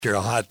After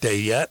a hot day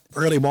yet.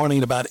 Early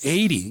morning about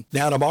 80.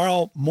 Now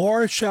tomorrow,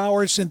 more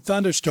showers and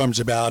thunderstorms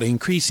about,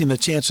 increasing the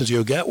chances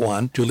you'll get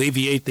one to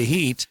alleviate the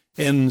heat.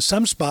 In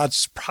some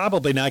spots,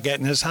 probably not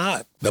getting as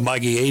hot. The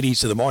muggy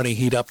 80s in the morning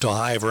heat up to a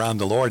high of around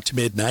the lower to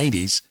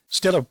mid-90s.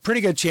 Still a pretty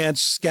good chance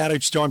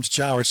scattered storms and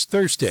showers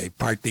Thursday.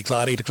 Partly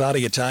cloudy to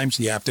cloudy at times.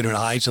 The afternoon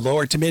highs are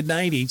lower to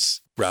mid-90s.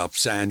 Ralph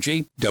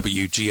Sanji,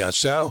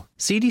 WGSO.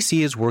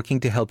 CDC is working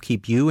to help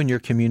keep you and your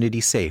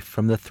community safe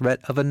from the threat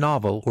of a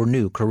novel or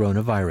new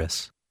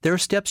coronavirus. There are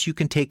steps you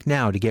can take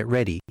now to get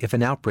ready if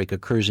an outbreak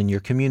occurs in your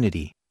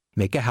community.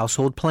 Make a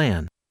household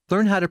plan.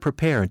 Learn how to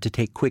prepare and to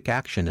take quick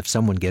action if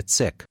someone gets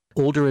sick.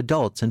 Older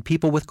adults and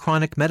people with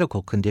chronic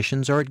medical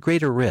conditions are at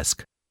greater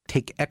risk.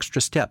 Take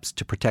extra steps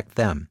to protect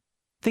them.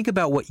 Think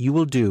about what you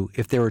will do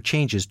if there are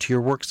changes to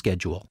your work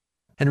schedule.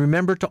 And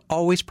remember to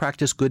always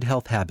practice good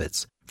health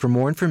habits. For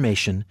more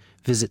information,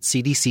 visit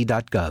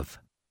cdc.gov.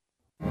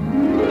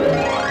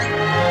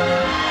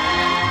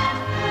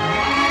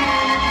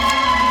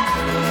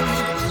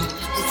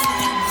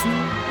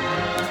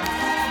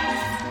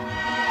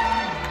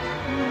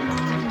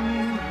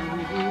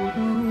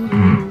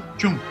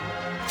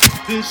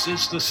 This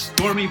is the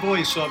stormy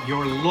voice of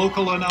your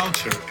local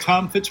announcer,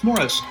 Tom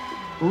Fitzmaurice.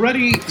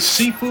 Ready,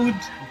 seafood,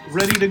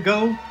 ready to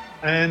go?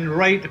 And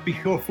right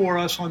before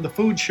us on the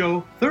food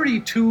show,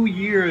 32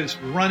 years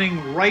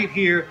running right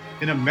here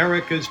in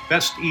America's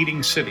best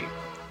eating city.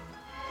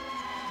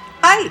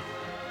 Hi.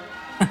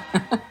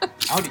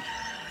 Howdy.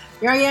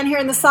 Marianne here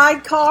in the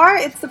sidecar.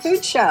 It's the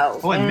food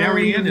show. Oh, and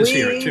Marianne is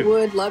here, too. We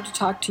would love to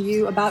talk to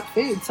you about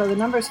food. So the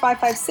number is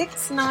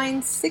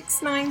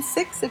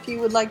 556-9696 if you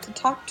would like to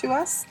talk to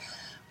us.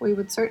 We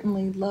would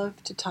certainly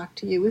love to talk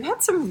to you. We've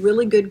had some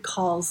really good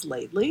calls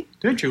lately.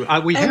 Didn't you?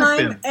 We have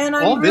been. And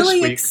all I'm this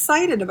really week.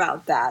 excited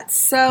about that.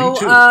 So Me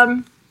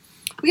too.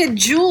 we had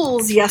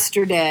Jules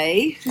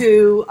yesterday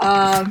who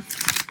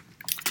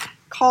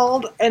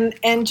called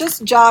and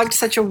just jogged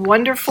such a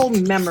wonderful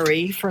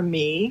memory for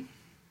me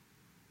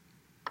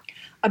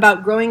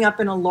about growing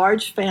up in a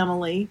large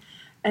family,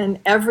 and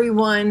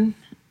everyone,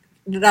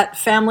 that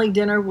family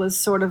dinner was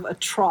sort of a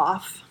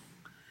trough,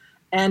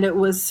 and it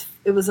was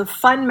a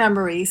fun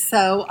memory.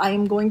 So I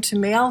am going to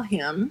mail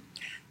him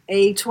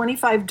a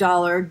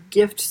 $25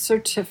 gift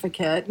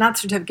certificate, not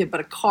certificate,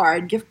 but a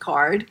gift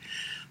card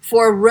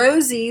for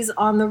Rosie's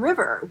on the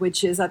River,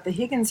 which is at the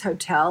Higgins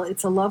Hotel.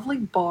 It's a lovely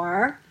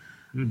bar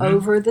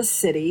over the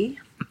city,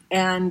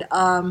 and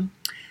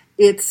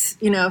it's,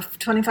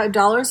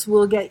 $25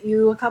 will get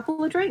you a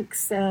couple of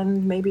drinks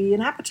and maybe an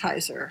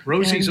appetizer.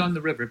 Rosie's on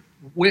the River.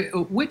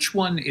 Which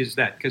one is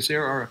that? Because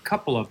there are a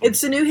couple of them.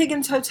 It's the New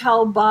Higgins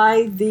Hotel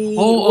by the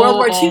World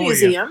War II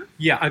Museum.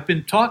 Yeah, I've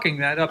been talking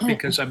that up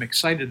because I'm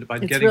excited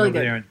about getting really over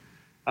good. there.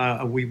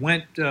 And we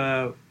went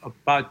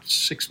about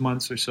 6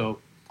 months or so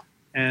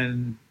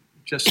and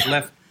just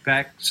left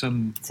back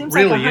some Seems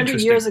really like 100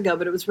 interesting. years ago,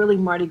 but it was really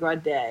Mardi Gras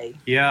Day.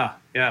 Yeah,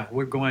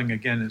 we're going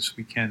again as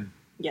we can.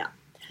 Yeah.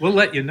 We'll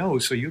let you know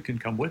so you can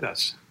come with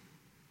us.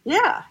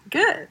 Yeah,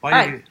 good.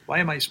 Why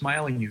am I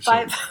smiling you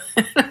so?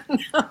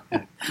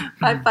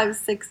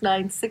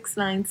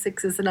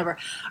 556-9696 is the number.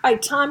 All right,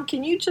 Tom,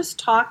 can you just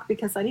talk,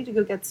 because I need to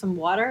go get some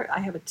water. I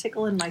have a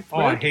tickle in my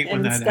throat. Oh, I hate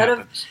when that instead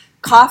happens.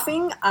 of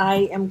coughing,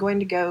 I am going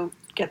to go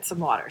get some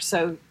water.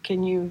 So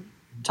can you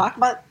talk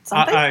about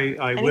something?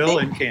 I will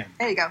and can.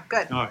 There you go.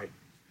 Good. All right.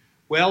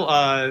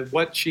 Well,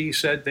 what she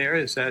said there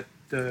is that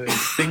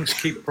things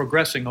keep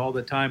progressing all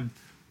the time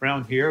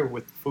around here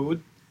with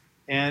food,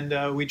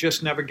 and we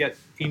just never get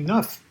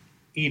enough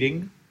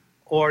eating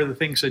or the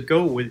things that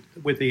go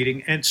with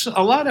eating. And so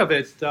a lot of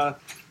it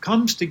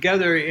comes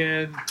together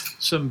in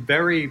some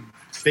very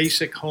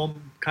basic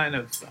home kind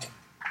of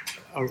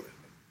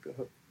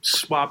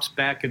swaps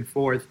back and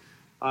forth.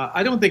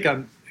 I don't think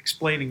I'm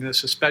explaining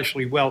this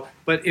especially well,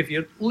 but if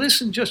you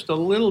listen just a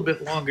little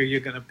bit longer,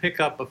 you're going to pick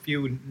up a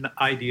few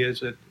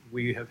ideas that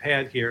we have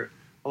had here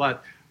a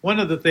lot. One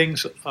of the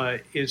things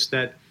is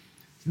that,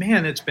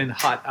 man, it's been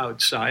hot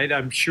outside.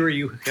 I'm sure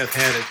you have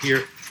had it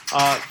here.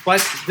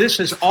 But this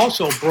has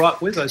also brought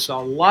with us a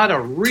lot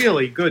of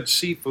really good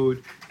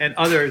seafood and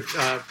other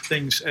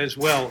things as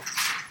well.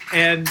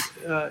 And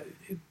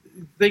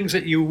things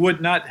that you would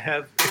not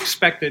have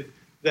expected,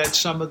 that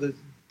some of the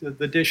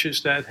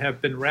dishes that have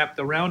been wrapped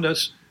around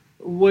us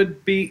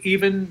would be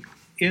even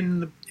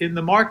in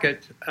the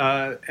market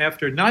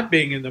after not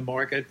being in the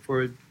market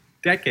for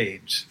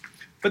decades.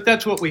 But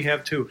that's what we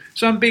have too.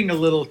 So I'm being a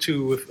little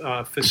too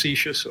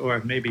facetious,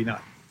 or maybe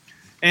not.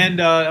 And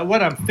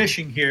what I'm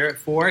fishing here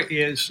for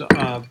is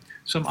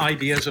some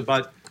ideas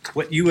about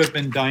what you have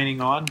been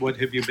dining on, what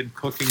have you been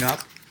cooking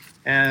up,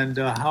 and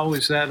how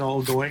is that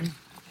all going?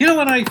 You know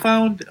what I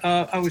found?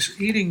 I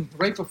was eating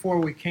right before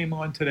we came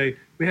on today.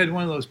 We had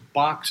one of those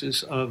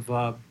boxes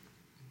of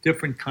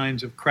different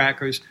kinds of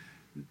crackers,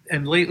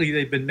 and lately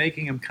they've been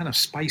making them kind of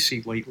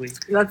spicy lately.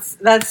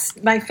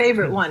 That's my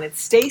favorite one.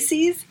 It's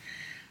Stacy's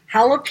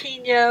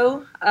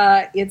jalapeno.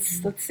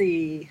 Let's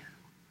see,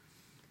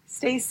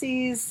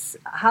 Stacy's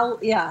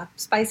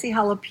spicy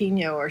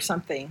jalapeno or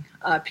something.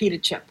 Pita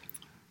chip.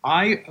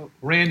 I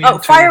ran into...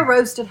 fire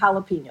roasted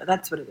jalapeno.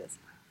 That's what it is.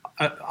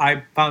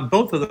 I found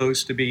both of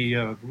those to be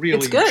really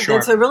It's good. sharp.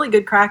 It's a really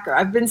good cracker.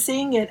 I've been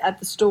seeing it at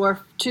the store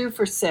 2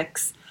 for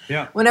 $6.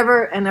 Yeah.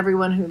 Whenever, and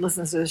everyone who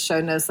listens to the show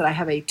knows that I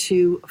have a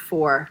 2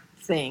 for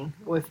thing.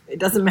 It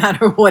doesn't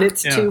matter what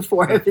it's 2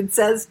 for. If it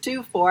says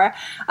 2 for,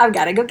 I've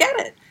got to go get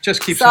it.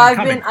 Just keeps so on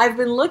coming. I've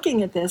been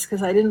looking at this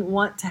because I didn't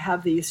want to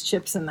have these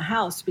chips in the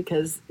house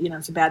because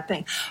it's a bad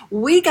thing.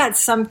 We got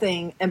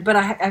something, but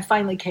I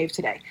finally caved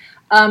today.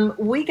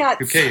 We got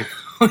You caved.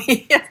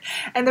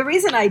 And the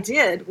reason I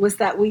did was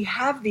that we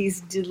have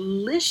these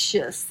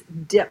delicious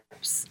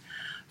dips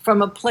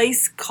from a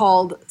place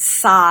called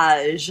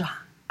Saj,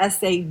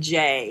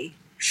 S-A-J.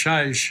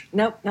 Shaj.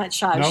 Nope, not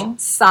Shaj. No?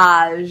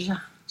 Saj.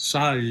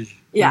 Saj.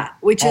 Yeah,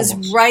 which is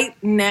Almost.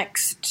 right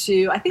next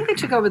to, I think they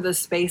took over the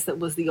space that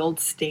was the old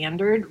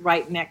Standard,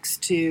 right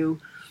next to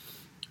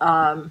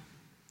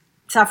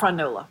Saffron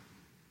Nola.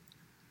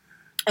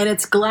 And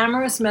it's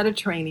glamorous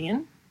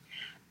Mediterranean,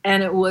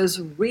 and it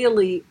was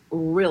really,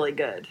 really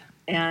good.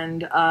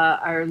 And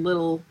our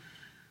little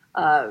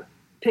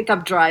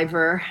pickup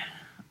driver,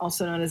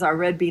 also known as our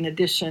Red Bean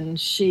Edition,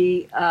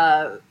 she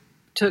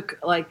took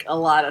like a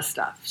lot of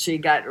stuff. She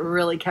got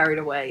really carried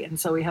away, and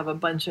so we have a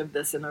bunch of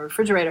this in the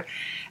refrigerator,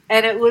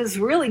 and it was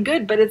really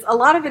good. But a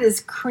lot of it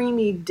is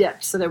creamy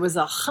dip. So there was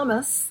a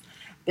hummus.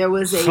 There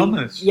was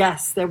Hummus?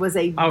 Yes, there was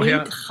a beet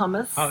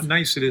hummus. How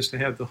nice it is to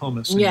have the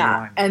hummus in your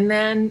wine. And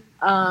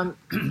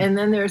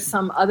then there's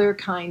some other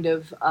kind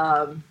of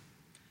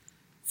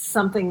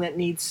something that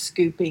needs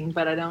scooping,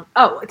 but I don't.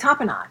 Oh, a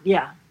tapenade.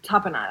 Yeah,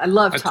 tapenade. I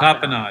love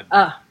tapenade.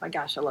 Oh my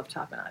gosh, I love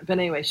tapenade. But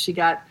anyway, she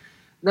got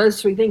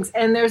those 3 things,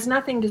 and there's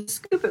nothing to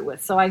scoop it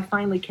with. So I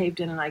finally caved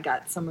in, and I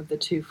got some of the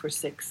 2 for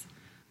 $6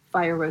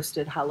 fire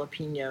roasted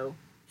jalapeno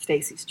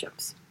Stacy's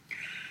chips.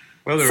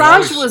 Well,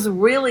 Saj was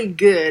really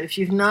good. If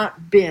you've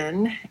not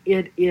been,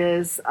 it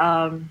is.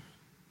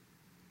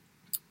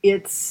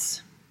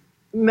 It's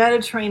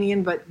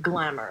Mediterranean but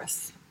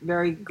glamorous,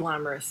 very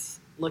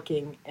glamorous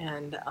looking,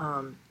 and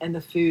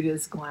the food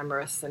is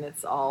glamorous, and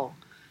it's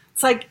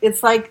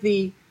like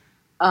the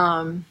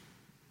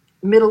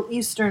Middle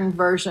Eastern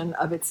version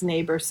of its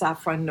neighbor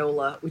Saffron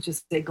Nola, which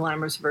is a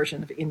glamorous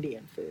version of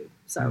Indian food.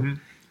 So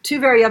 2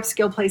 very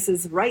upscale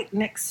places right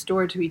next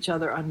door to each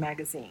other on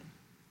Magazine.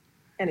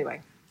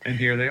 Anyway. And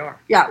here they are.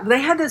 Yeah,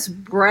 they had this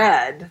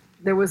bread.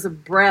 There was a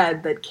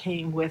bread that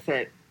came with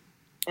it,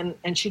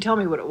 and she told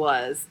me what it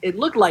was. It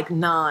looked like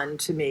naan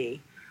to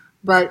me,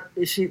 but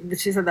she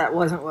said that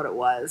wasn't what it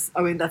was.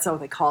 I mean, that's not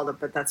what they called it,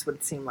 but that's what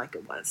it seemed like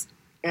it was.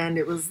 And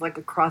it was like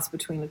a cross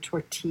between a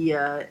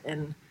tortilla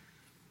and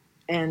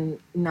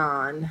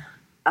naan.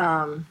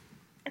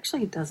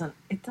 Actually, it doesn't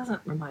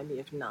remind me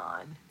of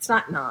naan. It's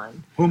not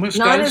naan. Hummus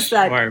naan does? is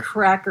that Or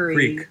crackery.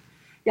 Greek?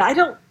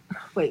 Yeah,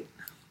 wait,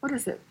 what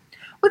is it?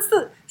 Does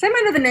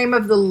anybody know the name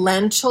of the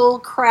lentil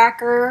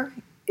cracker?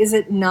 Is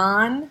it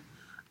naan?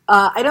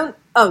 You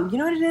know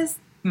what it is?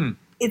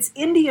 It's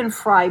Indian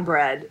fry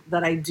bread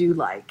that I do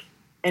like,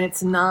 and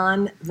it's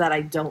naan that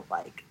I don't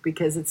like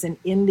because it's an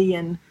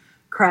Indian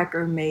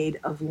cracker made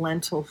of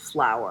lentil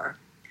flour.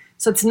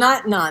 So it's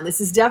not naan.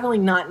 This is definitely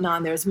not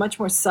naan. There's much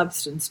more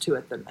substance to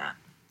it than that.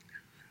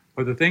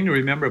 Well, the thing to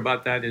remember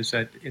about that is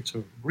that it's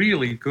a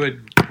really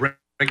good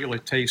regular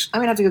taste. I'm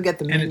going to have to go get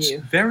the menu. And it's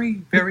very,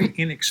 very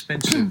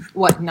inexpensive.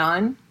 What,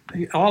 naan?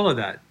 All of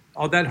that.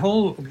 Oh, that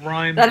whole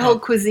rhyme. That whole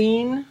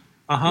cuisine?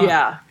 Uh-huh.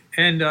 Yeah.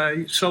 And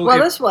so... Well,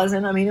 this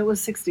wasn't. I mean, it was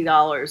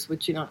 $60,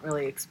 which you don't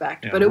really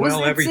expect. Yeah, but it was,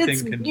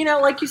 everything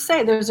can... like you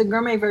say, there's a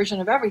gourmet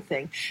version of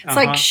everything. It's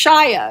like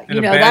shaya. And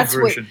a bad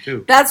version,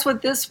 too. That's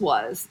what this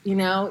was.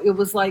 It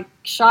was like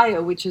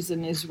shaya, which is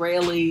an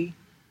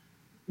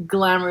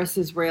glamorous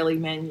Israeli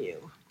menu.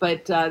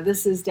 But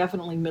this is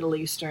definitely Middle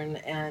Eastern,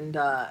 and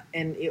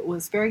it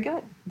was very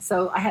good.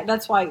 So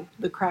that's why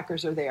the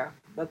crackers are there.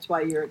 That's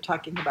why you're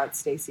talking about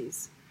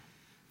Stacy's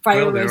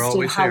fire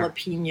roasted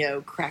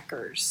jalapeno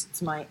crackers.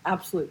 It's my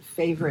absolute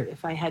favorite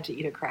if I had to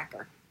eat a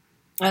cracker,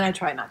 and I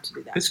try not to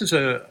do that. This is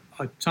a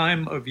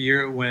time of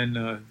year when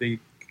the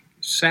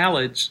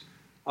salads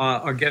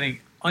are getting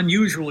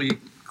unusually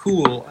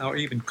cool or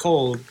even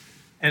cold,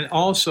 and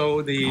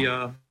also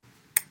the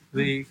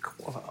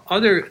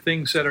other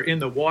things that are in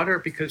the water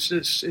because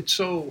it's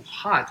so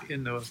hot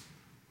in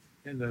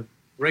the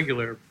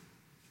regular.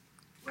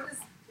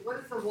 What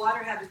does the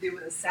water have to do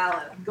with a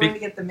salad? I'm going to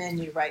get the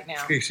menu right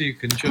now. Okay, so you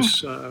can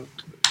just. All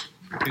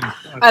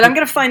right, I'm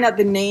going to find out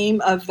the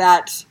name of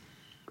that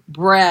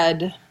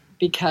bread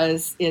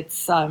because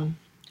it's. Now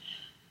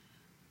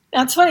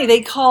it's funny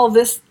they call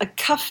this a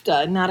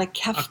kufta, not a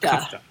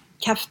kefta.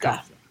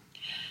 Kefta.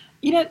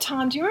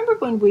 Tom, do you remember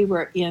when we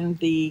were in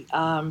the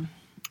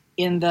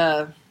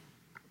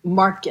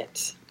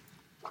market,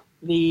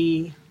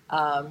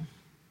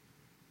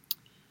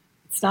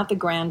 it's not the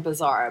Grand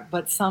Bazaar,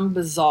 but some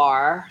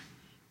bazaar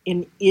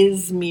in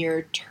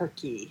Izmir,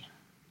 Turkey.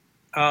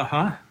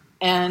 Uh-huh.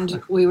 And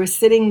we were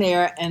sitting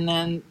there, and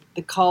then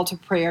the call to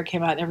prayer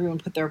came out, and everyone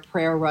put their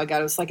prayer rug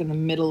out. It was like in the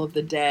middle of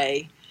the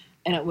day.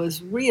 and it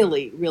was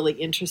really, really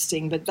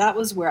interesting. But that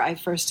was where I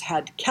first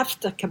had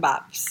kefta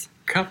kebabs.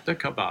 Kefta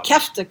kebabs.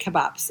 Kefta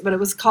kebabs, but it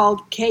was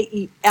called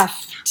Kefta.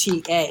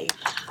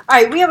 All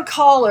right, we have a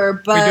caller,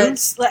 but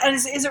is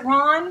it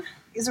Ron?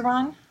 Is it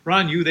Ron?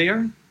 Ron, you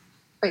there?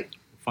 Wait,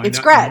 Find it's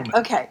out in a Greg.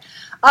 moment. Okay,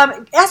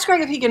 ask Greg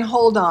if he can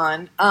hold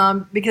on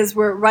because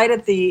we're right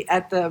at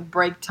the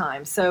break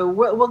time. So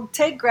we'll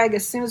take Greg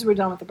as soon as we're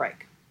done with the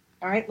break.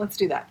 All right, let's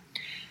do that.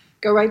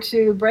 Go right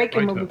to break,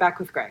 and we'll be back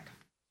with Greg.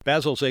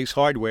 Basil's Ace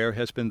Hardware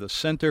has been the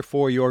center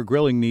for your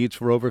grilling needs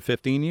for over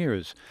 15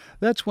 years.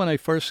 That's when I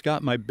first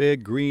got my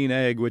big green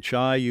egg, which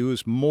I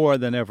use more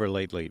than ever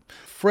lately.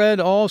 Fred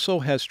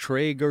also has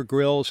Traeger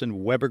grills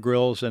and Weber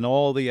grills and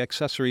all the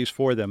accessories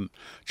for them.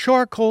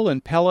 Charcoal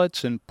and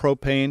pellets and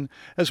propane,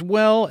 as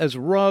well as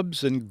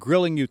rubs and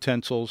grilling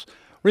utensils.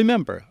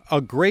 Remember,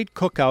 a great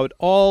cookout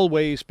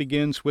always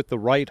begins with the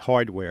right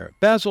hardware.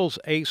 Basil's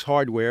Ace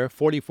Hardware,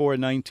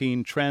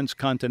 4419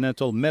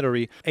 Transcontinental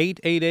Metairie,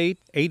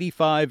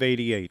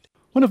 888-8588.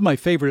 One of my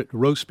favorite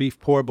roast beef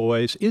poor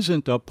boys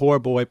isn't a poor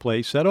boy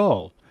place at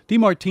all.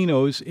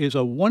 DiMartino's is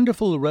a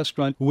wonderful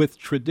restaurant with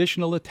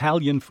traditional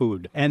Italian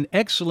food and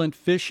excellent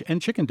fish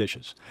and chicken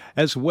dishes,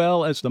 as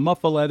well as the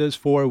muffalettas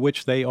for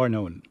which they are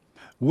known.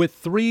 With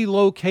 3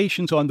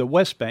 locations on the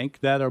West Bank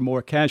that are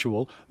more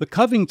casual, the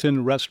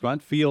Covington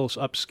restaurant feels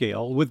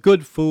upscale with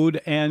good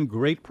food and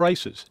great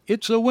prices.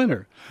 It's a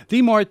winner.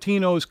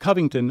 DiMartino's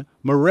Covington,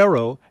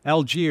 Marrero,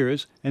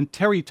 Algiers, and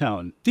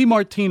Terrytown.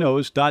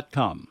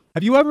 DiMartinos.com.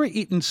 Have you ever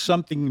eaten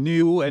something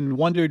new and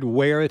wondered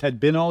where it had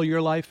been all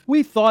your life?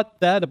 We thought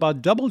that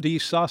about Double D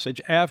sausage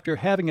after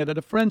having it at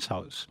a friend's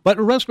house. But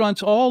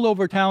restaurants all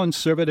over town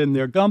serve it in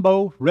their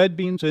gumbo, red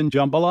beans, and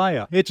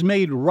jambalaya. It's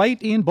made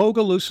right in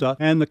Bogalusa,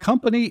 and the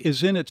company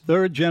is in its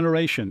 3rd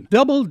generation.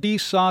 Double D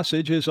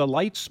sausage is a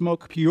light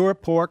smoke, pure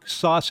pork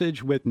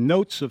sausage with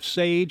notes of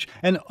sage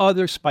and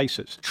other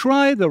spices.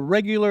 Try the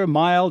regular,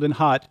 mild, and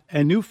hot,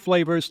 and new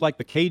flavors like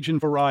the Cajun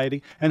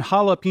variety and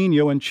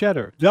jalapeno and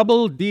cheddar.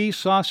 Double D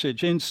sausage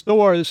in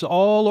stores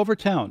all over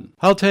town.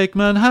 I'll take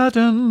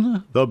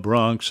Manhattan, the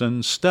Bronx,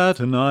 and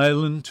Staten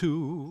Island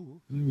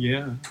too.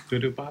 Yeah.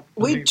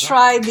 We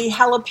tried the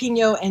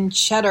jalapeno and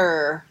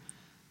cheddar.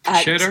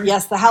 Cheddar?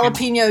 Yes, the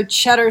jalapeno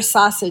cheddar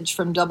sausage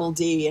from Double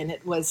D, and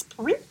it was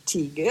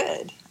pretty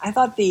good. I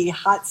thought the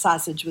hot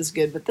sausage was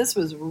good, but this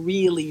was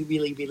really,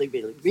 really, really,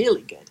 really,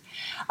 really good.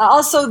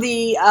 Also,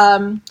 the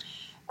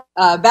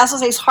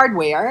Basil's Ace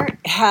Hardware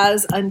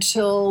has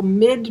until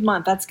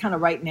mid-month. That's kind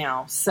of right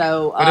now.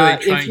 So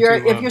if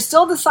you're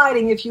still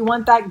deciding if you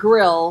want that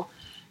grill,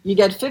 you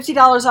get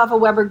 $50 off a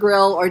Weber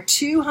grill or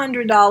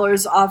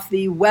 $200 off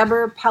the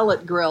Weber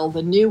pellet grill,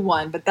 the new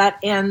one. But that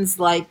ends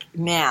like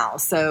now.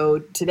 So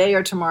today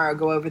or tomorrow,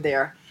 go over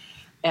there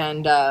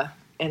and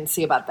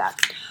see about that.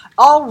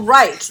 All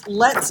right,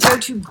 let's go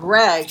to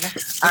Greg,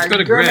 our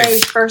gourmet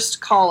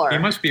first caller. He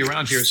must be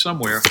around here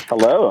somewhere.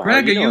 Hello.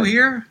 Greg, are you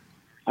here?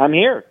 I'm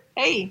here.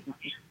 Hey.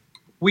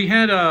 We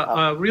had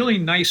a really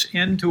nice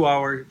end to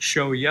our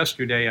show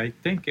yesterday, I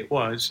think it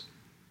was.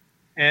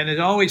 And it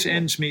always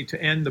ends me to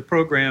end the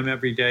program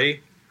every day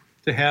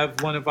to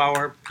have one of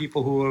our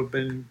people who have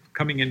been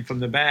coming in from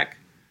the back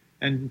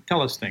and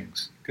tell us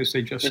things because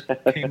they just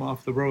came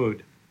off the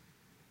road.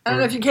 I don't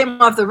know if you came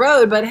off the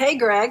road, but hey,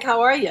 Greg, how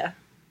are you?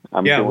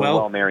 I'm doing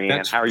well,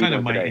 Marianne. How are you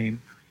doing today?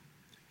 Name.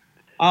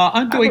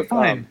 I'm doing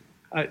fine.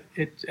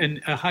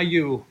 How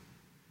you?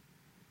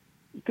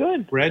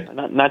 Good. Red?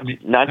 Not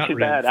too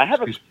bad. I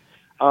have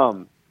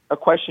a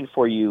question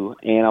for you,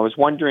 and I was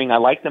wondering, I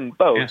like them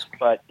both,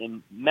 but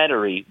in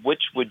Metairie,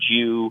 which would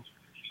you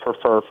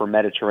prefer for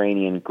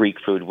Mediterranean Greek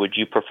food? Would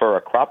you prefer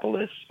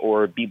Acropolis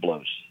or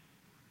Byblos?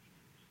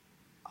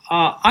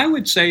 I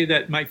would say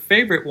that my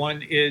favorite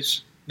one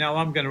is, now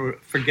I'm going to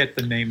forget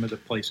the name of the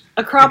place.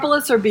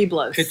 Acropolis or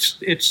Byblos?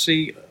 It's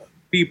the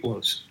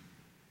Byblos.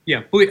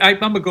 Yeah, I'm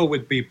going to go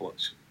with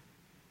Byblos.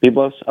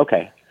 Byblos?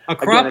 Okay.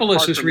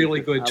 Acropolis is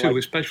really good, too,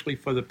 especially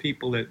for the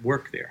people that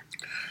work there.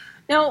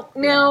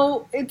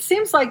 Now, it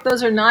seems like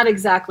those are not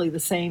exactly the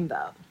same,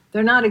 though.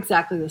 They're not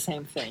exactly the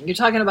same thing. You're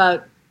talking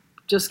about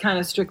just kind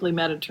of strictly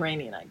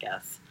Mediterranean, I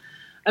guess.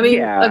 I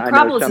mean,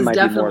 Acropolis is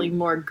definitely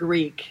more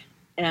Greek,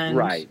 and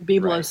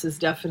Byblos is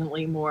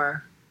definitely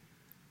more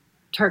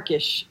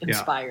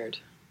Turkish-inspired.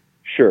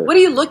 Yeah. Sure. What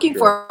are you looking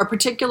for? A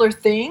particular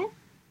thing?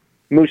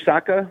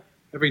 Moussaka?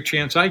 Every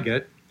chance I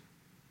get.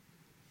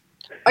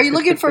 Are you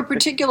looking for a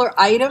particular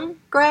item,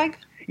 Greg?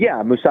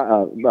 Yeah, meat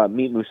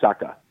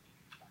moussaka.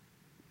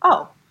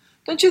 Oh,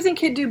 don't you think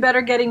he'd do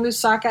better getting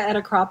moussaka at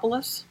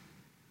Acropolis,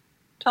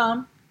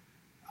 Tom?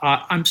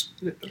 I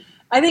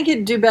think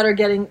he'd do better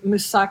getting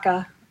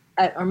moussaka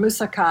at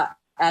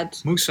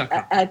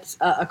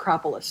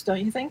Acropolis,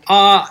 don't you think?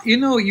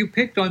 You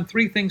picked on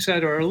 3 things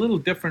that are a little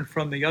different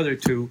from the other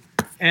 2,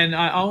 and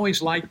I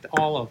always liked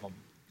all of them.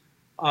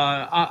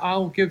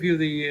 I'll give you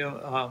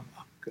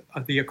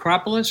the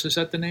Acropolis. Is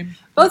that the name?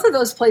 Both of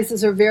those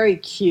places are very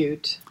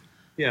cute.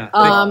 Yeah,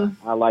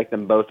 I like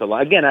them both a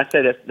lot. Again, I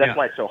said that's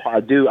why it's so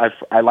hard.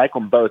 I like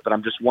them both, but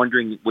I'm just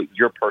wondering what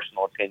your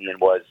personal opinion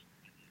was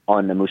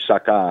on the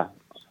moussaka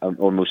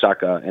or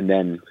moussaka, and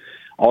then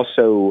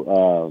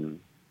also,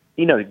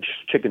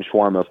 chicken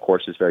shawarma, of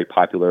course, is very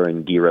popular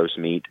in gyros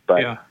meat,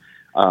 but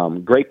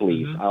grape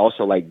leaves. I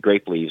also like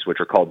grape leaves, which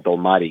are called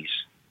dolmades,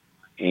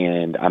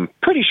 and I'm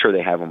pretty sure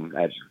they have them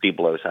at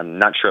Byblos. I'm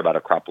not sure about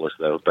Acropolis,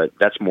 though, but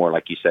that's more,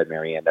 like you said,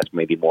 Marianne, that's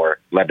maybe more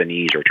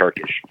Lebanese or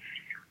Turkish.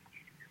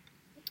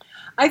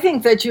 I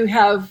think that you'll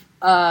have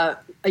a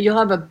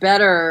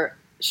better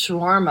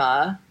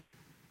shawarma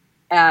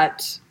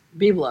at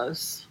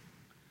Byblos,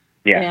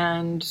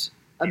 and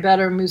a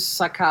better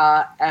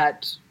moussaka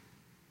at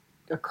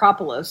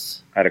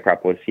Acropolis. At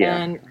Acropolis, yeah.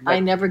 And I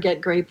never get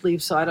grape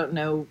leaves, so I don't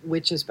know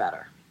which is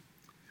better.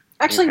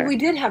 Actually, we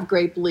did have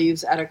grape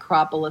leaves at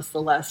Acropolis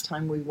the last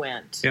time we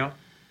went. Yeah.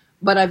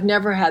 But I've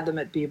never had them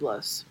at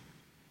Byblos.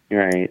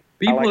 Right.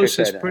 Byblos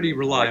is pretty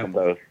reliable,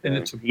 both, and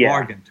it's a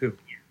bargain, too.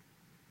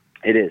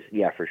 It is,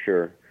 yeah, for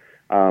sure.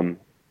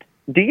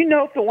 Do you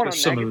know if the one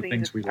Just on some Magazine... of the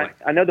things we like.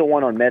 I know the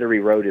one on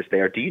Metairie Road is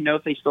there. Do you know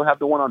if they still have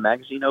the one on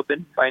Magazine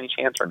open by any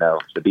chance, or no?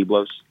 The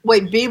Byblos?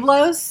 Wait,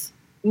 Byblos?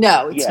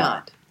 No, it's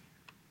not.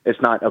 It's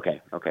not?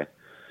 Okay. Yeah.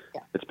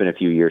 It's been a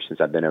few years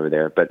since I've been over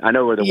there, but I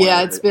know where the one...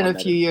 Yeah, it's been a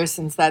few years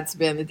since that's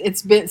been.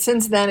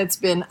 Since then it's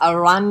been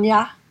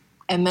Aranya,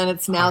 and then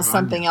it's now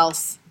something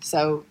else.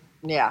 So,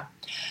 yeah.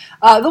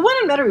 The one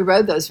on Metairie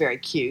Road, though, is very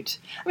cute.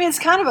 I mean, it's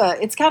kind of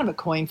a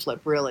coin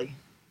flip, really.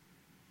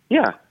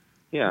 Yeah,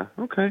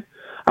 okay.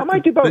 I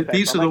might do both. But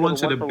these are the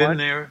ones that have been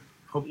there.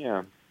 Oh,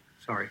 yeah.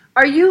 Sorry.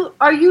 Are you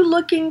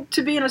looking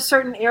to be in a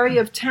certain area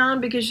of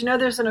town? Because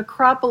there's an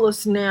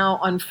Acropolis now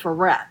on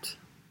Ferret.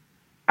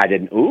 I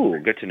didn't. Ooh,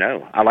 good to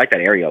know. I like that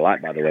area a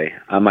lot, by the way.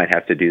 I might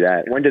have to do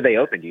that. When do they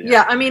open? Do you know?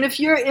 Yeah, I mean, if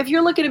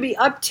you're looking to be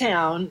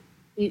uptown,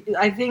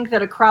 I think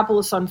that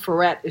Acropolis on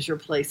Ferret is your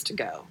place to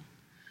go,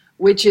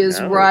 which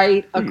is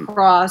right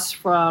across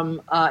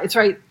from. It's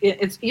right.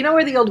 It's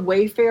where the old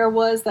Wayfair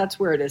was. That's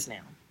where it is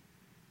now.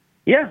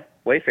 Yeah,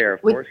 Wayfair,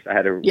 of course. I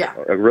had a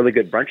really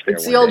good brunch there.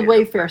 It's the old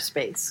Wayfair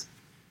space.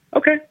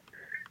 Okay.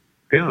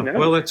 Good to know.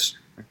 Well, that's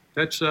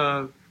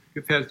sounds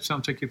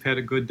like you've had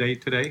a good day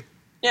today.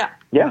 Yeah.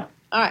 Yeah.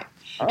 All right.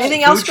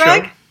 Anything else,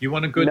 Greg? Show. You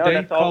want a good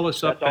day? Call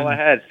us up. That's all I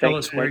had. Tell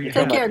us where you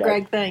Take care,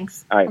 Greg.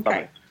 Thanks. All right.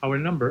 Okay. Bye. Our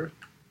number.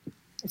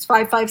 It's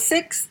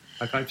 556.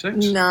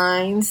 556?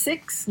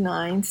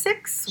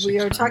 9696.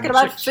 We are talking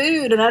about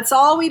food, and that's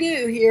all we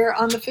do here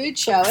on the Food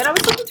Show. And I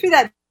was looking through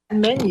that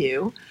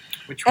menu,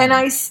 and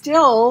I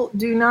still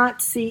do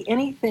not see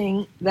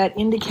anything that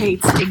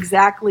indicates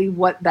exactly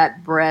what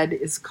that bread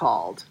is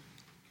called.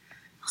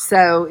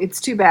 So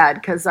it's too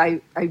bad, because I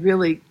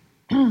really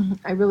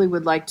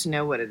would like to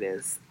know what it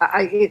is.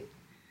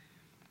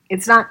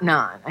 It's not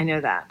naan. I know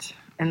that,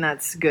 and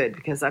that's good,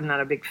 because I'm not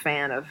a big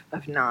fan of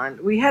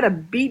naan. We had a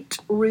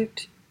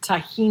beetroot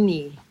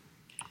tahini,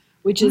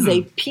 which is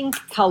a pink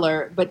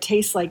color but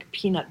tastes like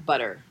peanut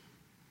butter,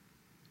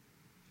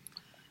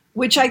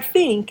 which I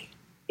think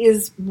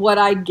is what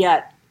I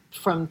get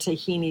from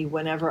tahini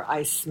whenever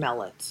I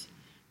smell it.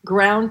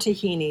 Ground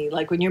tahini,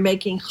 like when you're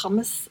making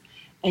hummus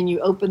and you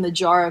open the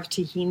jar of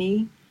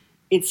tahini,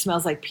 it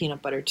smells like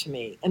peanut butter to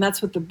me. And that's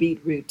what the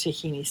beetroot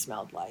tahini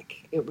smelled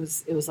like. It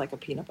was like a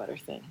peanut butter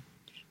thing.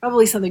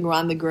 Probably something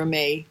Ron the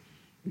gourmet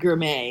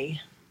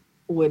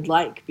would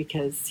like,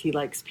 because he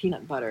likes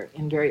peanut butter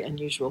in very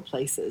unusual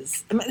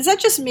places. Is that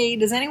just me?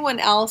 Does anyone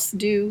else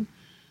do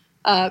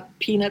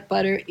peanut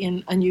butter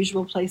in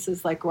unusual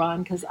places like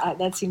Ron? Because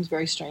that seems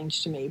very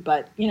strange to me.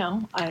 But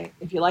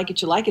if you like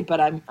it, you like it.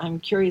 But I'm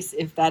curious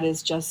if that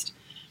is just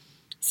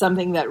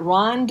something that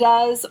Ron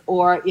does,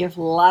 or if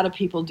a lot of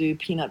people do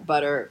peanut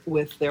butter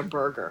with their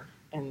burger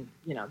and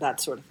that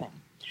sort of thing.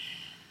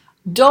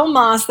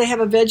 Dolmas, they have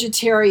a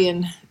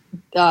vegetarian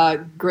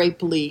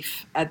grape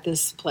leaf at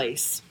this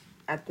place.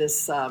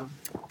 That's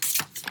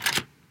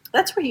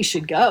where he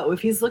should go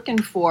if he's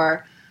looking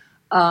for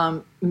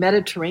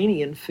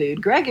Mediterranean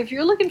food. Greg, if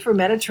you're looking for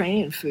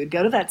Mediterranean food,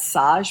 go to that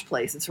Saj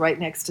place. It's right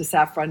next to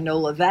Saffron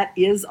Nola. That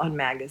is on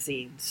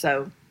Magazine.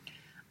 So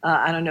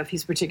I don't know if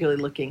he's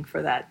particularly looking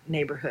for that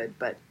neighborhood,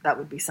 but that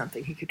would be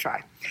something he could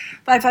try.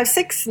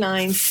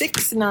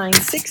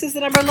 556-9696 is the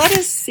number. Let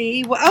us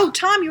see. Oh,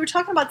 Tom, you were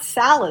talking about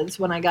salads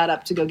when I got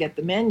up to go get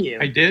the menu.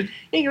 I did?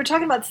 Yeah, you were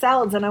talking about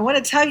salads, and I want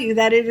to tell you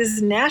that it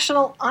is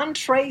National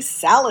Entree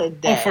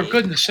Salad Day. Oh, for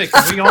goodness sake,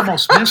 we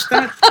almost missed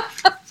that?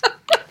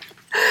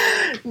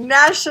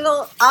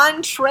 National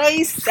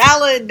Entree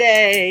Salad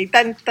Day.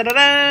 Dun, dun, dun,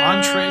 dun.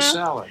 Entree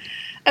salad.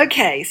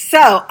 Okay,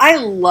 so I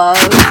love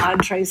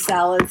entree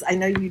salads. I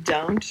know you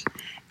don't,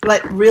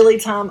 but really,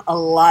 Tom, a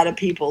lot of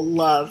people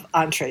love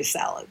entree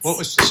salads. What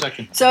was the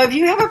second? So if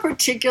you have a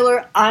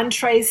particular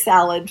entree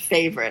salad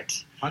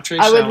favorite,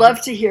 I would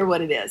love to hear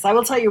what it is. I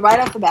will tell you right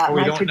off the bat,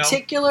 my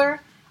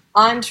particular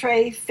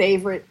entree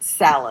favorite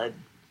salad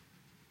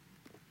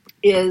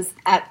is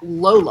at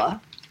Lola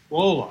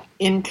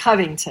in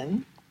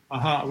Covington.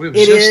 We were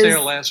just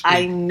there last week.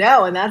 I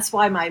know, and that's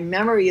why my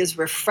memory is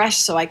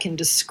refreshed, so I can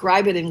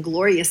describe it in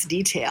glorious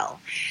detail.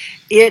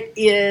 It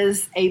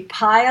is a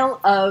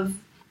pile of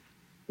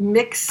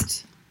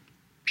mixed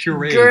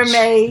purees,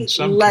 gourmet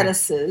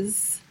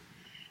lettuces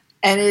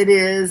and it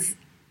is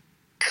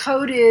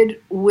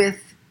coated with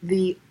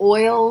the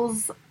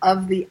oils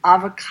of the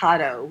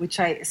avocado, which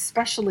I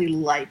especially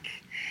like.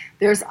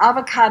 There's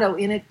avocado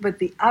in it, but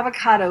the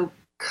avocado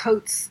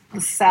coats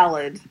the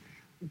salad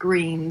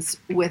greens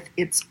with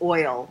its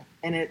oil,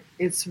 and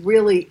it's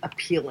really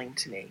appealing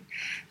to me.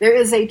 There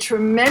is a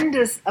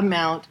tremendous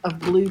amount of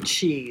blue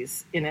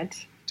cheese in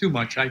it. Too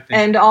much, I think.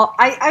 And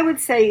I would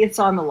say it's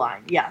on the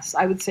line. Yes,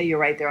 I would say you're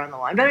right there on the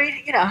line. But, I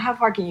mean, how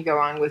far can you go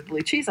wrong with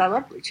blue cheese? I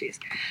love blue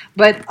cheese.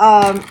 But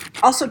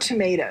also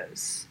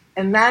tomatoes.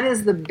 And that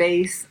is the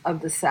base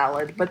of the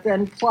salad. But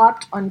then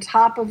plopped on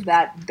top of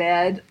that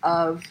bed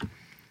of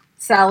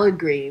salad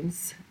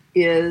greens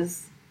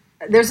is...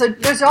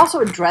 There's also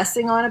a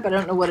dressing on it, but I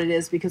don't know what it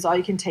is because all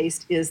you can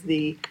taste is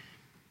the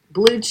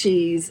blue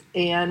cheese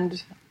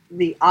and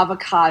the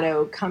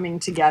avocado coming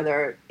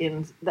together.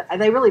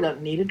 They really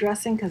don't need a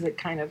dressing because it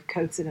kind of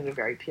coats it in a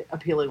very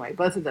appealing way.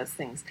 Both of those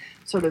things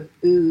sort of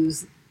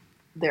ooze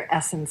their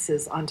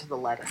essences onto the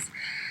lettuce.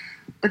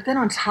 But then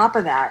on top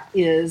of that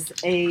is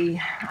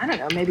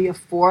maybe a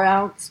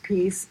 4-ounce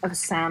piece of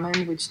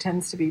salmon, which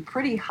tends to be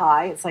pretty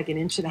high. It's like 1.5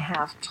 inches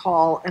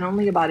tall and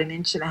only about 1.5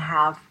 inches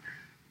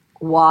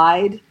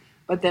wide,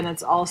 but then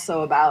it's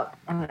also about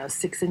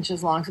 6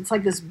 inches long. So it's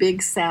like this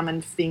big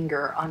salmon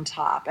finger on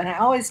top. And I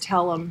always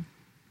tell them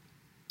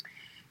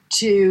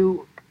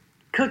to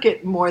cook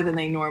it more than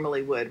they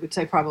normally would, which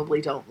I probably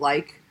don't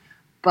like.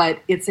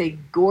 But it's a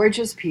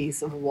gorgeous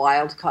piece of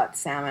wild caught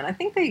salmon. I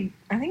think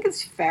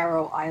it's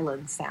Faroe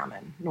Island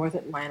salmon, North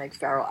Atlantic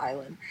Faroe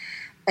Island,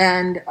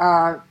 and they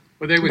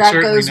would that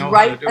certainly goes know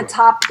right how to do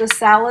atop the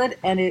salad,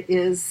 and it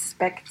is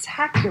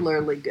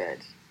spectacularly good.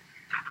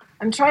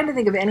 I'm trying to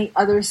think of any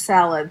other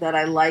salad that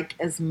I like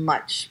as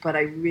much, but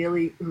I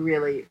really,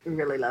 really,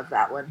 really love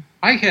that one.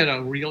 I had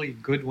a really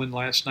good one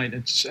last night,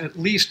 at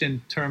least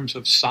in terms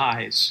of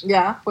size.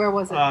 Yeah, where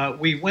was it?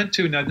 We went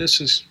to, now this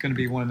is going to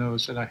be one of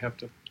those that I have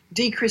to...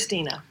 Di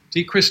Cristina.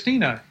 Di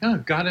Cristina,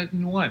 got it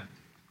in one.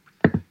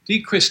 Di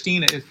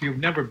Cristina, if you've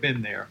never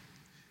been there,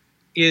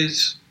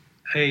 is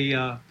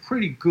a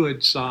pretty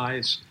good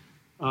size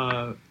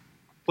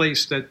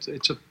place that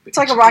it's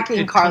like a Rocky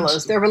and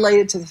Carlos. They're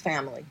related to the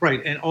family, right?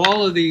 And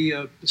all of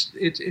the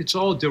it's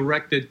all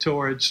directed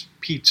towards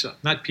pizza,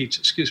 not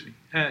pizza. Excuse me.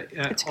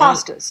 It's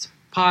pastas.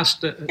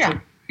 Pasta. Yeah.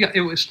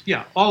 It was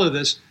all of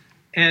this,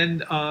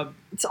 and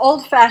it's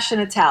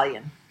old-fashioned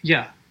Italian.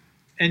 Yeah,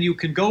 and you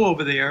can go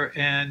over there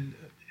and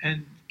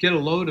get a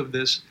load of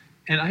this.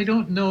 And I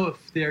don't know if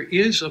there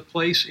is a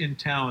place in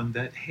town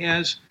that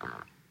has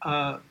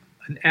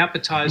an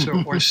appetizer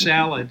or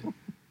salad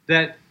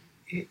that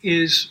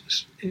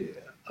is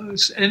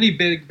any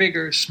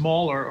bigger,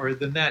 smaller, or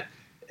than that.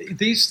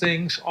 These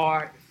things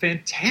are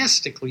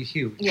fantastically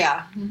huge.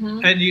 Yeah. Mm-hmm.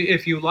 And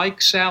if you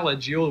like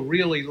salads, you'll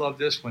really love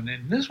this one.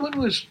 And this one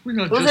was,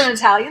 Was it an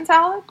Italian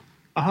salad?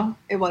 Uh-huh.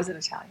 It was an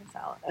Italian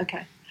salad.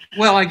 Okay.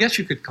 Well, I guess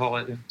you could call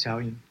it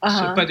Italian.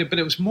 Uh-huh. But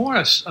it was more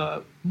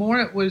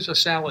it was a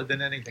salad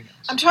than anything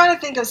else. I'm trying to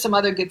think of some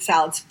other good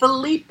salads.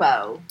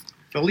 Filippo,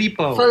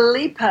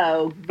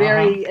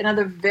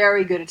 another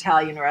very good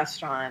Italian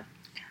restaurant,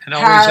 and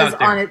always has out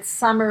there on its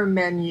summer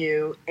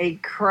menu a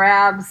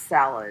crab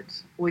salad,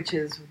 which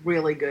is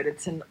really good.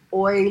 It's an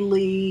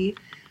oily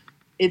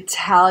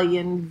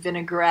Italian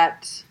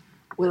vinaigrette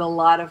with a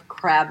lot of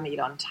crab meat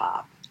on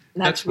top.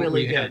 And that's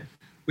really good.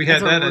 We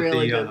had that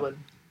really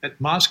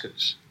at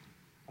Moscow's.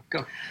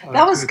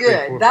 That was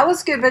good. That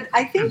was good, but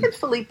I think that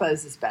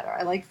Filippo's is better.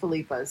 I like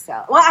Filippo's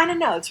salad. Well, I don't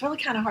know. It's really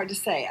kind of hard to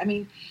say. I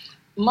mean,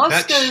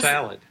 Moscow's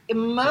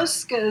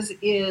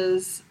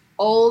is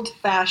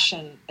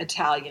old-fashioned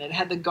Italian. It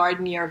had the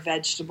Gardenier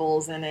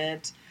vegetables in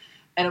it,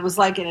 and it was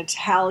like an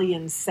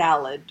Italian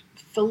salad.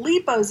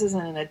 Filippo's isn't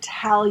an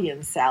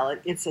Italian salad.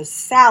 It's a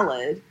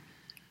salad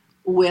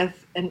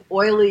with an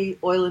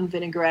oil and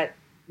vinaigrette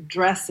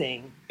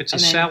dressing. It's a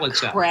salad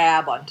salad.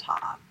 Crab on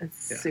top.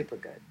 It's super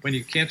good. When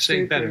you can't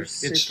say better, it's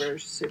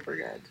super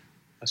good.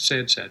 A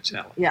sad salad.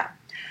 Yeah.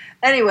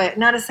 Anyway,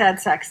 not a sad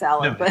sack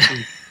salad, but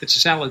it's a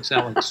salad.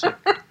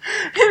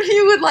 If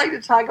you would like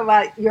to talk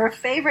about your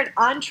favorite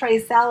entree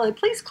salad,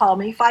 please call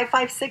me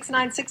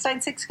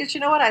 556-9696 because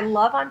you know what? I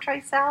love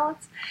entree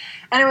salads,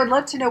 and I would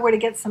love to know where to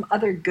get some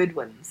other good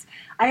ones.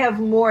 I have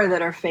more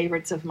that are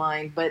favorites of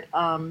mine, but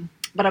I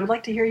would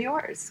like to hear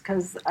yours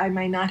because I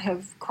may not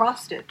have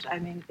crossed it. I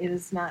mean,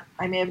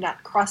 I may have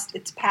not crossed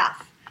its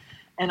path,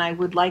 and I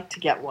would like to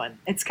get one.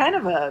 It's kind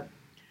of a,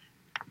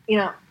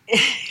 in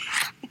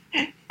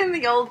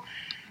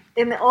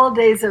the old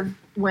days of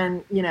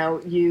when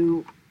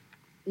you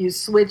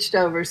switched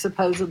over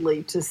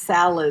supposedly to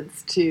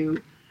salads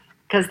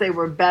because they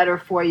were better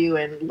for you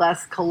and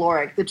less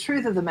caloric. The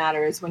truth of the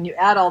matter is when you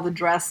add all the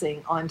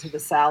dressing onto the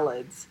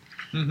salads,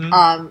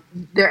 mm-hmm.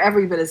 They're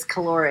every bit as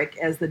caloric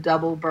as the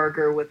double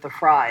burger with the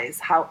fries.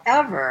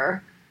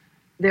 However,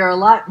 there are a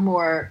lot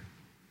more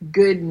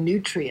good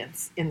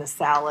nutrients in the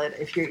salad.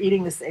 If you're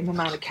eating the same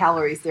amount of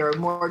calories, there are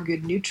more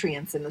good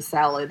nutrients in the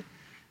salad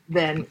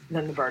than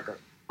the burger.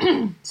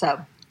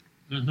 So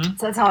Mm-hmm.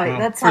 So that's how I.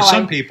 That's for how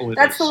some I, people.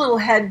 That's the little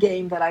head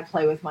game that I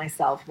play with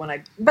myself when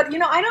I. But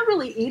I don't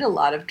really eat a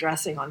lot of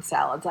dressing on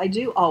salads. I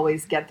do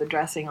always get the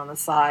dressing on the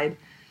side,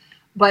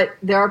 but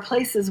there are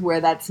places where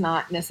that's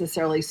not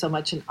necessarily so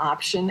much an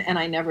option, and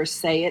I never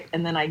say it,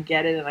 and then I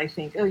get it, and I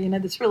think, oh,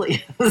 this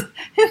really is.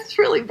 It's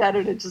really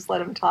better to just let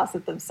them toss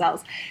it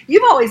themselves.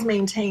 You've always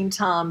maintained,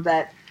 Tom,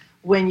 that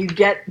when you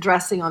get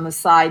dressing on the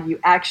side, you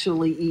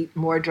actually eat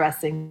more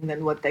dressing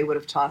than what they would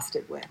have tossed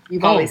it with.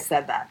 You've always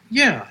said that.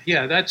 Yeah,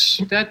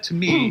 that to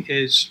me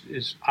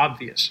is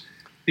obvious,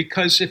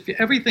 because if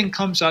everything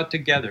comes out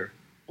together,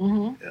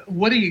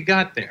 what do you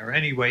got there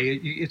anyway?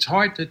 It's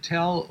hard to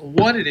tell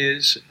what it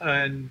is,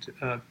 and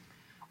I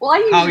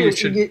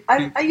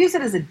use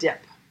it as a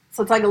dip.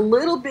 So it's like a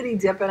little bitty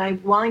dip, and I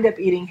wind up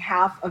eating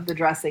half of the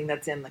dressing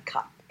that's in the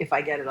cup if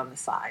I get it on the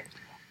side.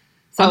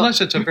 So,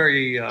 unless it's a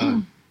very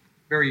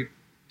very,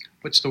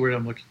 what's the word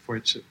I'm looking for?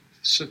 It's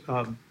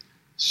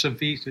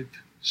ceviche.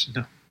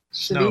 No.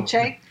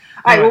 Ceviche?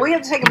 All right, well, we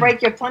have to take a break.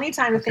 You have plenty of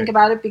time to think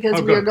about it,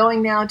 because we are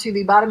going now to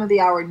the bottom of the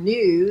hour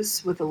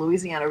news with the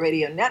Louisiana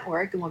Radio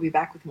Network, and we'll be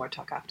back with more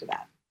talk after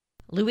that.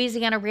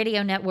 Louisiana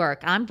Radio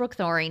Network, I'm Brooke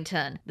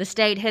Thorington. The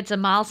state hits a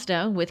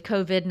milestone with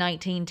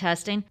COVID-19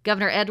 testing.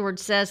 Governor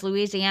Edwards says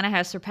Louisiana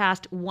has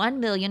surpassed 1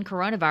 million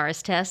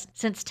coronavirus tests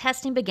since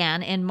testing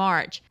began in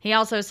March. He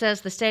also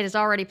says the state has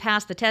already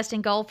passed the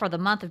testing goal for the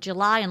month of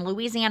July, and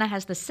Louisiana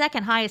has the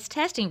second highest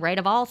testing rate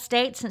of all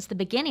states since the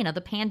beginning of the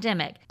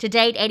pandemic. To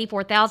date,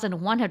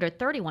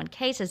 84,131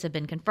 cases have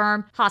been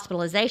confirmed.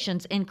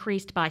 Hospitalizations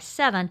increased by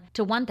 7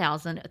 to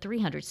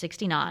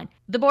 1,369.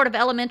 The Board of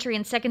Elementary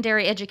and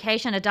Secondary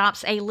Education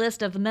adopts a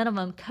list of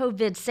minimum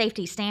COVID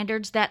safety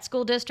standards that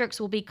school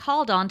districts will be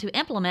called on to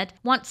implement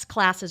once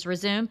classes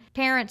resume.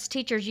 Parents,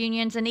 teachers'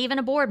 unions, and even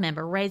a board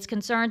member raised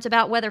concerns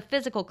about whether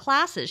physical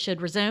classes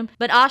should resume,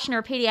 but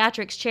Ochsner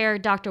Pediatrics Chair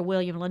Dr.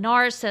 William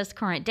Lenars says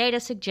current data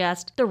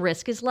suggests the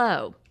risk is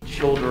low.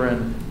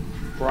 Children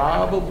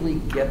probably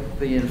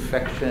get the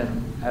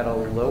infection at a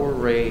lower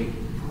rate,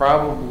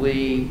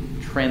 probably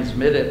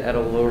transmit it at a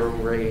lower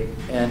rate,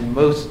 and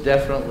most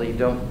definitely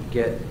don't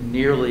get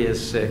nearly as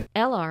sick.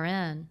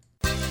 LRN.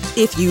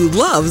 If you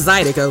love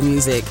Zydeco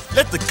music,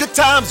 let the good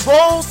times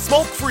roll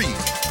smoke-free.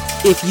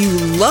 If you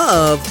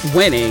love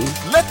winning,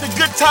 let the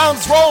good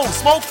times roll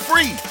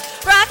smoke-free.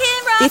 Rockin'.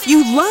 If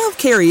you love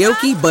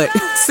karaoke but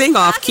sing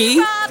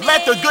off-key,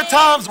 let the good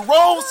times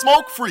roll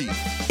smoke-free.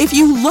 If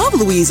you love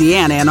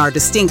Louisiana and our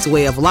distinct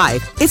way of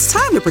life, it's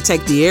time to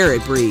protect the air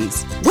it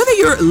breathes. Whether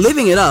you're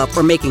living it up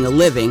or making a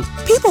living,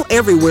 people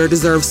everywhere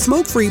deserve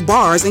smoke-free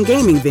bars and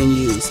gaming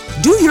venues.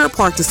 Do your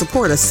part to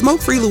support a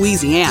smoke-free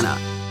Louisiana.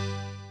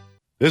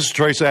 This is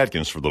Trace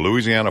Atkins for the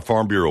Louisiana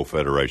Farm Bureau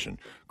Federation.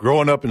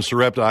 Growing up in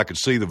Sarepta, I could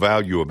see the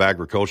value of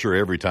agriculture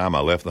every time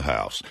I left the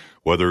house.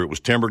 Whether it was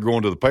timber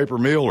going to the paper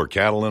mill or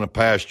cattle in a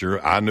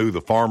pasture, I knew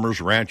the farmers,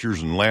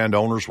 ranchers, and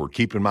landowners were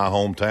keeping my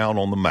hometown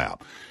on the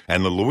map.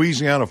 And the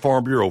Louisiana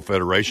Farm Bureau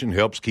Federation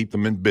helps keep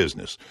them in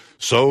business.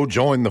 So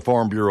join the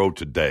Farm Bureau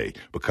today.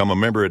 Become a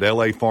member at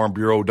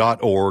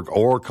lafarmbureau.org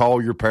or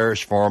call your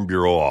parish Farm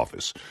Bureau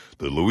office.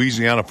 The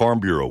Louisiana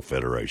Farm Bureau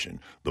Federation,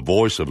 the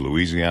voice of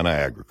Louisiana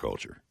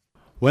agriculture.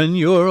 When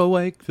you're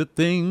awake, the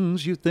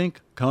things you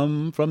think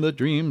come from the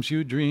dreams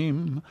you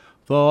dream.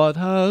 Thought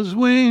has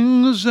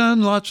wings,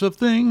 and lots of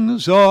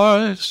things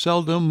are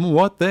seldom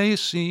what they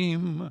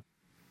seem.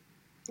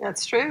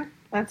 That's true.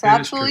 That's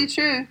absolutely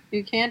true.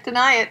 You can't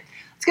deny it.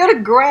 Let's go to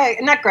Greg.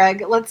 Not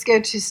Greg. Let's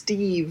go to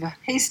Steve.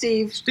 Hey,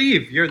 Steve.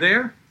 Steve, you're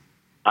there?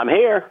 I'm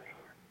here.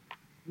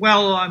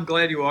 Well, I'm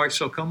glad you are.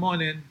 So come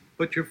on in,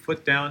 put your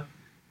foot down,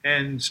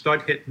 and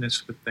start hitting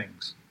us with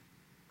things.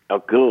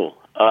 Oh, cool.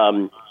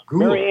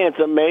 Mary Ann, it's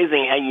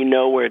amazing how you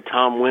know where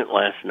Tom went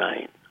last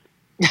night.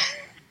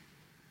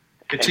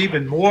 It's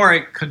even more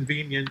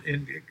convenient.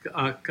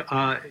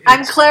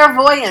 I'm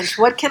clairvoyant.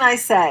 What can I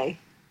say?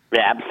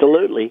 Yeah,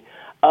 absolutely.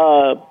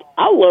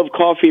 I love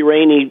Coffee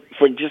Rainey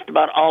for just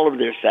about all of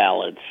their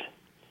salads.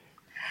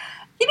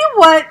 You know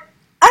what?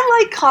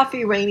 I like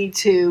Coffee Rainey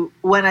too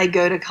when I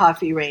go to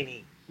Coffee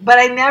Rainey, but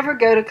I never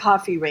go to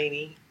Coffee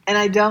Rainey, and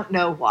I don't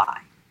know why.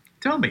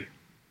 Tell me.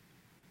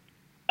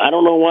 I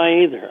don't know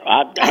why either.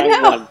 I'll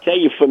tell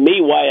you, for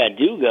me, why I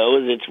do go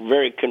is it's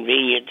very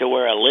convenient to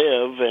where I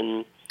live,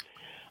 and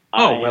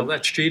well,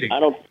 that's cheating. I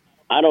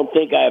don't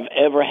think I've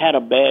ever had a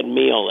bad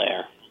meal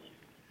there.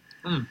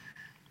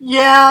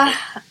 Yeah,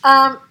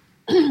 I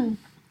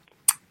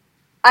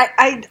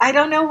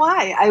don't know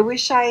why. I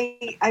wish I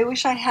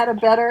had a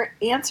better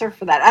answer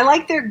for that. I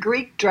like their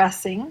Greek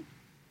dressing.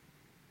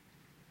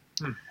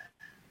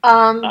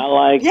 I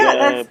like.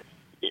 Yeah,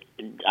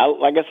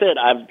 like I said,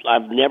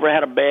 I've never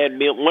had a bad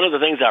meal. One of the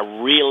things I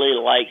really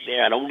like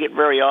there, I don't get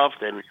very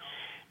often,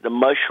 the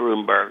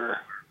mushroom burger.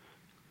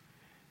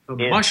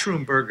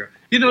 Mushroom burger.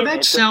 You know,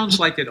 that sounds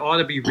like it ought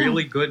to be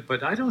really good,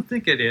 but I don't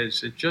think it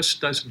is. It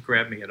just doesn't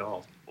grab me at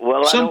all.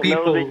 Well, some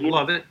people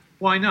love it.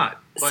 Why not?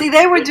 See,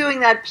 they were doing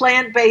that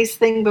plant-based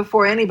thing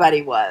before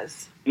anybody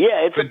was.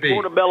 Yeah, it's a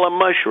portobello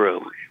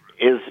mushroom.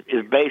 Is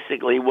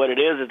basically what it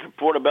is. It's a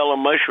portobello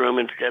mushroom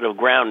instead of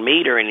ground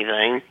meat or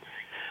anything.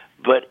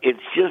 But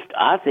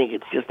I think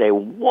it's just a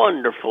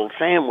wonderful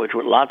sandwich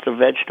with lots of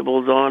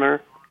vegetables on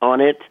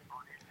it.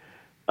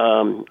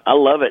 I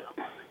love it.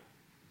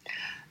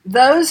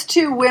 Those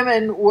two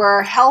women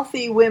were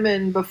healthy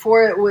women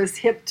before it was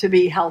hip to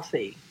be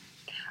healthy.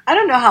 I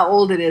don't know how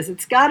old it is.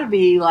 It's got to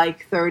be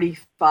like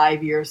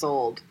 35 years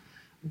old.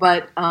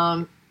 But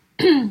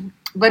it's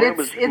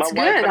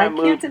good. I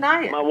can't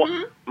deny it.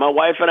 My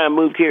wife and I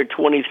moved here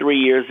 23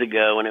 years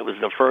ago, and it was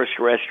the first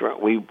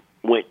restaurant we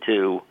went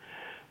to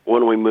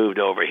when we moved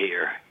over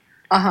here.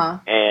 Uh-huh.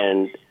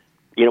 And,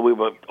 we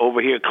were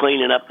over here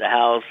cleaning up the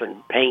house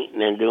and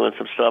painting and doing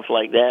some stuff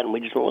like that, and we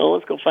just went, well,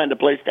 let's go find a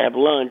place to have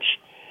lunch.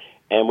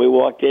 And we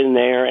walked in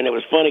there, and it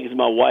was funny because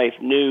my wife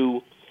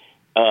knew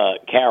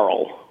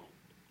Carol,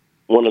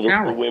 one of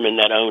the women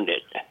that owned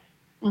it.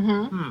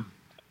 Mm-hmm.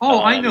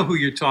 Oh, I know who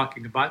you're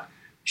talking about.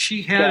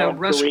 She had Carol a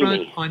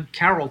restaurant Karimi. on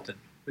Carrollton.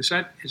 Is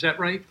that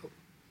right?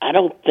 I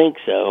don't think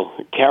so.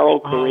 Carol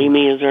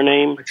Karimi is her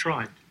name. I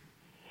tried.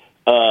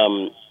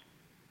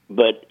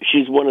 But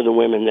she's one of the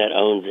women that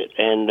owns it,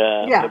 and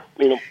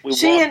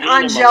she and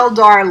Angel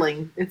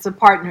Darling. It's a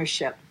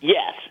partnership.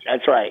 Yes,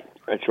 that's right.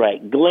 That's right.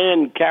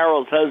 Glenn,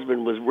 Carol's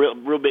husband, was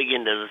real big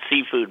into the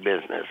seafood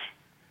business.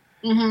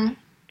 Mm-hmm.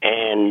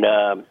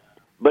 And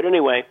but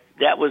anyway,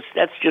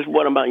 that's just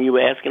what about you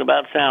asking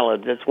about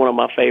salads. That's one of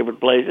my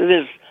favorite places.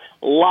 There's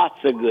lots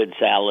of good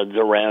salads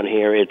around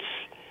here. It's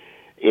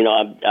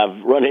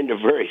I've run into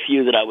very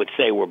few that I would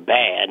say were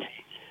bad.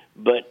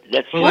 But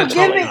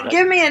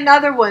give me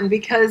another one,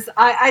 because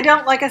I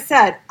don't, like I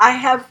said,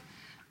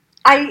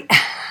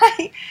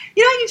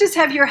 you just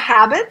have your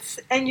habits,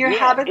 and your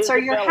habits are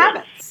your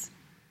habits.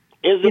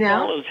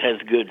 Isabella's has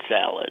good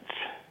salads.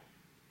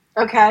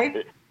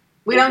 Okay.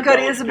 We don't go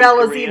to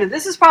Isabella's either.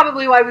 This is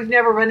probably why we've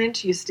never run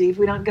into you, Steve.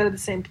 We don't go to the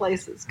same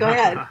places. Go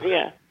ahead.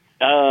 Yeah.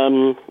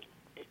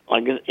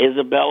 Like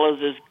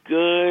Isabella's is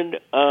good.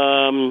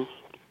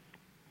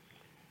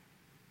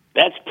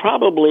 That's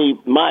probably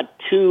my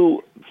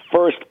two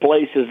first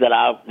places that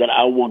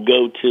I will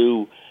go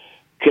to,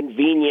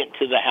 convenient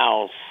to the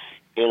house,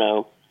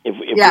 if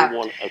we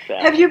want a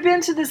salad. Have you been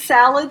to the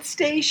salad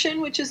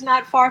station, which is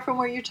not far from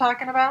where you're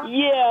talking about?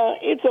 Yeah,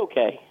 it's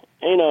okay.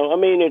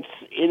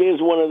 It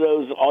is one of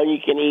those all you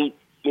can eat.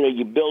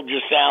 You build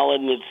your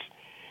salad, and it's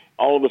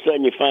all of a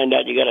sudden you find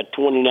out you got a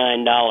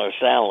 $29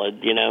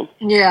 salad.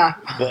 Yeah.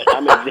 But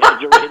I'm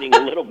exaggerating a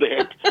little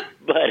bit.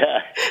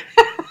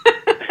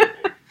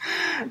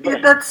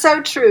 But that's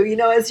so true.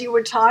 As you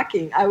were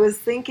talking, I was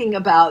thinking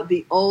about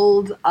the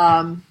old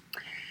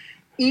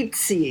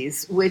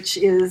Eatzi's, which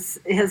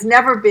has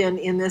never been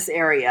in this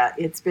area.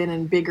 It's been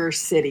in bigger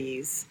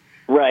cities.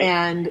 Right.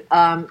 And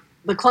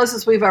the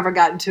closest we've ever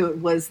gotten to it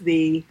was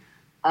the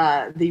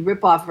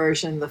rip-off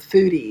version, the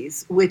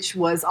Foodies, which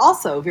was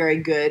also very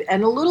good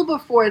and a little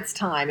before its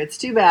time. It's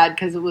too bad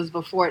because it was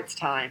before its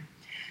time.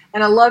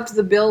 And I loved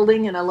the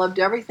building and I loved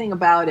everything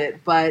about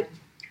it, but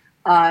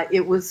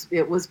it was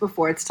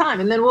before its time.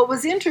 And then what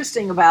was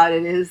interesting about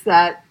it is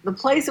that the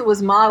place it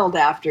was modeled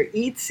after,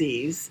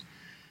 Eatzi's,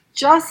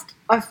 just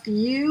a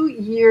few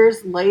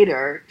years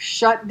later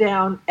shut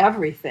down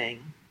everything.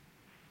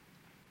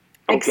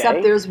 Okay.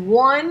 Except there's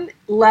one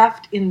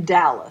left in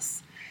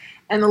Dallas.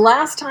 And the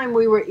last time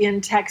we were in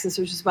Texas,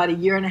 which was about a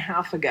year and a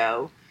half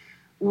ago,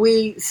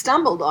 we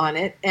stumbled on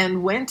it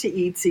and went to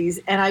Eatzi's,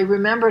 and I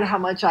remembered how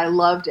much I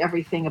loved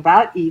everything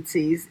about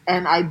Eatzi's,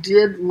 and I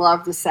did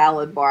love the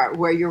salad bar,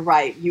 where you're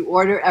right. You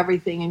order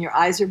everything, and your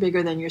eyes are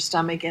bigger than your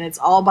stomach, and it's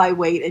all by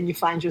weight, and you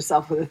find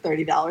yourself with a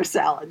 $30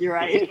 salad. You're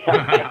right.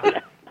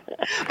 But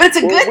it's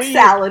a good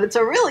salad. It's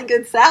a really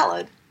good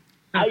salad.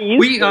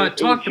 We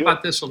talked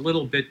about this a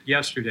little bit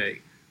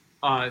yesterday.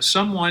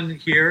 Someone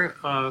here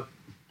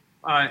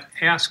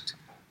asked,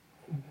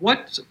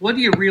 what do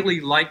you really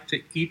like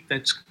to eat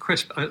that's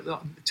crisp?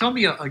 Tell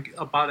me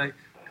about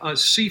a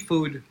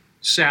seafood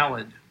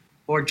salad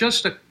or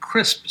just a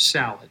crisp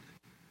salad.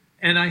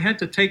 And I had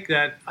to take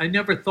that. I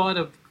never thought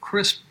of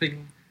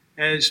crisping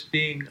as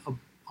being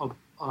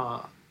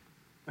a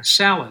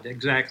salad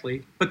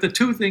exactly, but the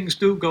two things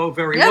do go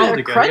very well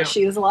together. Yeah, they're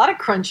crunchy. There's a lot of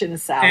crunch in a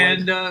salad.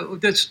 And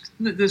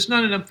there's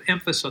not enough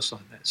emphasis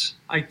on this,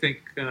 I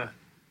think.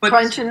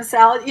 Crunch in a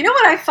salad. You know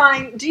what I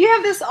find? Do you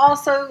have this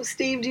also,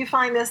 Steve? Do you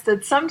find this,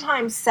 that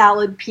sometimes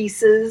salad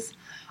pieces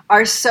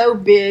are so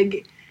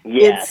big,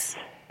 yes,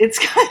 it's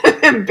kind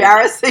of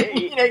embarrassing.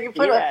 You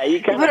put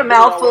a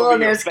mouthful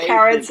and there's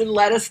carrots and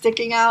lettuce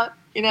sticking out.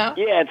 Yeah,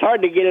 it's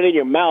hard to get it in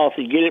your mouth.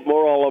 You get it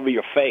more all over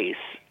your face.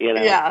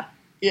 Yeah.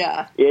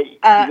 You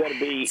gotta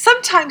be.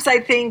 Sometimes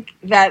I think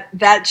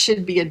that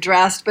should be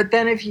addressed, but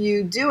then if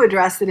you do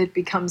address it, it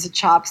becomes a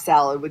chopped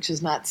salad, which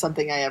is not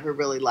something I ever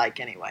really like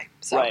anyway.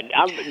 So. Right.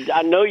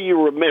 I know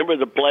you remember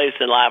the place,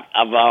 and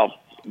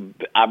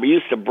I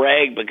used to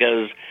brag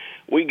because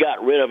we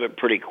got rid of it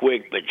pretty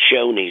quick, but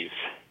Shoney's.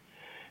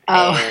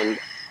 Oh. And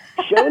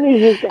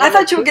Shoney's I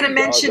thought you were going to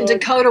mention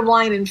Dakota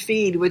Wine and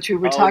Feed, which we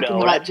were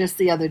talking about just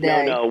the other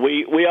day. No,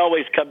 we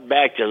always come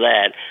back to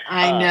that.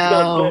 I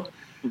know.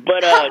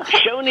 But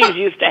Shoney's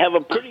used to have a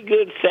pretty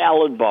good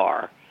salad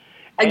bar.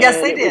 I guess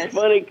they did. It was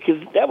funny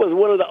because that was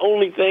one of the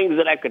only things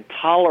that I could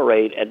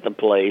tolerate at the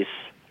place.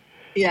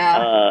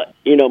 Yeah.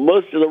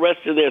 Most of the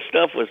rest of their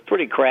stuff was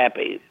pretty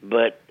crappy,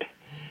 but.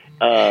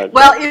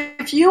 Well,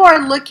 if you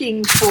are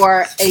looking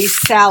for a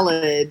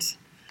salad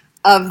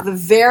of the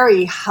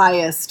very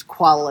highest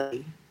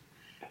quality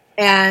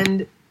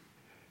and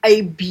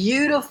a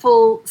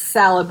beautiful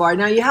salad bar,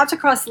 now you have to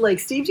cross the lake.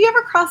 Steve, do you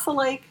ever cross the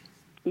lake?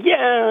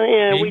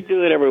 Yeah, we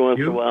do it every once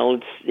in a while.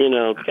 It's kind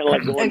of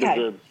like going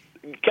to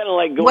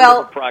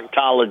the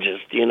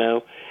proctologist.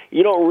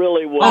 You don't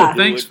really want.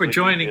 Thanks for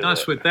joining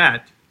us with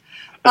that.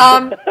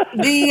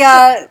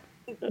 The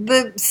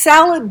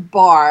salad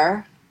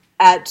bar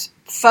at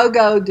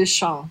Fogo de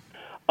Chão.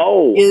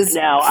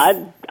 Now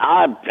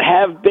I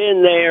have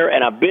been there,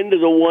 and I've been to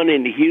the one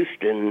in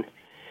Houston,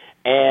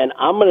 and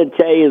I'm going to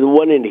tell you the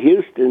one in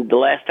Houston. The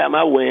last time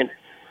I went,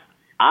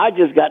 I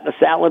just got the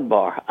salad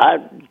bar.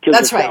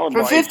 That's right.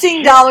 For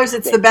 $15,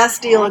 it's the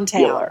best deal in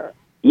town.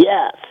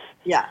 Yes.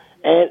 Yeah.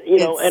 And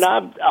and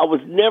I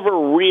was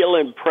never real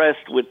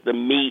impressed with the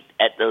meat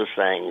at those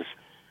things.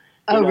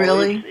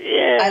 Really?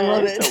 I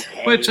love it.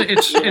 Okay. Well,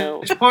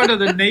 it's part of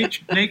the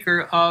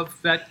nature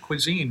of that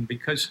cuisine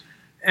because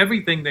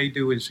everything they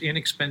do is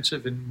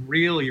inexpensive and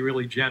really,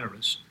 really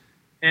generous.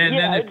 And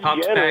then it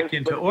pops back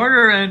into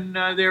order, and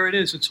there it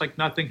is. It's like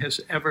nothing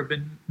has ever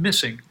been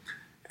missing.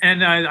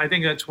 And I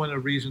think that's one of the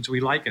reasons we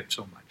like it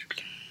so much.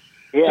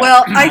 Yeah.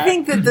 Well, I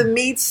think that the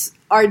meats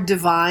are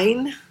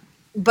divine,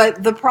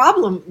 but the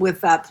problem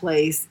with that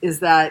place is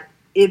that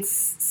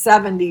it's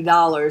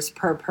 $70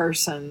 per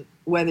person,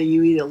 whether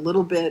you eat a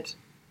little bit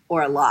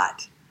or a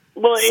lot.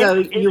 Well, it's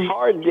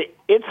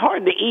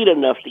hard to eat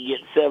enough to get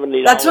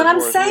 $70. That's what I'm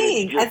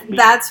saying.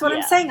 That's what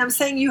I'm saying. I'm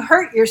saying you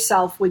hurt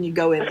yourself when you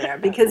go in there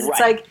because it's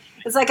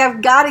like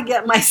I've got to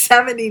get my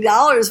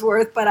 $70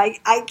 worth, but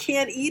I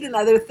can't eat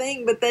another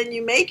thing. But then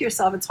you make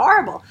yourself. It's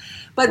horrible.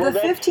 But the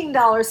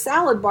 $15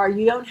 salad bar,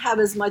 you don't have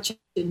as much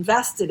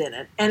invested in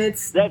it, and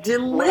it's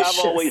delicious.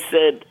 What I've always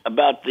said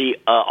about the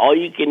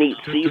all-you-can-eat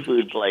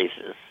seafood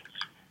places.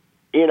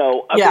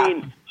 I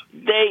mean,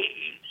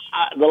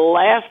 the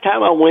last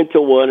time I went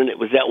to one, and it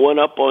was that one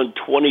up on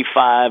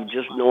 25,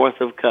 just north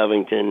of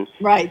Covington.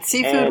 Right,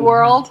 Seafood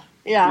World.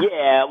 Yeah.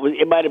 Yeah,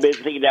 it might have been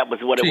thinking that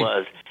was what it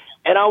was.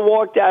 And I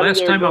walked out of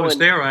there. Last time I was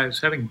there, I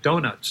was having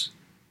donuts.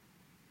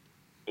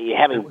 Are you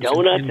having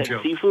donuts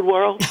at Seafood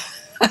World?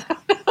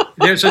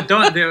 There's a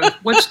donut.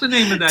 What's the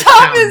name of that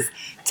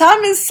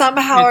Tom is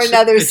somehow or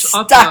another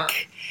stuck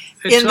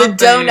in the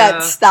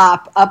donut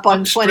stop up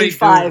on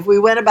 25. We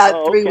went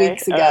about 3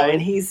 weeks ago,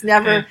 and he's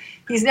never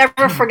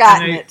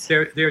forgotten it.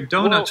 Their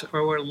donuts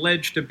are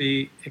alleged to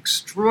be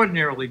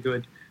extraordinarily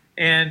good,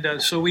 and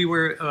so we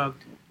were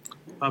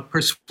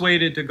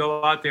persuaded to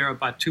go out there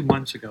about 2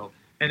 months ago.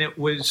 And it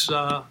was,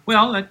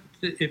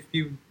 if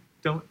you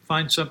don't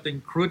find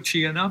something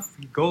crunchy enough,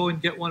 go and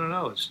get one of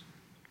those.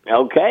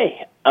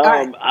 Okay.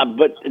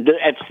 But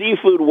at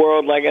Seafood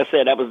World, like I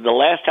said, that was the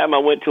last time I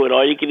went to an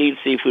all-you-can-eat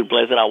seafood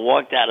place, and I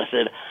walked out and I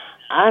said,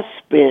 I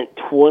spent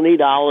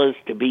 $20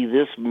 to be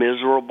this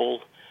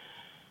miserable.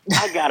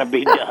 I got to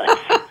be done.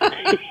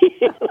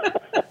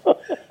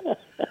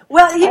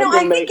 Well, I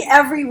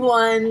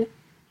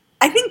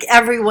think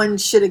everyone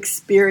should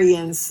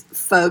experience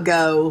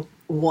Fogo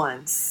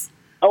once.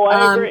 Oh,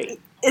 I agree.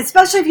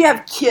 Especially if you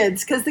have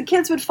kids, because the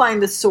kids would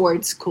find the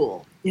swords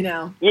cool,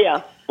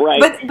 Yeah, right.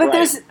 But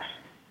there's,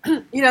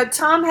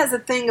 Tom has a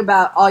thing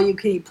about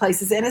all-you-can-eat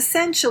places, and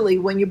essentially,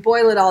 when you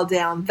boil it all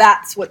down,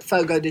 that's what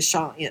Fogo de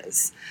Chão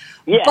is.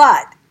 Yeah.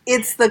 But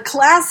it's the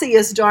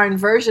classiest darn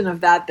version of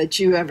that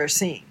you've ever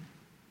seen.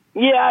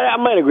 Yeah, I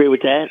might agree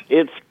with that.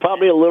 It's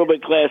probably a little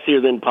bit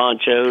classier than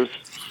Poncho's.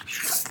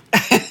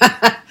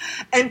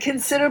 And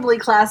considerably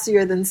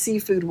classier than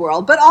Seafood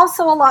World, but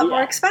also a lot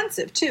more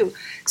expensive, too.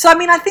 So,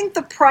 I think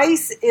the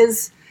price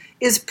is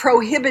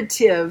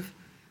prohibitive,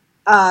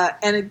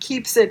 and it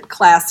keeps it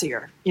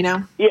classier,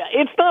 Yeah,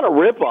 it's not a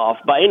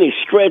ripoff by any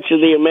stretch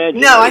of the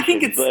imagination. No, I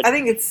think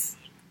it's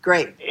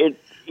great.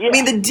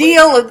 The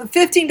deal of the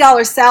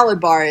 $15 salad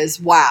bar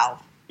is wow.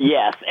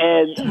 Yes,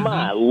 and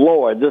my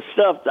Lord, the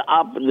stuff,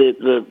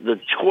 the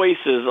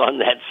choices on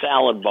that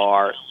salad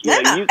bar.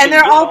 And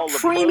they're all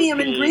premium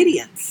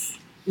ingredients.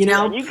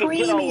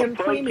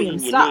 Premium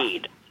stuff.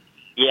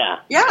 Yeah,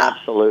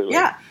 absolutely.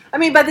 Yeah,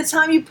 by the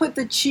time you put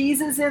the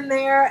cheeses in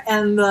there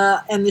and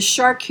the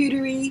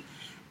charcuterie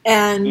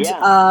and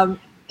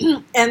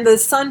and the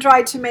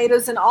sun-dried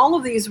tomatoes and all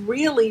of these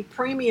really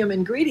premium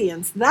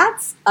ingredients,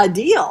 that's a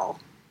deal.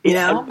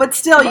 But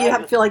still,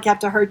 feel like you have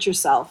to hurt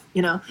yourself.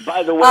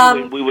 By the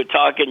way, we were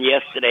talking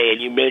yesterday,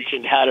 and you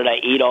mentioned how did I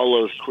eat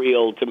all those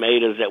Creole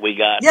tomatoes that we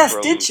got? Yes,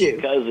 from did you?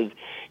 Cousins.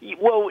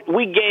 Well,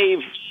 we gave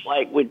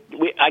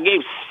I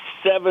gave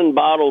 7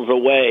 bottles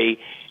away,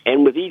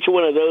 and with each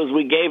one of those,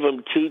 we gave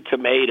them 2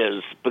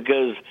 tomatoes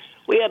because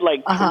we had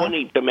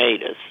 20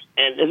 tomatoes,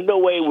 and there's no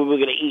way we were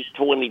going to eat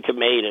 20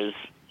 tomatoes,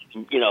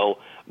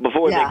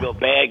 before they go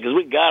bad because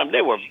we got them.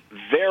 They were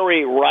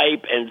very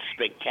ripe and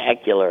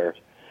spectacular.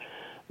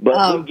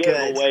 But we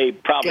gave away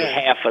probably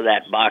half of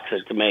that box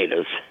of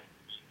tomatoes.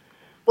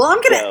 Well,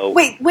 I'm gonna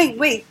wait.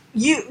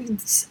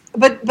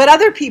 But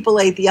other people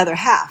ate the other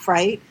half,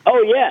 right?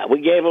 Oh yeah, we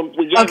gave them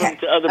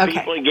to other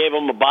people and gave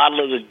them a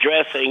bottle of the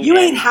dressing. You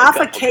ate half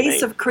a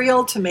case of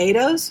Creole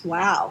tomatoes?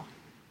 Wow.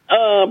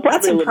 Probably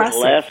That's a little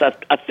impressive. bit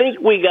less. I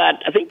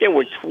think there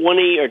were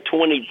 20 or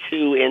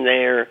 22 in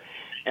there,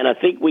 and I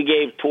think we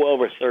gave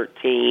 12 or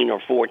 13 or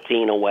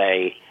 14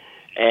 away.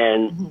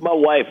 And my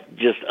wife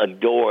just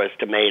adores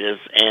tomatoes,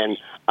 and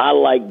I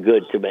like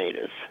good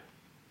tomatoes.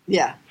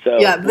 Yeah. So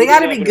they got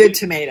to be good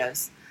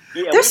tomatoes.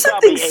 Yeah, There's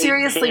something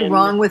seriously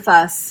wrong with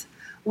us.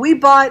 We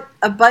bought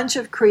a bunch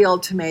of Creole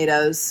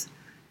tomatoes,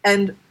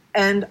 and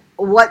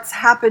what's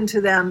happened to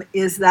them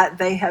is that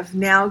they have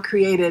now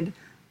created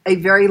a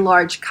very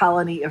large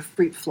colony of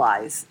fruit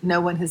flies.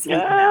 No one has eaten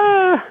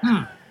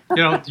them.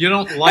 You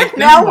don't like them?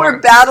 Now we're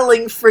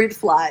battling fruit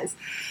flies.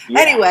 Yeah.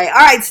 Anyway,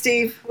 all right,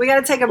 Steve, we got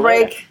to take a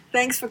break. Yeah.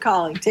 Thanks for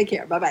calling. Take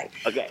care. Bye-bye.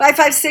 Okay.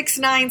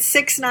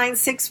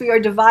 5569696. We are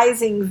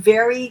devising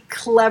very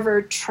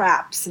clever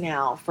traps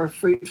now for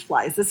fruit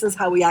flies. This is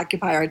how we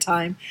occupy our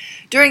time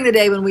during the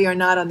day when we are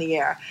not on the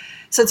air.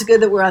 So it's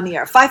good that we're on the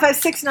air.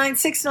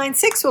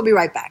 5569696. We'll be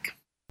right back.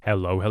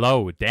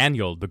 Hello.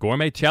 Daniel, the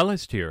gourmet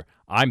cellist here.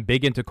 I'm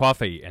big into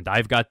coffee, and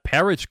I've got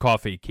Parrish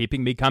coffee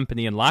keeping me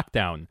company in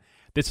lockdown.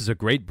 This is a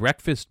great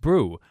breakfast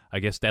brew. I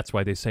guess that's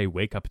why they say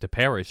wake up to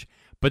Parrish.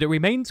 But it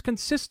remains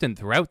consistent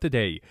throughout the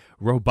day,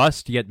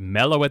 robust yet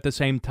mellow at the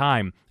same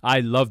time. I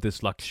love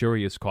this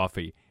luxurious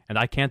coffee, and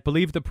I can't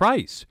believe the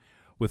price.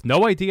 With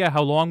no idea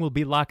how long we'll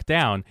be locked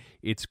down,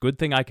 it's a good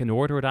thing I can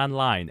order it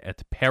online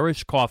at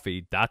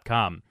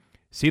parrishcoffee.com.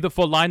 See the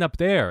full lineup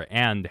there,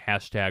 and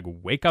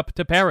hashtag wake up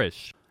to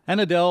Parrish.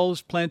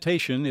 Annadele's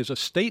Plantation is a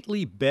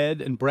stately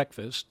bed and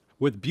breakfast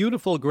with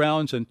beautiful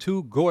grounds and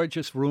 2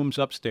 gorgeous rooms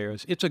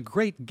upstairs. It's a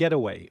great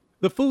getaway.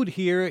 The food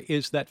here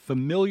is that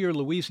familiar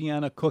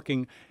Louisiana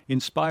cooking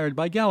inspired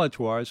by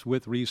Galatoire's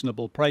with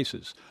reasonable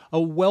prices. A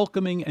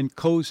welcoming and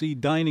cozy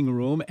dining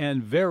room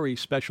and very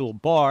special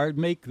bar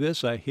make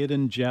this a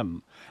hidden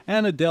gem.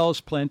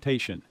 Annadele's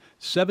Plantation,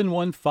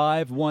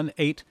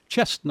 71518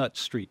 Chestnut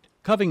Street,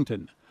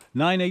 Covington,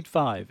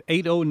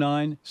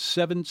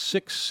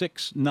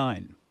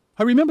 985-809-7669.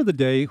 I remember the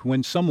day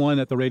when someone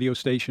at the radio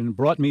station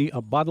brought me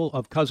a bottle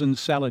of Cousin's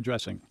salad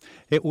dressing.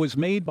 It was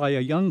made by a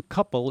young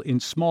couple in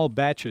small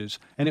batches,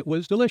 and it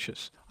was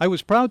delicious. I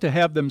was proud to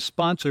have them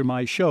sponsor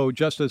my show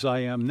just as I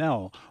am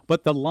now,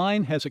 but the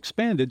line has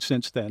expanded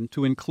since then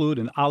to include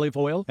an olive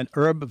oil, an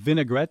herb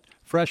vinaigrette,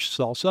 fresh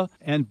salsa,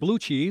 and blue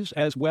cheese,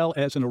 as well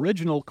as an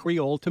original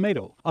Creole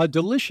tomato. A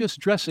delicious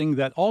dressing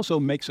that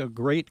also makes a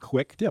great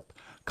quick dip.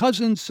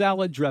 Cousin's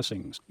Salad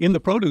Dressings, in the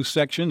produce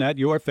section at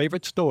your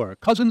favorite store,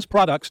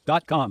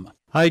 cousinsproducts.com.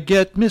 I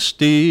get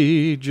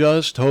misty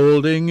just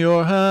holding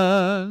your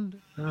hand.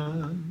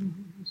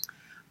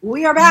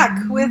 We are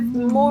back with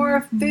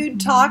more food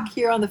talk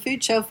here on the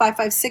Food Show.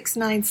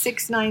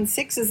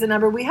 5569696 is the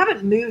number. We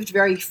haven't moved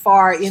very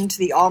far into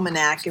the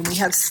almanac, and we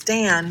have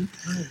Stan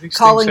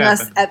calling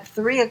us at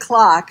 3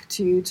 o'clock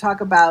to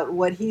talk about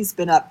what he's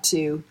been up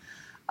to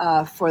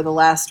for the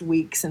last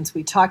week since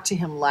we talked to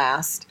him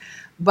last.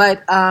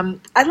 But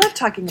I love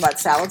talking about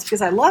salads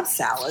because I love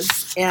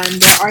salads, and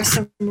there are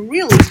some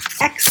really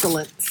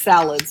excellent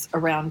salads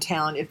around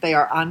town if they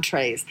are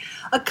entrees.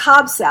 A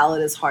Cobb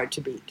salad is hard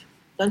to beat,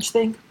 don't you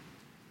think?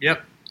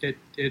 Yep,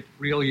 it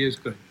really is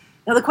good.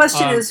 Now the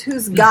question is,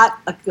 who's got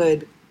a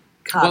good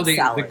Cobb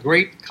salad? The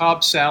great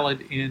Cobb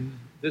salad in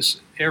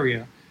this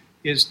area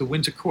is the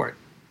Windsor Court.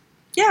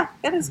 Yeah,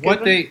 that is good.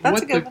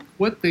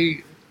 What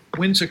the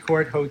Windsor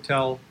Court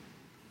Hotel,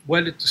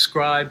 what it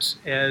describes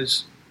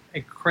as a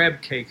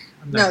crab cake.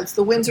 It's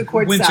the Windsor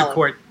Court salad. Windsor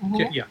Court,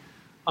 yeah.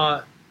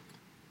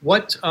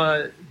 What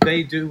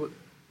they do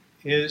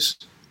is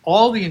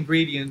all the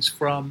ingredients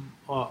from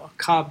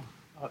Cobb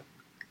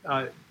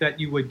that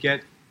you would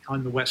get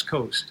on the West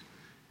Coast,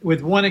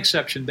 with one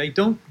exception. They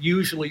don't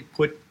usually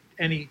put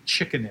any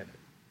chicken in it,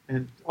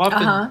 and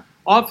often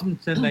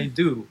they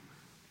do.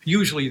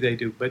 Usually they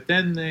do, but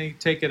then they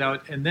take it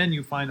out, and then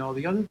you find all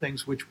the other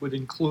things, which would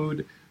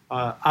include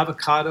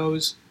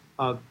avocados,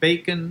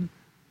 bacon,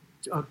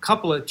 a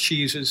couple of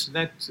cheeses.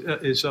 That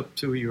is up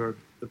to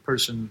the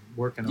person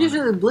working on it.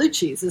 Usually blue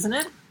cheese, isn't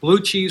it?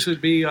 Blue cheese would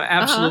be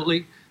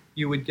absolutely.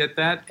 You would get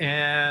that,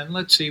 and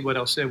let's see what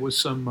else. There was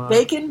some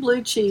bacon,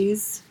 blue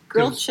cheese,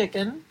 grilled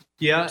chicken,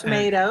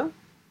 tomato.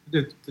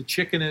 The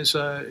chicken is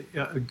a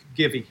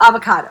givey.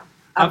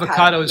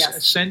 Avocado is yes.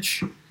 a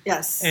cinch.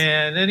 Yes.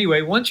 And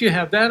anyway, once you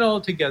have that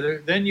all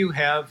together, then you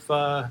have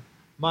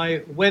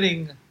my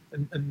wedding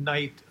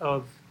night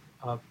of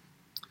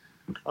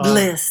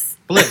bliss.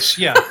 Bliss,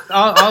 yeah.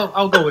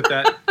 I'll go with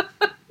that.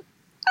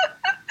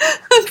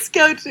 Let's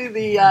go to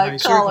the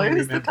caller.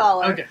 Who's the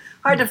caller? Okay.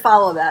 Hard to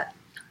follow that.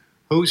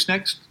 Who's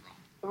next?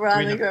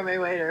 Ron, the gourmet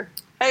waiter.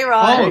 Hey,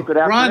 Ron. Hey, good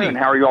afternoon. Ronnie.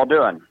 How are you all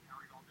doing?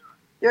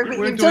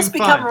 You've just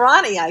become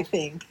Ronnie, I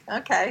think.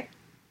 Okay.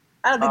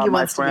 I don't think he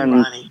wants to be Ronnie.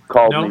 My friends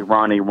called me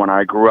Ronnie when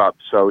I grew up,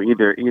 so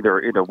either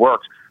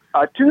works.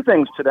 2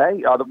 things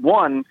today.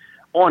 One,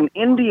 on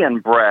Indian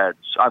breads,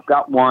 I've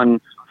got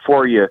one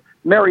for you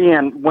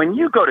Marianne, when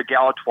you go to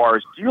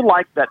Galatoire's, do you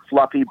like that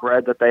fluffy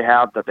bread that they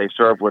have that they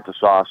serve with the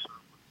sauce?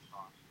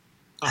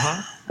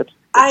 It's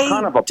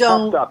kind of a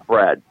puffed up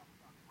bread.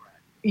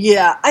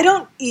 Yeah, I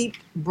don't eat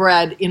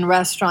bread in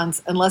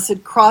restaurants unless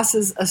it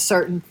crosses a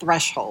certain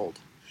threshold.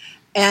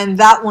 And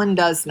that one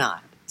does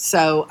not.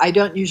 So I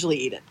don't usually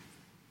eat it.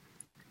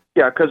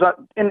 Yeah, because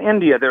in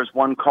India there's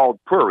one called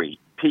puri,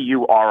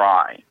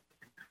 P-U-R-I.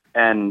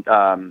 And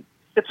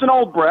it's an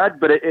old bread,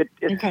 but it's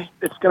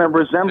going to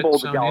resemble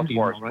the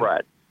Galatoire's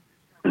bread.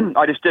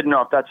 I just didn't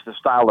know if that's the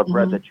style of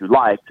bread that you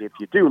like. If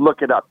you do,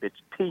 look it up. It's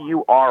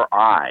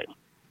P-U-R-I.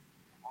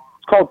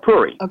 It's called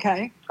puri.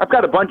 Okay. I've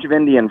got a bunch of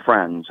Indian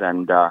friends,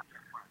 and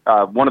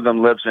one of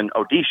them lives in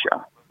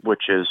Odisha,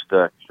 which is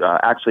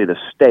actually the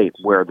state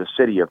where the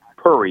city of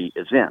Puri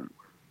is in.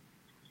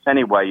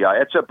 Anyway,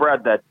 it's a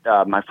bread that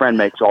my friend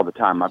makes all the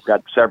time. I've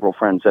got several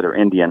friends that are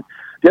Indian.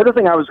 The other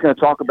thing I was going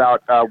to talk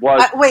about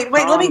was wait.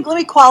 Let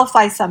me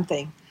qualify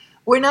something.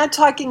 We're not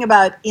talking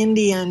about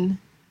Indian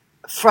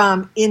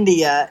from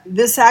India.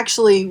 This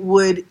actually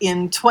would,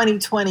 in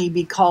 2020,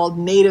 be called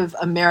Native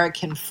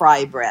American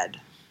fry bread.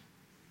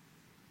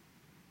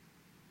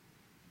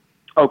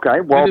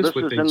 Okay, well, this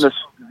is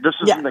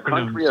in the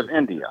country of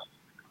India,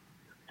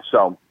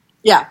 so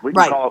we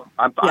can call it,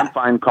 I'm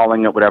fine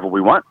calling it whatever we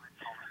want.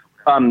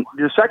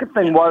 The second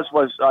thing was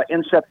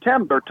in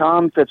September,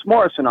 Tom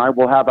Fitzmaurice and I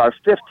will have our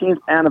 15th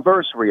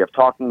anniversary of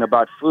talking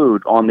about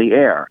food on the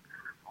air.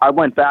 I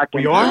went back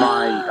into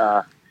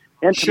my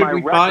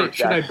records.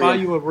 Should I buy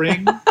you a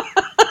ring?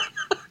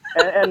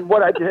 and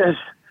what I did is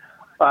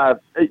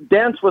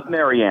dance with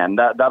Marianne.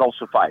 That'll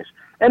suffice.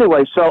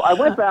 Anyway, so I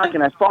went back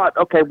and I thought,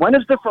 okay, when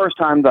is the first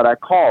time that I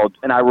called?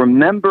 And I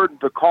remembered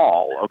the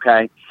call.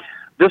 Okay,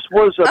 this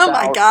was about. Oh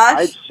my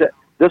gosh!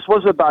 This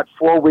was about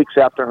 4 weeks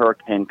after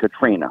Hurricane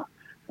Katrina,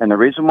 and the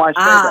reason why I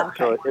say that,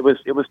 so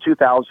it was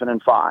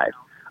 2005.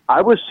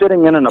 I was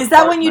sitting in an apartment. Is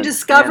that when you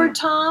discovered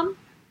Tom?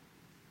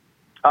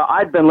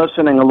 I'd been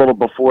listening a little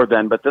before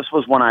then, but this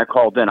was when I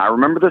called in. I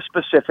remember the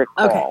specific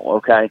call,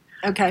 okay?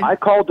 I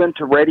called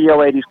into Radio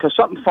 80s because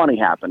something funny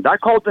happened. I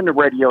called into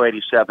Radio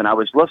 87. I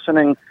was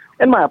listening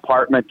in my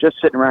apartment, just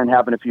sitting around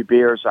having a few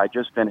beers. I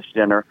just finished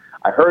dinner.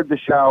 I heard the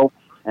show,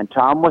 and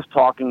Tom was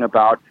talking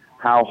about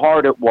how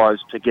hard it was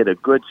to get a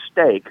good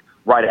steak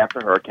right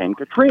after Hurricane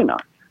Katrina.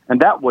 And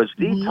that was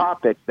the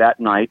topic that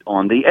night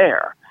on the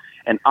air.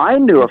 And I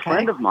knew a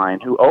friend of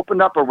mine who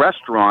opened up a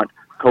restaurant.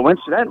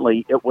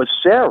 Coincidentally, it was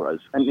Sarah's,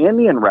 an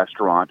Indian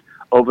restaurant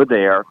over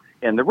there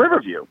in the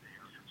Riverview.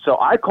 So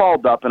I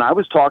called up and I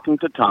was talking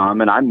to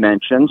Tom and I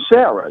mentioned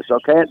Sarah's,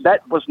 okay?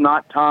 That was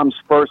not Tom's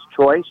first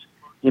choice.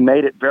 He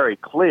made it very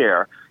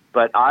clear,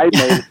 but I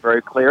made it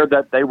very clear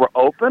that they were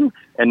open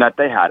and that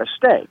they had a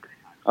steak,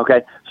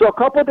 okay? So a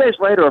couple of days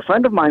later, a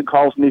friend of mine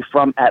calls me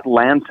from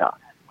Atlanta,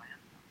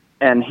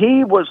 and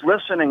he was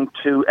listening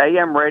to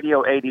AM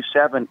Radio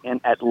 87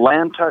 in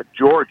Atlanta,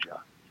 Georgia,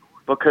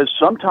 because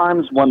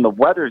sometimes when the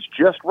weather's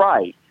just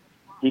right,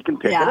 he can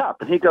pick it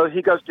up. And he goes,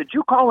 did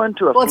you call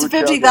into a Well, it's a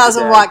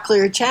 50,000 watt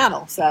clear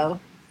channel, so.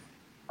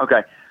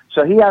 Okay.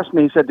 So he asked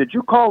me, he said, did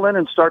you call in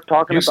and start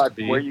talking about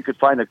where you could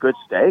find a good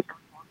steak?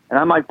 And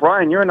I'm like,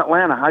 Brian, you're in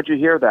Atlanta. How'd you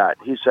hear that?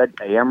 He said,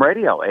 AM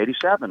Radio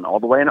 87, all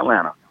the way in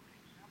Atlanta.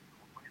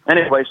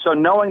 Anyway, so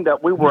knowing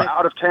that we were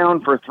out of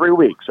town for 3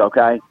 weeks,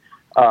 okay,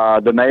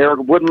 the mayor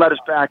wouldn't let us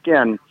back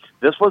in.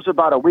 This was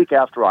about a week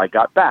after I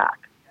got back.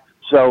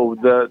 So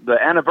the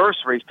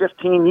anniversary,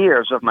 15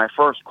 years of my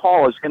first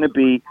call, is going to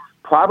be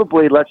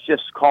probably, let's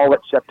just call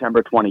it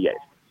September 28th.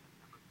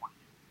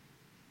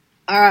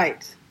 All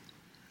right.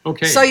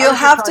 Okay. So you'll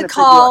have to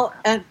call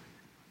and...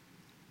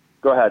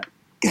 Go ahead.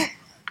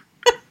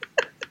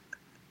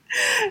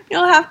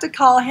 You'll have to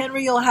call,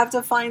 Henry. You'll have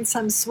to find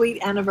some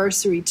sweet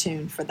anniversary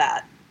tune for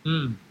that.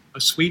 A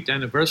sweet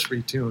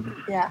anniversary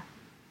tune. Yeah.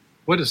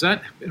 What does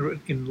that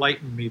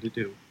enlighten me to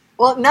do?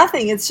 Well,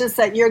 nothing. It's just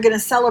that you're going to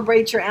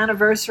celebrate your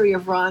anniversary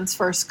of Ron's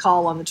first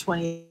call on the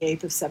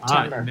 28th of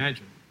September. I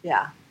imagine.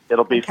 Yeah.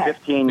 It'll be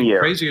 15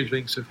 years. Crazier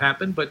things have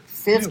happened, but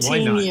 15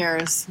 why not?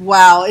 years.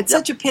 Wow. It's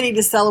such a pity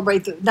to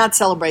celebrate,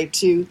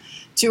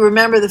 to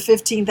remember the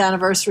 15th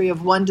anniversary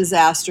of one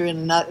disaster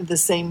in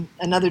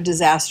another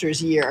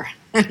disaster's year.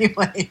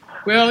 Anyway.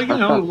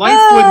 Well,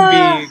 life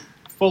wouldn't be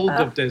full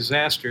of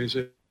disasters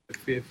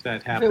if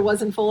that happened. If it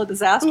wasn't full of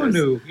disasters.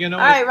 Who knew? All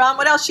right, Ron,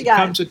 what else you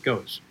got? It comes, it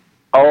goes.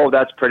 Oh,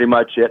 that's pretty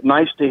much it.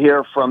 Nice to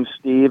hear from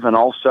Steve and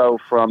also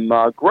from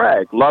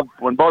Greg. Love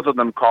when both of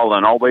them call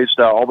in. Always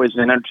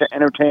an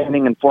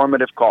entertaining,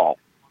 informative call.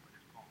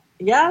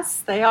 Yes,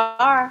 they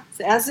are,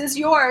 as is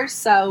yours.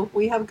 So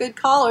we have good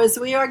callers.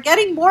 We are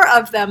getting more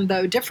of them,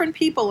 though, different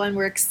people, and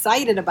we're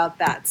excited about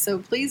that. So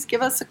please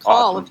give us a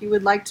call if you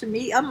would like to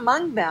be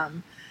among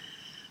them.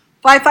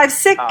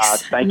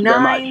 556 thank you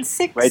very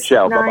much. Great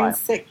show.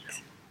 Bye-bye.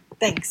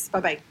 Thanks.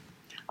 Bye-bye.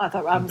 I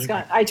thought Rob was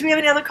gone. All right, do we have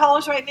any other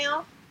callers right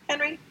now,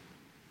 Henry?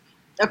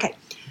 Okay.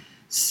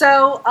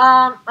 So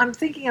I'm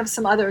thinking of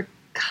some other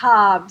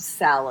Cobb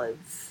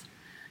salads.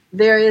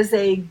 There is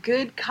a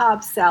good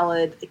Cobb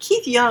salad.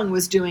 Keith Young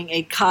was doing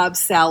a Cobb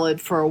salad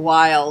for a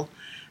while,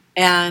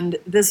 And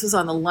this was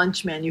on the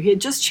lunch menu. He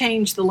had just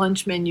changed the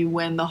lunch menu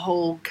when the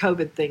whole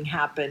COVID thing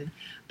happened.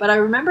 But I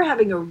remember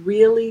having a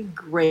really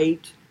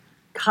great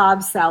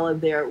Cobb salad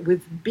there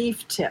with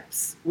beef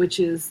tips, which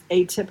is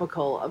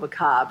atypical of a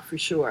Cobb for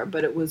sure,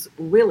 but it was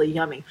really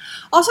yummy.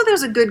 Also,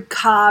 there's a good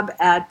Cobb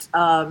at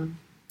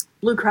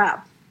Blue Crab.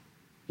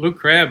 Blue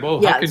Crab,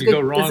 how can you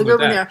go wrong with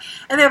that? There.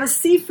 And they have a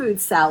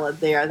seafood salad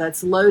there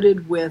that's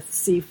loaded with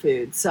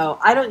seafood. So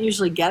I don't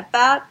usually get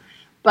that,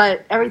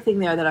 but everything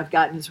there that I've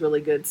gotten is really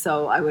good,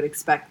 so I would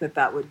expect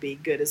that would be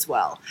good as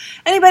well.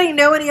 Anybody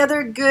know any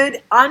other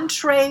good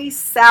entree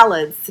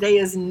salads? Today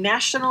is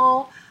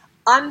National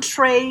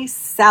Entree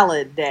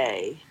Salad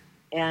Day,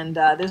 and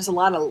there's a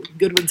lot of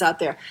good ones out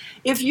there.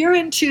 If you're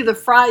into the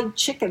fried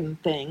chicken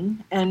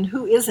thing, and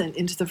who isn't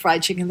into the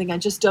fried chicken thing, I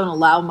just don't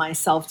allow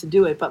myself to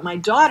do it, but my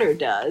daughter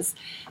does,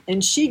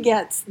 and she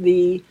gets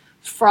the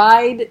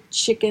fried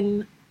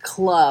chicken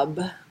club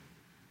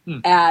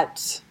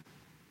at,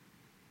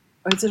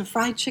 or is it a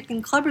fried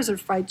chicken club or is it a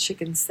fried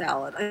chicken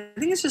salad? I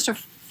think it's just a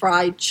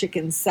fried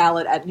chicken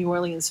salad at New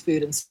Orleans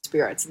Food and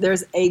Spirits.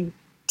 There's a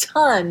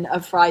ton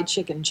of fried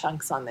chicken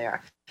chunks on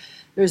there.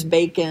 There's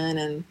bacon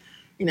and,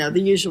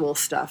 the usual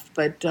stuff,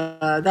 but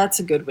that's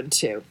a good one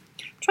too.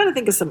 I'm trying to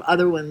think of some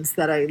other ones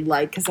that I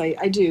like, because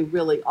I do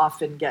really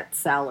often get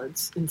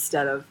salads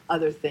instead of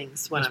other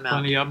things when I'm out.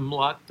 Plenty of them, a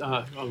lot.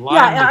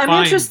 Yeah,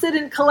 I'm interested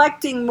in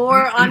collecting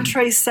more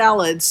entree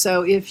salads,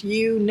 so if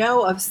you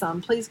know of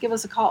some, please give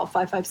us a call,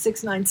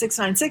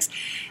 556-9696.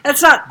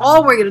 That's not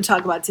all we're going to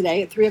talk about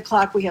today. At 3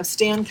 o'clock, we have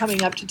Stan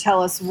coming up to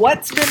tell us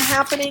what's been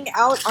happening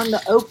out on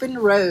the open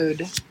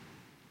road.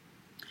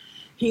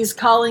 He's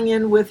calling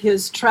in with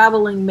his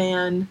traveling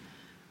man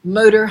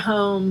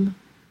motorhome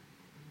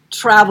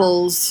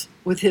travels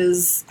with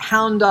his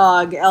hound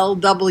dog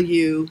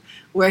LW,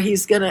 where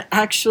he's going to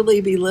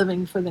actually be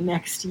living for the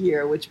next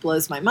year, which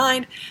blows my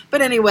mind.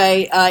 But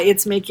anyway,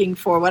 it's making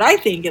for what I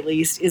think at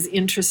least is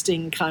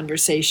interesting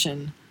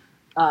conversation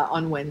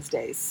on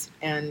Wednesdays,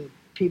 and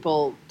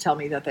people tell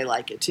me that they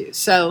like it too.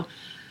 So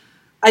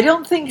I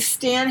don't think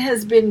Stan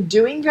has been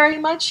doing very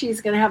much.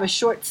 He's going to have a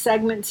short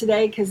segment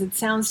today because it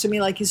sounds to me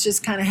like he's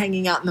just kind of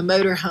hanging out in the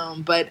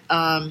motorhome, but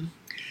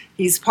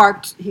He's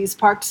parked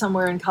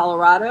somewhere in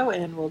Colorado,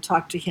 and we'll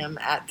talk to him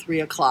at 3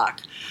 o'clock.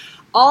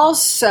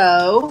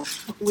 Also,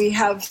 we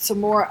have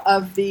some more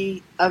of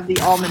the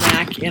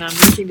almanac, and I'm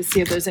looking to see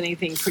if there's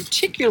anything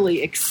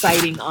particularly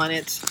exciting on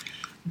it.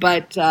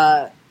 But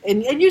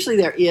and usually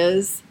there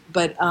is,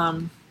 but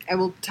I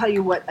will tell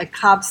you what a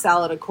Cobb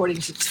salad, according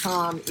to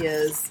Tom,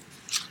 is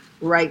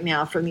right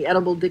now from the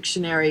Edible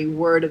Dictionary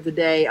word of the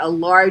day: a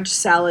large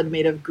salad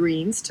made of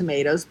greens,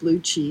 tomatoes, blue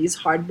cheese,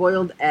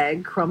 hard-boiled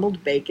egg,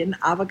 crumbled bacon,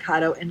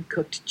 avocado, and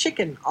cooked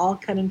chicken, all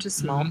cut into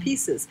small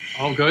pieces.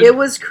 All good. It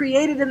was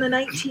created in the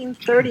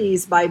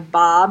 1930s by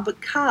Bob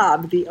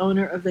Cobb, the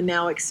owner of the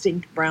now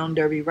extinct Brown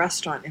Derby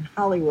restaurant in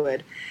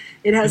Hollywood.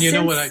 It has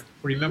know what I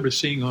remember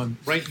seeing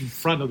right in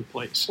front of the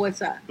place? What's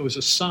that? There was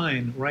a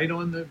sign right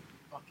on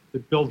the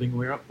building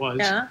where it was,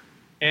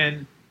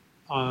 and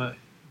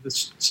the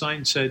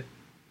sign said,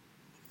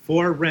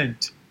 "For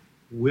rent,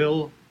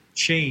 will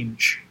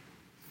change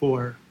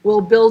for..."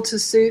 Will bill to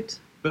suit?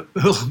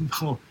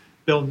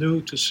 Bill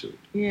new to suit.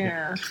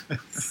 Yeah.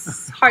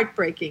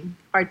 Heartbreaking.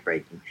 And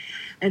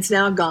it's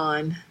now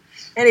gone.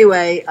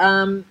 Anyway,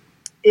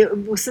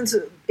 since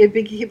it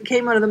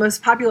became one of the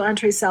most popular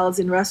entree salads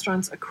in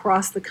restaurants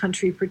across the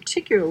country,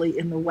 particularly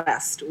in the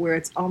West, where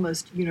it's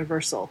almost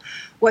universal.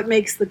 What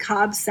makes the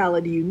Cobb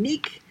salad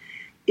unique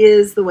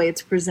is the way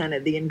it's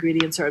presented. The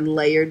ingredients are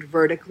layered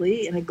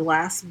vertically in a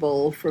glass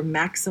bowl for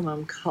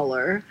maximum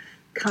color,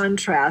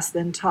 contrast,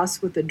 then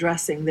tossed with a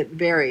dressing that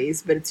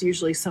varies, but it's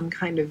usually some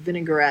kind of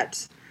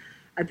vinaigrette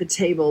at the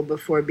table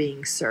before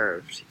being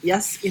served.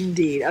 Yes,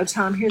 indeed. Oh,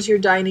 Tom, here's your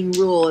dining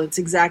rule. It's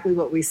exactly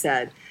what we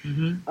said,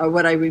 or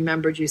what I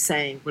remembered you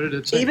saying. What did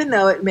it say? Even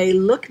though it may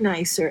look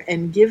nicer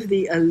and give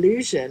the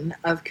illusion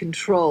of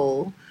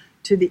control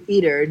to the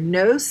eater,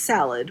 no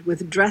salad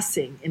with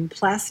dressing in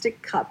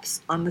plastic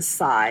cups on the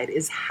side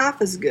is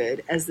half as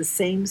good as the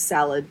same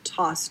salad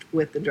tossed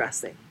with the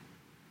dressing.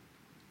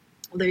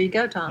 Well, there you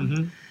go,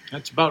 Tom.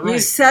 That's about right. You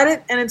said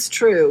it, and it's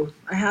true.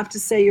 I have to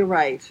say you're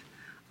right.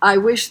 I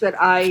wish that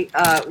I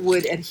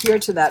would adhere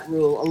to that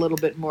rule a little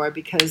bit more,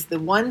 because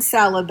the one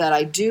salad that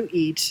I do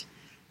eat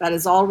that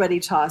is already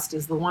tossed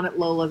is the one at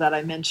Lola that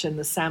I mentioned,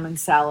 the salmon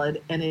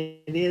salad, and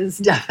it is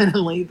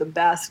definitely the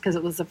best because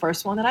it was the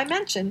first one that I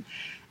mentioned.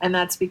 And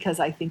that's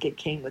because I think it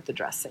came with the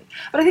dressing.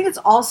 But I think it's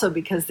also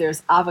because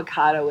there's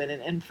avocado in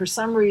it. And for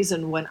some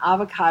reason, when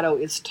avocado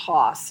is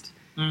tossed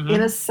in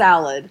a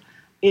salad,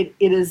 it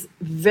is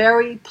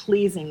very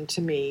pleasing to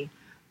me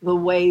the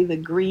way the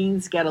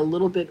greens get a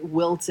little bit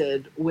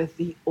wilted with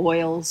the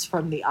oils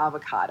from the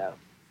avocado.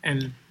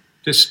 And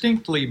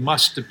distinctly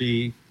must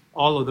be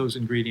all of those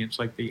ingredients,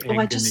 like the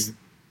egg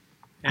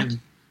and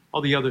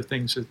all the other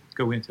things that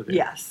go into there.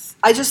 Yes.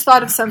 I just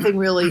thought of something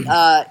really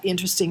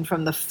interesting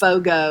from the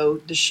Fogo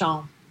de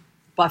Champs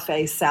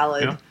buffet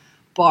salad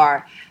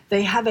bar.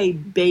 They have a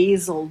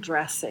basil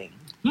dressing.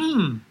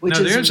 which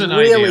now, is an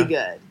really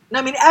idea. good.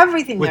 I mean,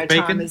 everything With there,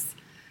 bacon? Tom, is...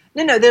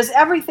 No, there's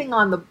everything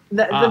on the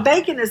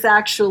bacon is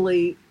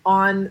actually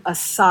on a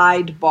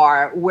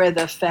sidebar where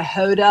the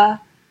fajita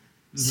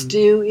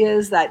stew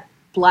is, that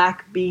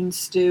black bean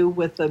stew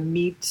with the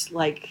meat,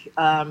 like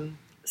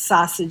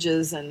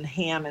sausages and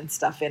ham and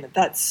stuff in it.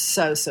 That's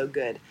so, so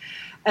good.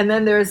 And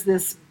then there's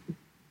this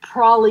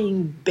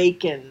praline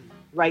bacon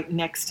right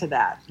next to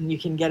that. And you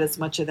can get as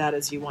much of that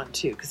as you want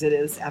to, because it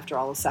is, after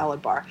all, a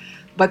salad bar.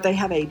 But they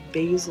have a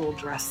basil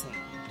dressing,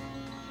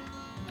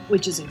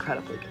 which is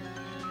incredibly good.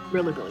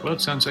 Really, really good. Well,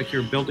 it sounds like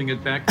you're building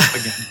it back up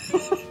again.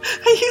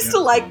 I used to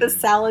like the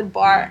salad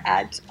bar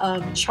at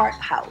Chart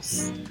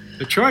House.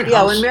 The Chart House?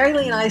 Yeah, when Mary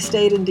Lee and I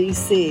stayed in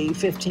D.C.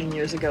 15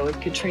 years ago with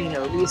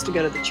Katrina, we used to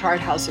go to the Chart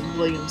House in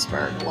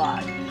Williamsburg a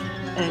lot.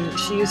 And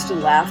she used to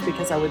laugh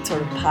because I would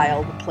sort of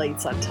pile the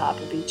plates on top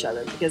of each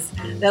other, because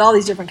they had all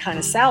these different kind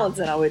of salads,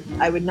 and I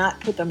would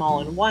not put them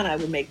all in one. I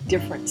would make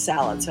different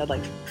salads. So I had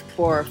like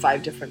 4 or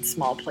 5 different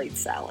small plate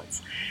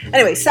salads.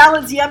 Anyway,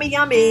 salads, yummy,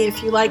 yummy.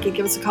 If you like it,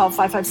 give us a call,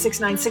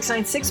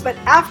 556-9696. But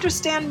after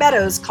Stan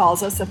Meadows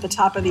calls us at the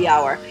top of the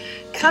hour,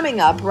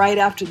 coming up right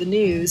after the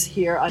news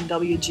here on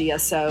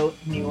WGSO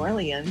New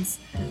Orleans,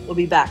 we'll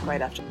be back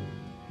right after.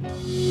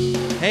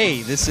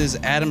 Hey, this is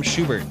Adam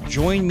Schubert.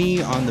 Join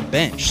me on the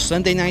bench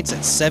Sunday nights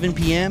at 7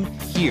 p.m.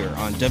 here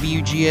on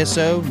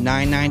WGSO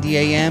 990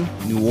 AM,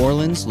 New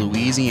Orleans,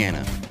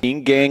 Louisiana.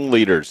 Gang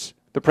leaders.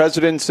 The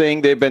president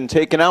saying they've been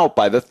taken out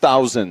by the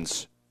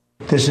thousands.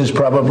 This is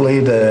probably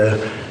the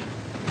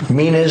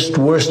meanest,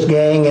 worst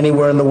gang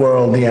anywhere in the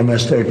world, the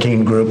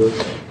MS-13 group.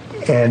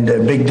 And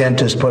a big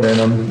dent is put in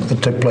them.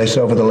 It took place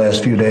over the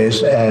last few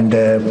days and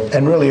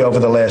really over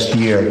the last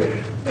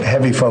year.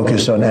 Heavy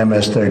focus on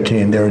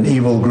MS-13. They're an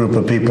evil group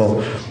of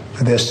people.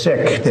 They're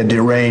sick, they're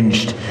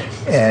deranged,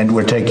 and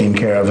we're taking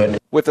care of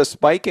it. With a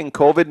spike in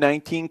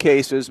COVID-19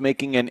 cases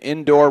making an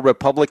indoor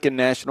Republican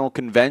National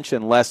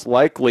Convention less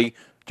likely,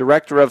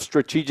 Director of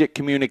Strategic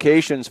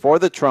Communications for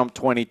the Trump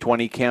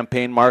 2020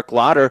 campaign, Mark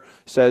Lotter,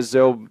 says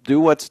they'll do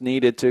what's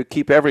needed to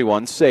keep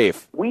everyone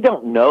safe. We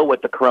don't know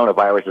what the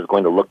coronavirus is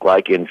going to look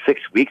like in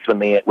 6 weeks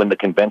when the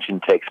convention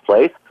takes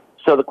place.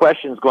 So the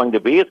question is going to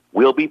be,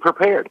 we'll be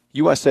prepared.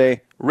 USA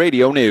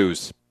Radio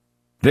News.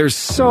 There's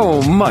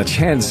so much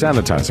hand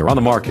sanitizer on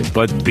the market,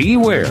 but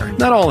beware,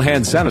 not all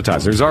hand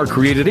sanitizers are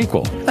created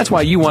equal. That's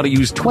why you want to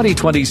use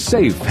 2020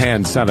 Safe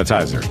hand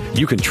sanitizer.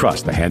 You can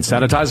trust the hand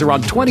sanitizer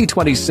on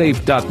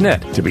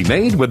 2020safe.net to be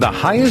made with the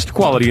highest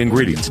quality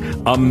ingredients,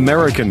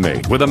 American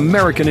made with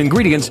American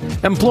ingredients,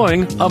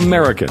 employing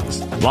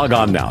Americans. Log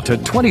on now to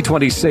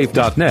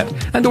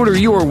 2020safe.net and order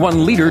your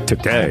 1 liter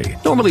today.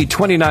 Normally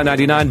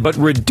 $29.99, but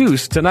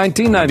reduced to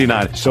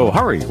 $19.99. So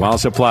hurry while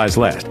supplies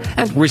last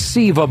and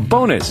receive a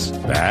bonus.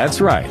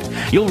 That's right.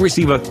 You'll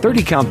receive a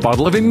 30-count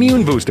bottle of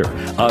Immune Booster,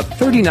 a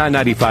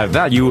 $39.95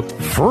 value,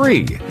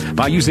 free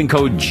by using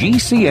code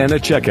GCN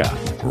at checkout.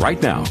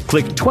 Right now,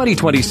 click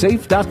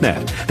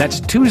 2020safe.net. That's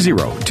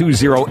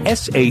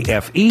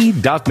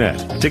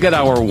 2020safe.net to get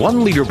our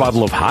 1-liter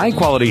bottle of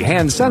high-quality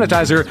hand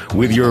sanitizer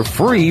with your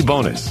free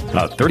bonus.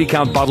 A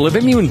 30-count bottle of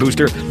Immune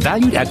Booster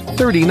valued at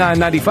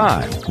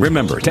 $39.95.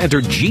 Remember to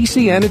enter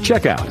GCN at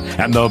checkout,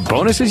 and the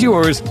bonus is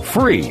yours,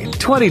 free.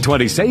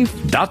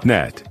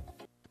 2020safe.net.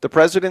 The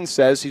president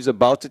says he's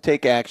about to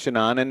take action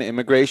on an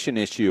immigration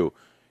issue.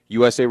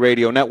 USA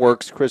Radio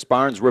Network's Chris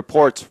Barnes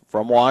reports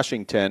from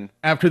Washington.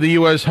 After the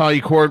U.S. High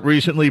Court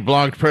recently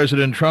blocked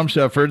President Trump's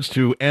efforts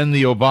to end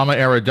the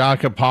Obama-era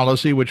DACA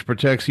policy, which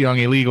protects young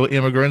illegal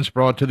immigrants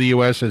brought to the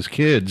U.S. as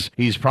kids,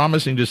 he's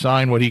promising to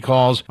sign what he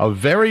calls a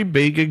very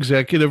big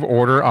executive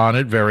order on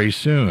it very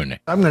soon.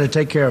 I'm going to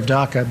take care of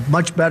DACA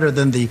much better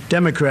than the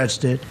Democrats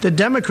did. The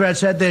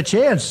Democrats had their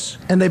chance,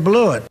 and they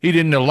blew it. He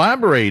didn't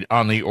elaborate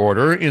on the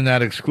order in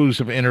that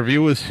exclusive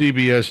interview with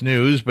CBS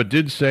News, but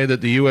did say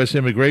that the U.S.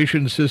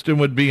 immigration system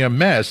would be a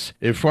mess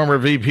if former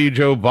VP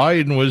Joe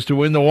Biden was to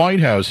win the White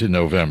House in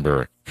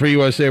November. For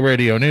USA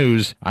Radio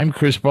News, I'm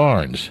Chris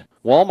Barnes.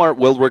 Walmart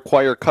will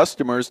require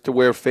customers to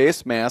wear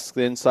face masks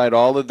inside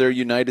all of their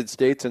United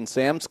States and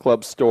Sam's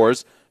Club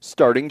stores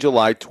starting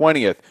July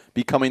 20th,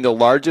 becoming the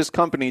largest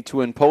company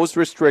to impose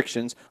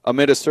restrictions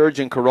amid a surge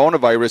in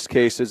coronavirus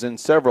cases in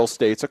several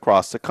states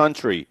across the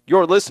country.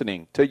 You're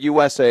listening to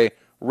USA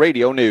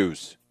Radio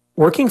News.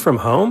 Working from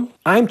home?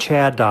 I'm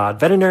Chad Dodd,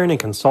 veterinarian and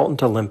consultant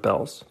to Limp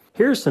Bells.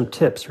 Here are some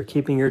tips for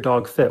keeping your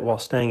dog fit while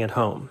staying at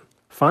home.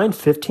 Find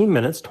 15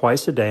 minutes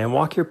twice a day and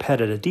walk your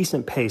pet at a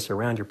decent pace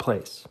around your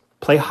place.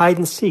 Play hide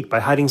and seek by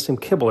hiding some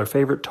kibble or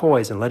favorite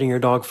toys and letting your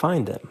dog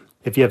find them.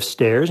 If you have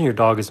stairs and your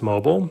dog is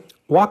mobile,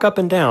 walk up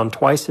and down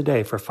twice a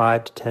day for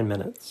 5 to 10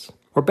 minutes.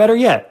 Or better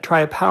yet, try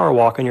a power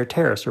walk on your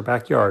terrace or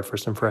backyard for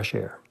some fresh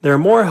air. There are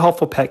more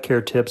helpful pet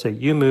care tips at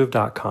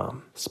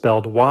youmove.com,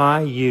 spelled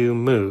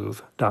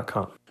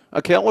YOUMOVE.com.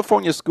 A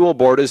California school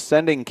board is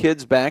sending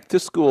kids back to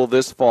school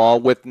this fall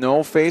with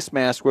no face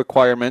mask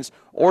requirements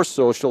or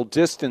social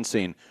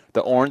distancing.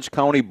 The Orange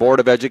County Board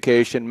of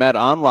Education met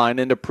online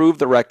and approved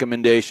the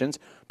recommendations,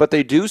 but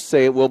they do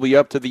say it will be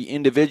up to the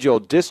individual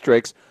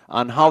districts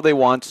on how they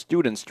want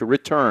students to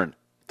return.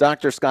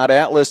 Dr. Scott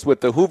Atlas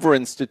with the Hoover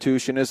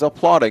Institution is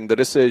applauding the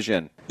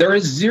decision. There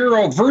is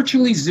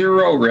virtually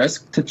zero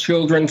risk to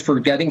children for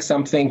getting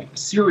something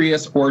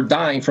serious or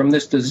dying from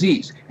this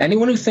disease.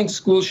 Anyone who thinks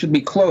schools should be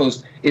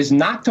closed is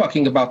not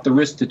talking about the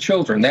risk to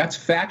children. That's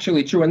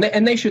factually true,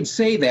 and they should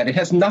say that. It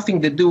has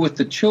nothing to do with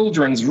the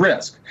children's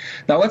risk.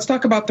 Now, let's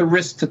talk about the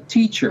risk to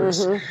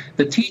teachers.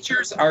 The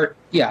teachers are,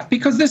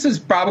 because this is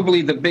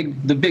probably the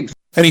big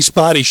Any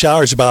spotty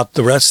showers about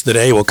the rest of the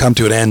day will come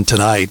to an end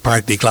tonight.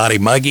 Partly cloudy,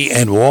 muggy,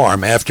 and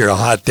warm after a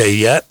hot day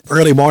yet.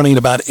 Early morning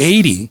about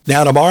 80.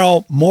 Now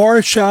tomorrow,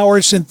 more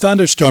showers and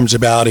thunderstorms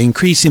about,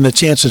 increasing the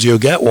chances you'll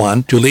get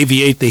one to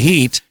alleviate the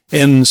heat.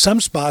 In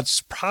some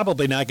spots,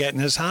 probably not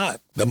getting as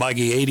hot. The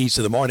muggy 80s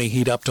of the morning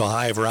heat up to a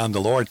high of around the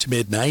lower to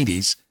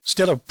mid-90s.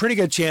 Still a pretty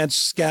good chance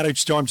scattered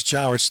storms and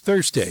showers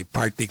Thursday.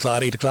 Partly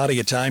cloudy to cloudy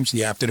at times.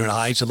 The afternoon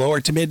highs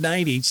lower to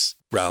mid-90s.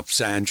 Ralph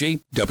Sanji,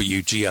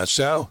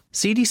 WGSO.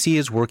 CDC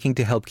is working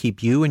to help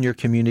keep you and your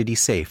community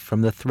safe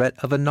from the threat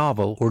of a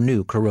novel or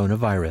new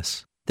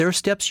coronavirus. There are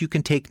steps you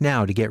can take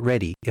now to get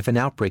ready if an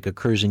outbreak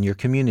occurs in your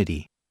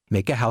community.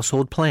 Make a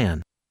household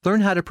plan.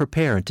 Learn how to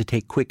prepare and to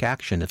take quick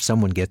action if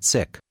someone gets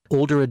sick.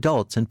 Older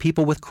adults and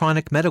people with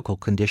chronic medical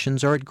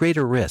conditions are at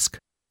greater risk.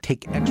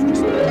 Take extra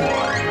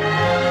steps.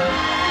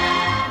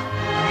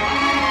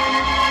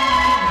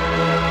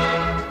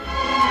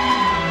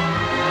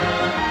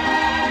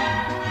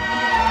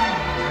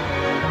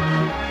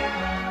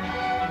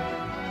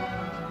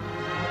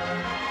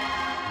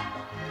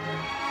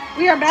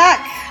 We are back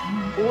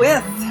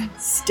with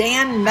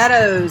Stan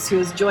Meadows, who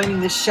is joining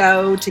the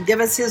show to give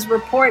us his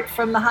report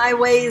from the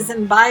highways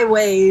and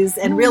byways,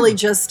 and really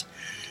just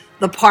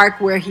the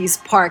park where he's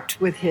parked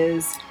with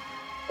his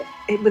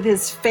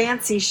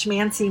fancy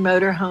schmancy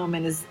motorhome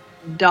and his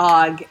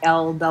dog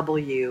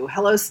LW.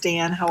 Hello,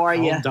 Stan. How are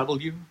you?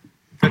 LW.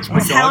 That's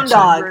my hound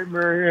dog. Great,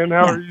 Marianne.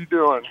 How are you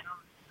doing?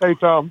 Hey,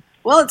 Tom.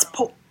 Well,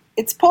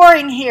 it's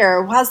pouring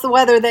here. How's the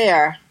weather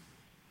there?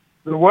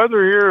 The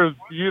weather here is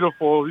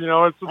beautiful. You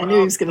know, it's I knew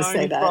he was going to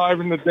say that.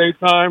 95 in the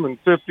daytime and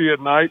 50 at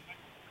night.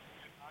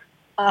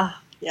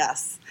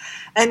 Yes.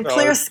 And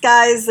clear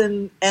skies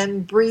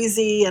and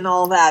breezy and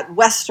all that.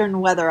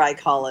 Western weather, I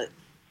call it.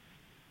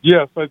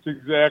 Yes, that's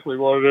exactly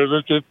what it is.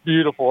 It's just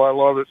beautiful. I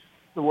love it.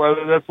 The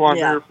weather. That's why I'm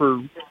here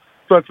for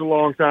such a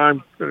long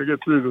time. Going to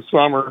get through the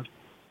summer.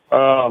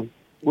 I've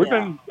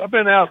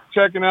been out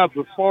checking out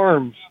the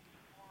farms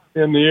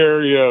in the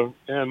area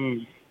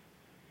and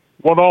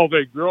what all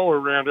they grow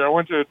around there. I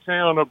went to a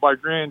town up by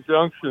Grand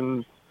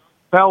Junction,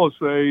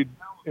 Palisade,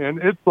 and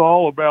it's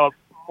all about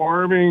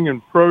farming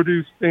and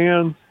produce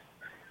stands.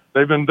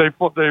 Right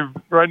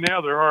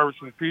now they're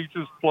harvesting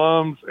peaches,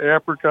 plums,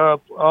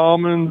 apricots,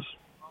 almonds,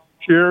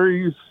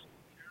 cherries.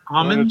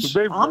 Almonds? It's a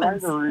big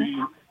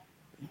winery.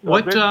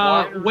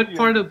 What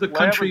part of the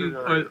country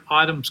are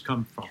autumns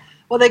come from?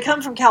 Well, they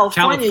come from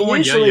California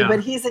usually, but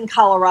he's in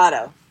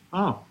Colorado.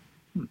 Oh.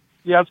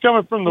 Yeah, it's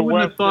coming from the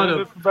west.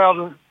 It's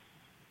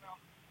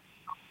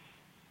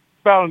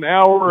about an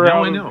hour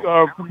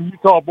out from the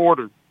Utah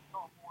border.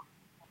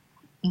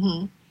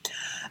 Mm-hmm.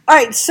 All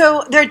right,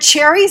 so there are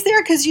cherries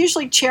there? Because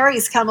usually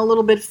cherries come a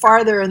little bit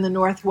farther in the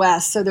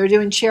northwest, so they're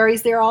doing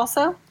cherries there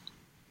also?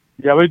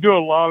 Yeah, they do a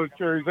lot of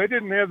cherries. They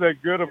didn't have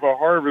that good of a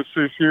harvest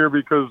this year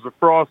because the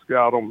frost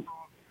got them.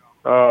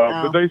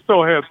 But they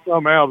still had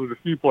some out at a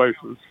few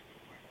places.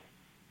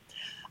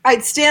 All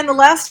right, Stan, the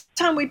last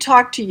time we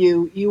talked to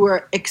you, you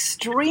were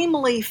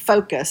extremely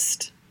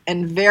focused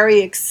and very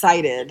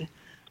excited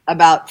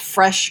about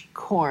fresh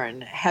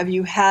corn. Have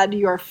you had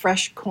your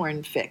fresh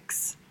corn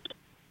fix?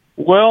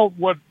 Well,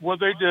 what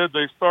they did,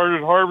 they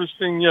started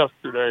harvesting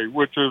yesterday,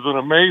 which is an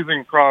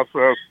amazing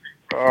process.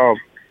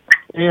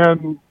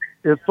 And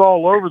it's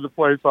all over the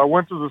place. I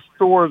went to the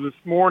store this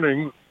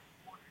morning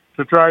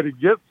to try to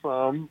get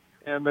some,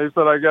 and they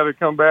said I got to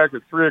come back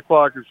at 3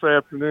 o'clock this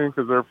afternoon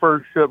because their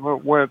first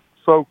shipment went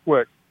so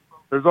quick.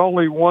 There's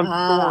only one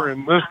store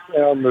in this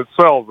town that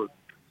sells it.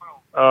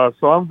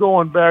 So I'm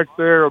going back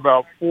there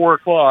about 4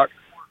 o'clock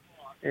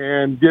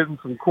and getting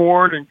some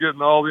corn and getting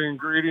all the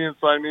ingredients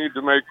I need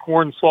to make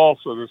corn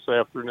salsa this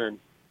afternoon.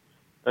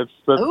 That's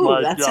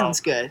my that job. Sounds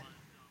good.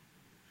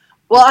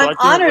 Well, So I'm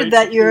honored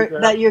that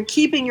you're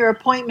keeping your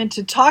appointment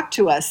to talk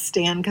to us,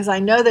 Stan, because I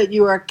know that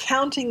you are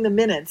counting the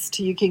minutes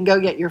till you can go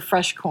get your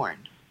fresh corn.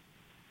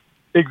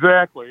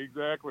 Exactly.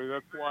 That's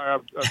why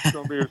that's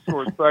going to be a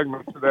short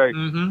segment today.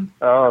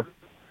 Because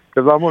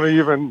I'm going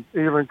to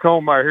even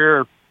comb my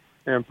hair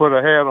and put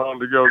a hat on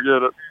to go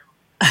get it.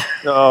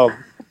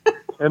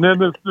 And then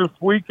this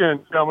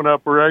weekend coming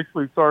up, we're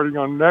actually starting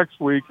on next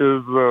week,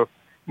 is the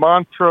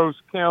Montrose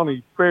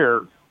County Fair.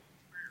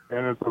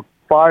 And it's a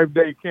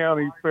 5-day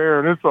county fair,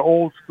 and it's an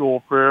old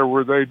school fair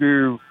where they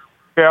do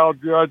cow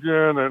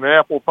judging and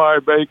apple pie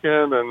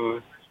baking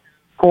and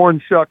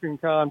corn shucking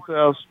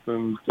contest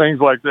and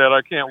things like that.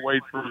 I can't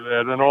wait for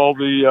that. And all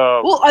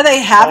the well, are they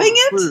having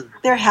it?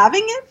 They're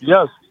having it?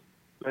 Yes,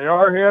 they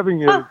are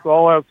having it. It's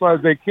all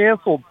outside. They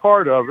canceled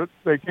part of it.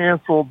 They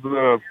canceled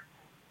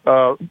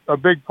a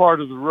big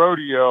part of the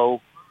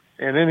rodeo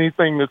and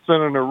anything that's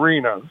in an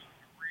arena.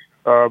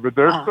 But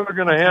they're still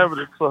going to have it.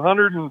 It's the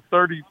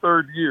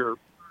 133rd year.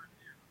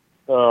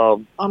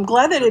 I'm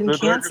glad they didn't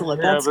cancel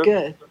it. That's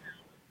good.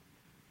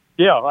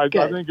 Yeah, I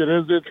think it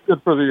is. It's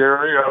good for the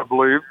area, I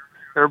believe.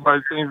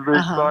 Everybody seems to be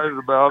excited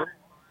about it.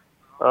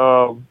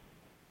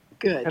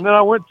 Good. And then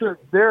I went to a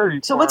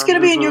dairy So farm. what's going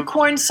to be in your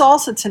corn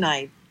salsa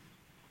tonight?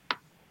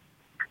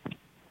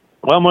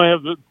 Well, I'm going to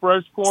have the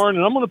fresh corn,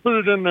 and I'm going to put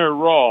it in there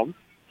raw.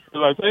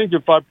 Because I think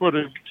if I put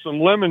some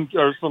lemon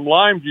or some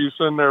lime juice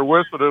in there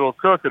with it, it'll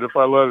cook it if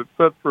I let it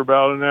sit for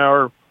about an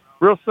hour.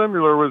 Real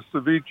similar with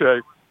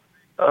ceviche.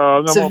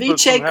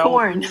 Ceviche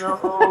corn. Yep.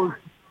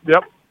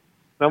 Then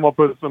I'm going to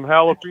put some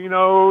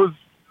jalapenos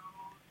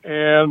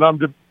and some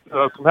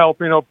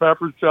jalapeno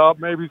peppers chopped,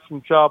 maybe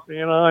some chopped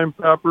Anaheim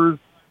peppers,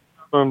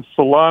 some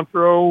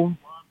cilantro,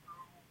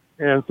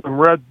 and some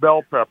red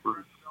bell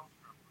peppers.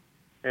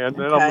 And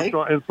then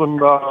and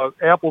some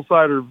apple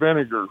cider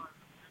vinegar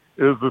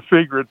is the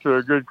secret to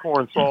a good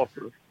corn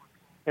salsa.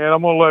 And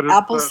I'm going to let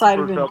it sit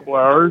for a couple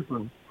hours.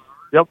 And,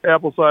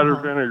 apple cider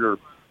vinegar.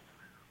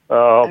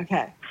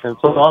 Okay. And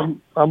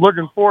so I'm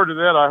looking forward to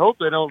that. I hope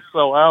they don't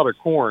sell out of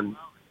corn.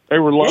 They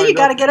were lined you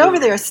got to up get over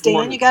there, Stan.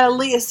 corn. You got to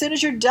leave as soon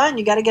as you're done.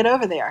 You got to get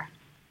over there.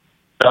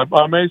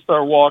 I may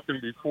start walking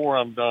before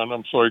I'm done.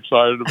 I'm so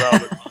excited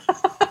about it.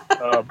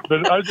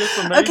 But I just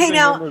amazing. Okay,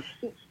 now,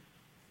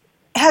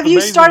 have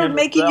you started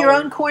making your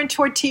own corn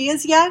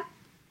tortillas yet?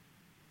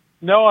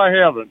 No, I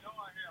haven't.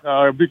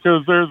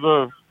 Because there's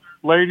a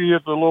lady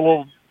at the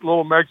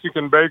little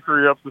Mexican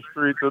bakery up the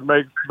street that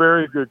makes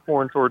very good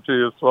corn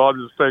tortillas, so I'll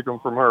just take them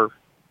from her.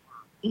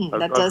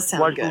 That does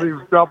sound good. I'd like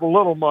to drop a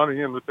little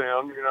money in the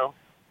town,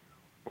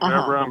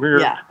 whenever I'm here.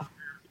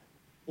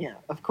 Yeah,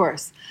 of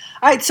course.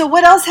 All right, so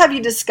what else have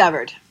you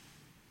discovered?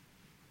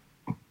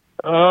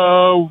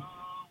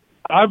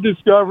 I've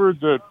discovered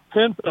that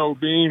pinto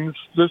beans,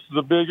 this is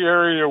a big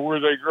area where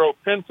they grow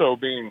pinto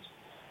beans.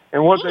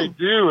 And what they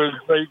do is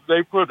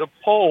they put a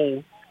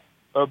pole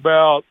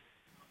about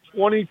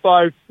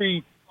 25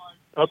 feet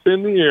up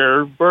in the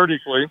air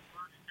vertically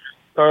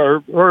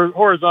or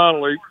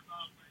horizontally,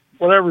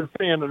 whatever's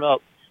standing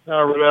up,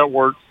 however that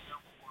works.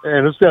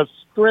 And it's got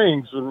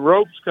strings and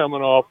ropes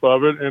coming off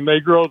of it, and they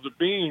grow the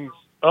beans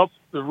up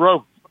the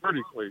rope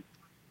vertically,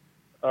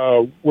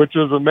 which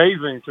is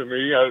amazing to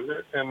me.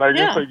 And I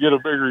guess they get a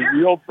bigger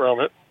yield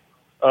from it.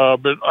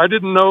 But I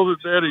didn't know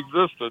that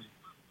existed.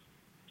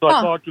 So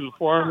I talked to the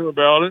farmer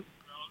about it,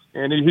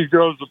 and he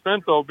grows the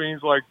pinto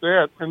beans like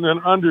that. And then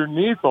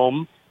underneath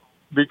them,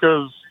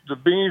 because the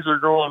beans are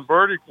growing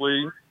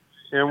vertically,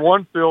 in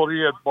one field he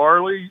had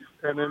barley,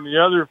 and in the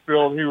other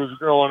field he was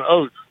growing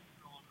oats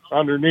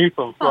underneath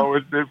them. So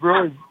it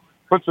really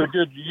puts a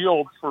good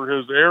yield for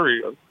his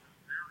area.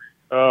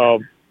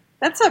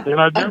 That's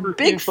a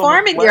big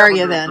farming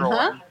area then,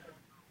 huh?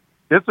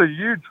 It's a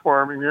huge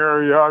farming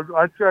area.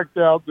 I checked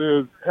out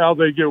how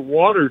they get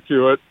water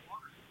to it,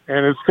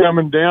 and it's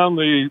coming down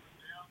the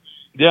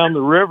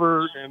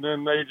river, and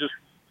then they just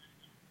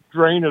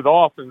drain it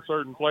off in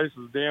certain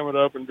places, dam it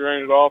up and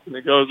drain it off, and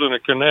it goes in a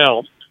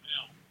canal.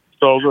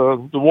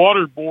 So the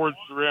water boards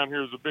around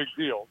here is a big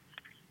deal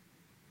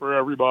for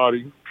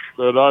everybody.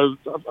 But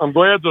I'm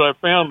glad that I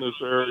found this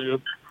area.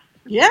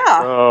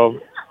 Yeah.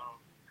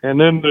 And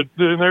then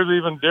there's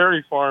even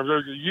dairy farms.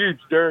 There's a huge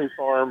dairy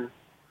farm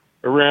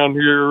around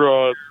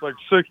here. It's like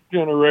 6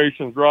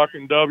 generations,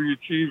 Rockin' W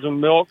Cheese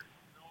and Milk.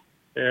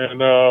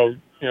 And,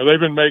 they've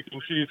been making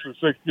cheese for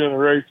 6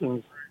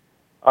 generations.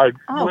 I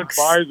went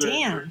by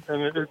there,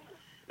 and it's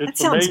that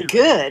sounds amazing.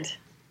 Good.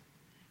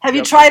 Have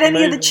you tried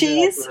any of the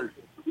cheese?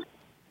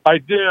 I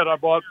did. I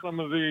bought some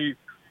of the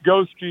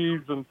ghost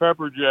cheese and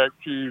pepper jack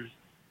cheese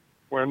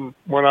when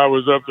I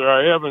was up there.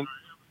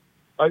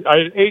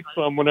 I ate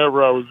some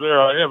whenever I was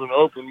there. I haven't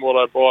opened what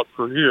I bought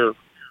for here.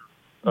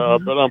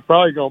 But I'm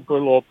probably going to put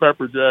a little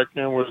pepper jack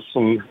in with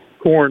some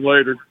corn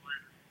later.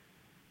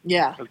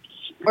 Yeah.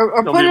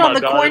 Or put it on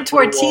the corn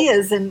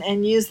tortillas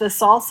and use the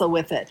salsa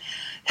with it.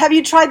 Have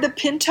you tried the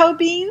pinto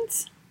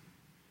beans?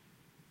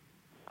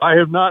 I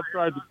have not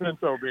tried the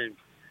pinto beans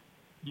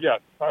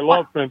yet. I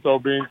love pinto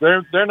beans.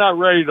 They're not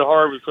ready to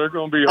harvest. They're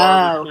going to be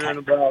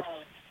harvested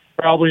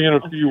probably in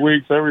a few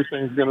weeks.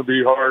 Everything's going to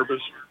be harvested.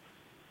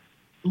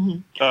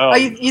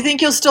 Mm-hmm. You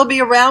think you'll still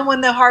be around when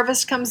the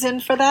harvest comes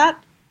in for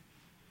that?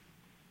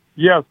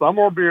 Yes, I'm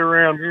going to be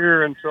around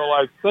here until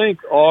I think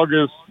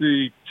August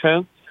the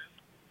 10th,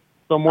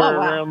 somewhere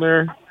around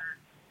there.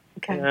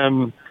 Okay.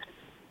 And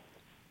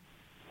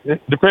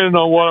depending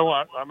on what I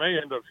want, I may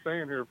end up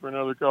staying here for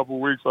another couple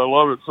of weeks. I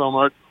love it so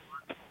much.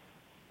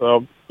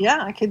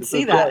 Yeah, I can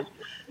see that.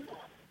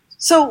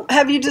 So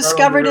have you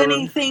discovered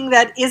anything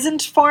that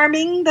isn't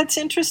farming that's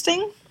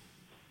interesting?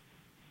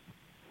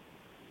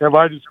 Have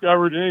I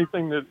discovered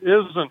anything that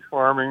isn't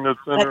farming that's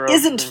interesting? That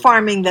isn't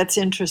farming that's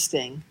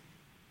interesting.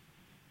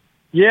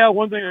 Yeah,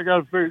 one thing I got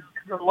to figure,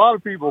 a lot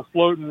of people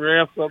floating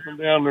rafts up and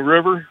down the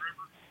river.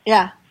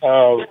 Yeah.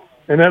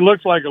 And that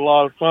looks like a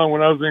lot of fun.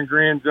 When I was in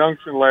Grand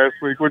Junction last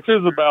week, which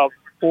is about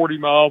 40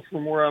 miles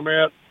from where I'm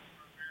at,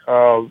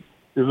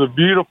 is a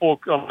beautiful,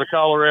 on the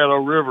Colorado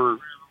River,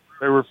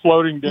 They were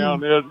floating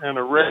down it in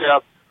a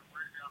raft.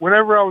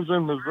 Whenever I was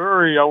in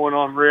Missouri, I went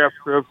on raft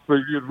trips,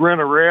 but you'd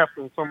rent a raft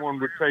and someone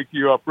would take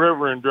you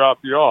upriver and drop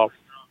you off.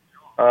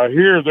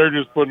 Here, they're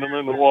just putting them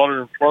in the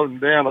water and floating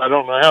down. I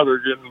don't know how they're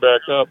getting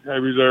back up.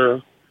 Maybe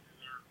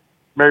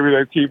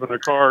they're keeping a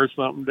car or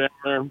something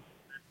down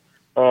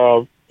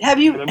there. Have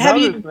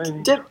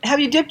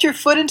you dipped your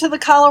foot into the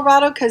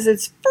Colorado? Because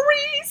it's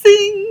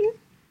freezing.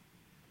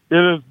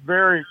 It is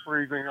very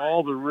freezing.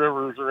 All the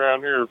rivers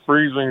around here are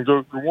freezing.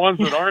 The ones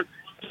that aren't,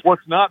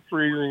 what's not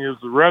freezing is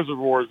the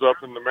reservoirs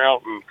up in the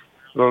mountains,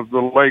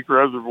 the lake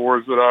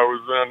reservoirs that I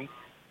was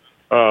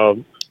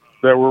in,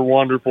 that were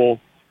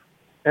wonderful.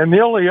 And the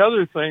only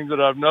other thing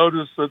that I've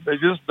noticed that they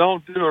just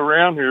don't do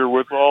around here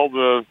with all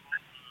the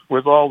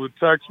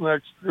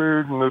Tex-Mex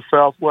food and the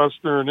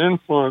Southwestern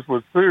influence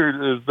with food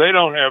is they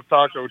don't have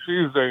Taco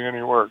Tuesday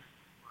anywhere.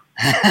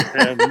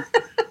 And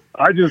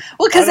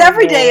because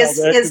every day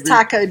is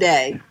Taco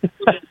Day.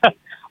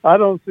 I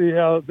don't see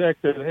how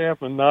that could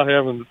happen, not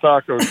having the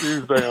Taco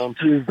Tuesday on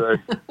Tuesday.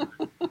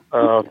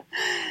 So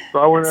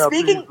I went out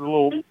Speaking to a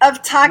little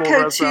of Taco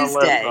little restaurant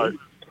Tuesday, last night.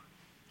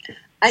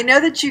 I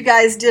know that you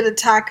guys did a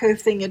taco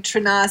thing at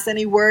Trenas.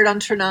 Any word on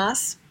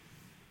Trenas?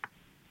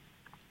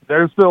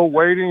 They're still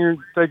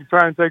waiting,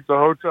 trying to take the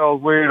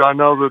hotel's lead. I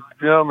know that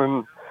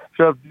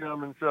Chef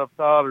Jim and Chef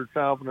Todd are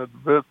chomping at the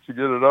bits to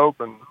get it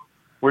open,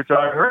 which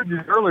I heard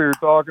you earlier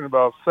talking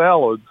about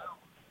salads,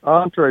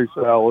 entree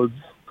salads.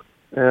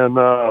 And,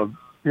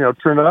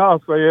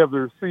 Trenas, they have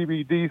their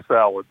CBD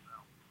salad.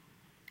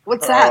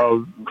 What's that?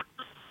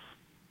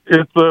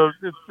 It's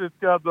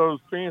got those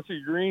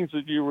fancy greens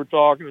that you were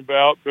talking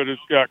about, but it's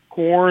got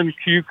corn,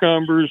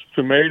 cucumbers,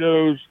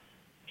 tomatoes,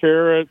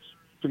 carrots,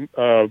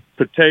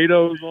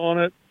 potatoes on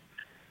it,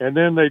 and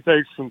then they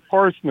take some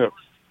parsnips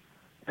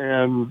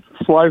and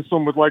slice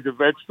them with like a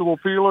vegetable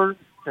peeler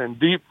and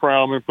deep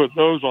fry them and put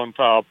those on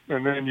top,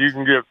 and then you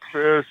can get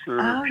fish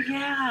or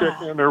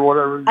chicken or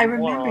whatever I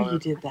remember you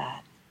did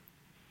that.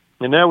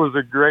 And that was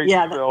a great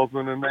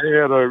salesman, and they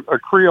had a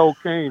Creole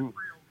cane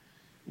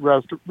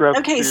recipe.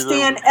 Okay,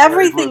 Stan,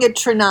 everything at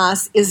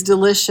Trenas is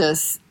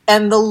delicious,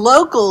 and the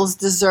locals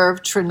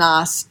deserve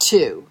Trenas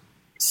too.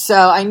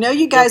 So I know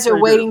you guys are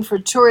waiting for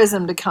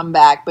tourism to come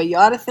back, but you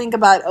ought to think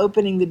about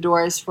opening the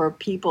doors for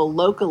people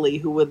locally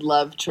who would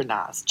love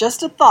Trenas.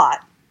 Just a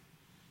thought.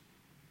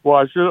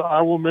 Well,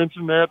 I will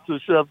mention that to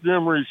Chef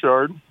Jim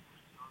Richard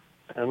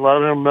and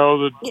let him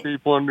know that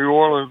people in New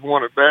Orleans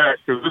want it back,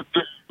 because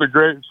it's a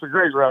great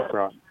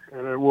restaurant,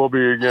 and it will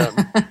be again.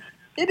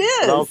 It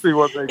is. And I'll see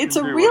what they It's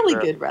can a do really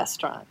with that. good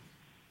restaurant.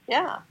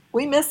 Yeah,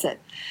 we miss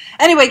it.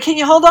 Anyway, can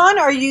you hold on,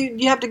 or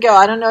you have to go?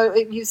 I don't know.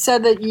 You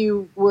said that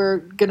you were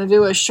going to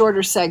do a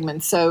shorter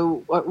segment,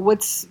 so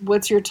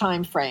what's your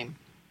time frame?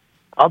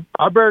 I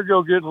better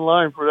go get in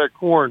line for that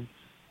corn.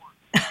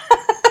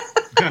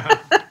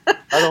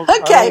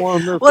 Okay. Well,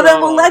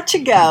 then we'll let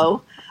you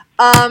go.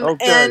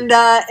 Okay.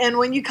 And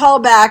when you call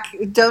back,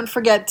 don't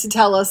forget to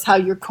tell us how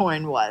your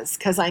corn was,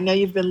 because I know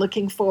you've been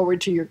looking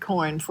forward to your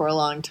corn for a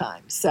long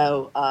time.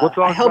 So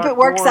I hope it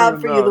works out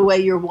for you the way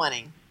you're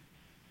wanting.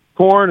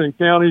 Corn and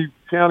county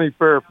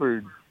fair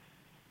food.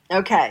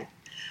 Okay.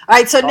 All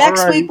right. So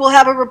next week we'll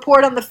have a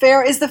report on the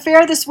fair. Is the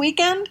fair this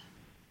weekend?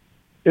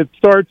 It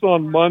starts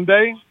on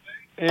Monday,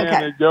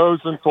 and it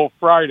goes until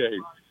Friday.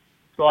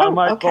 So I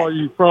might call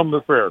you from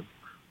the fair.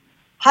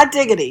 Hot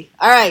diggity.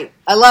 All right.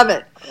 I love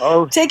it.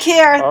 Oh, take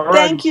care. all right.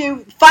 Thank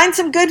you. Find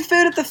some good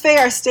food at the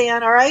fair,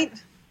 Stan, all right?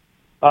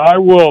 I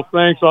will.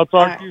 Thanks. I'll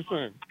talk to you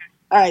soon.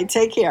 All right.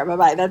 Take care.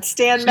 Bye-bye. That's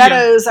Stan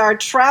Meadows, our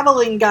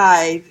traveling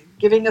guide,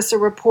 giving us a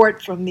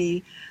report from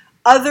the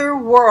other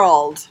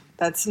world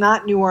that's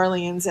not New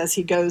Orleans as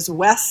he goes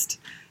west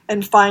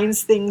and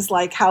finds things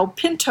like how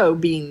pinto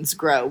beans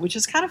grow, which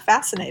is kind of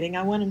fascinating.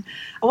 I want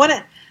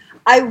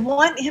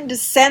him to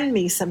send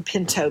me some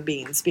pinto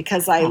beans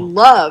because I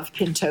love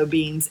pinto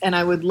beans, and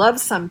I would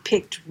love some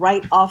picked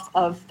right off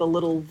of the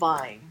little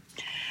vine.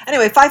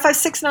 Anyway,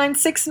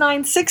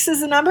 5569696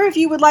 is the number if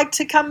you would like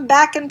to come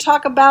back and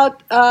talk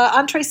about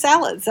entree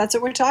salads. That's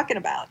what we're talking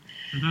about.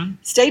 Mm-hmm.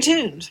 Stay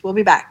tuned. We'll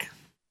be back.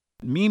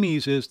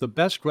 Mimi's is the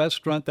best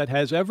restaurant that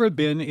has ever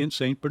been in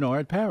St.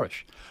 Bernard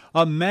Parish.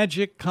 A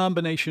magic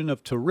combination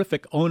of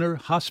terrific owner,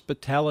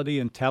 hospitality,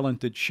 and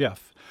talented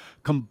chef,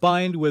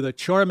 combined with a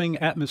charming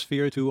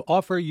atmosphere to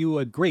offer you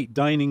a great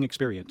dining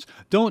experience.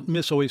 Don't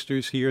miss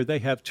oysters here. They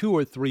have 2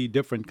 or 3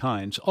 different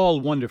kinds,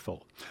 all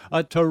wonderful.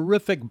 A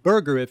terrific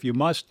burger if you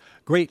must.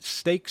 Great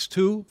steaks,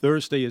 too.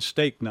 Thursday is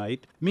steak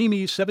night.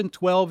 Mimi's,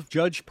 712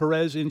 Judge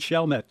Perez in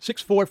Chalmette,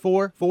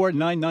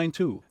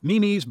 644-4992.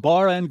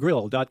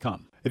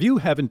 Mimi'sBarandGrill.com. If you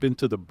haven't been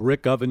to the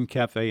Brick Oven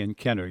Cafe in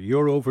Kenner,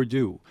 you're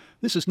overdue.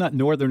 This is not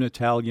Northern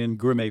Italian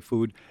gourmet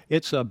food.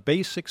 It's a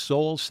basic,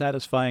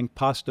 soul-satisfying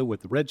pasta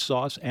with red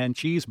sauce and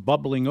cheese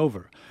bubbling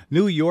over.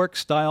 New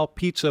York-style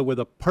pizza with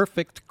a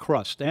perfect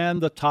crust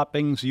and the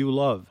toppings you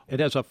love. It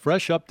has a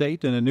fresh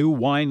update and a new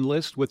wine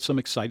list with some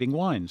exciting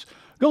wines.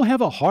 Go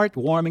have a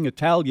heartwarming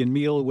Italian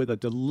meal with a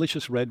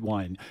delicious red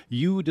wine.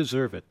 You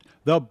deserve it.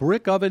 The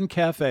Brick Oven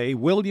Cafe,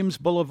 Williams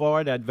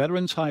Boulevard at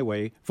Veterans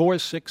Highway,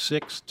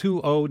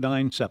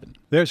 466-2097.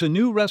 There's a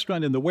new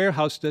restaurant in the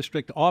Warehouse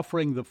District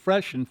offering the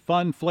fresh and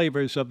fun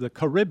flavors of the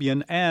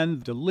Caribbean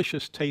and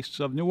delicious tastes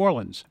of New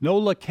Orleans.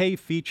 Nola K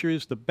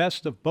features the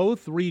best of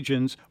both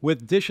regions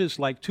with dishes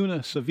like tuna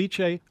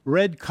ceviche,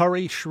 red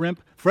curry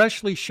shrimp,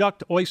 freshly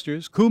shucked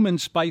oysters, cumin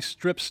spice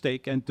strip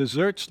steak, and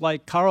desserts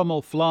like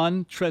caramel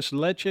flan, tres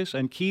leches,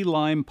 and key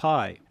lime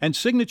pie. And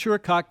signature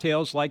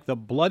cocktails like the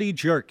Bloody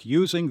Jerk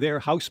using their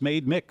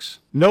house-made mix.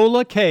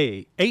 Nola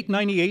K,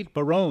 898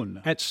 Barone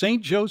at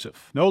St.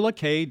 Joseph,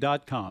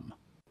 nolak.com.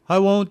 I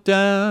won't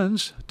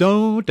dance,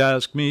 don't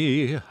ask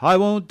me. I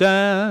won't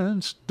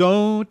dance,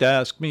 don't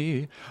ask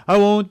me. I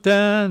won't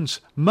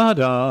dance,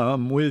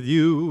 madame, with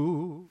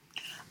you.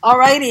 All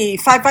righty,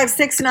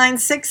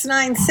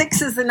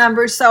 556-9696 is the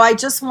number. So I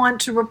just want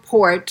to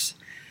report,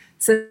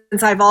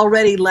 since I've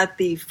already let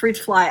the fruit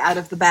fly out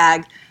of the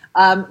bag,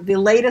 the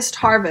latest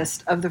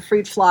harvest of the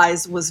fruit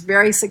flies was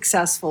very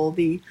successful.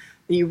 The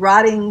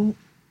rotting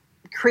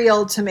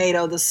Creole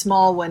tomato, the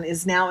small one,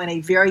 is now in a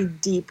very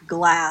deep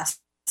glass,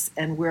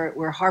 and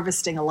we're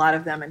harvesting a lot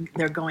of them, and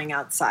they're going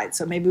outside.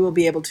 So maybe we'll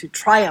be able to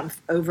triumph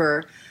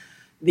over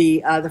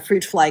the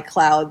fruit fly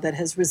cloud that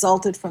has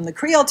resulted from the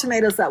Creole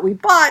tomatoes that we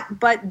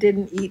bought but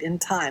didn't eat in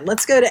time.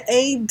 Let's go to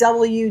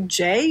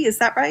AWJ. Is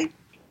that right?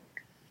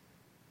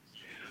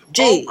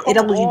 G.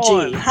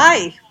 AWG.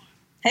 Hi.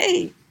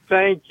 Hey.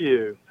 Thank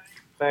you.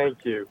 Hey,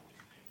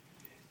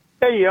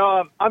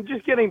 I'm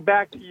just getting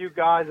back to you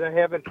guys. I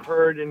haven't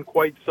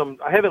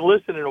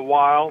listened in a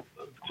while,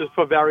 just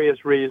for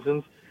various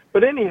reasons.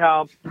 But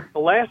anyhow, the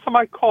last time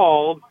I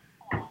called,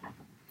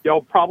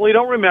 y'all probably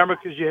don't remember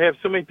because you have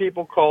so many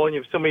people calling,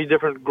 you have so many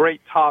different great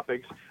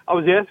topics. I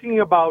was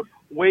asking about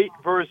weight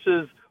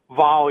versus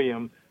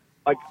volume,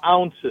 like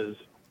ounces.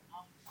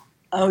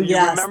 Oh,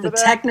 yes, the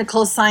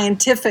technical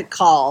scientific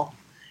call.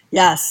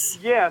 Yes.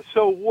 Yeah,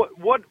 so what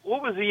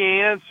was the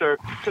answer?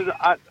 Because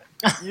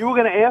you were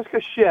going to ask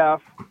a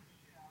chef,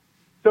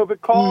 so if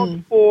it calls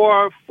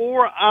for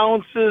 4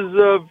 ounces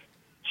of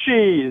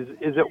cheese,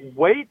 is it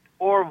weight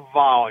or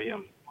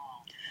volume?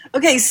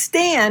 Okay,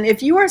 Stan,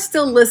 if you are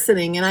still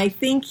listening, and I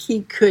think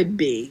he could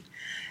be,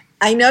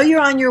 I know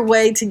you're on your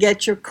way to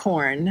get your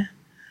corn,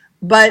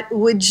 but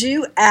would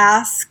you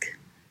ask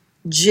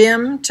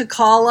Jim to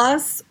call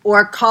us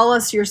or call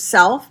us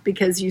yourself?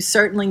 Because you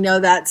certainly know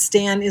that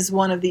Stan is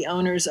one of the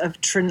owners of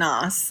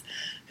Trenas,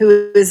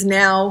 who is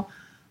now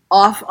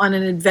off on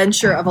an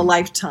adventure of a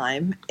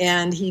lifetime,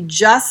 and he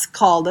just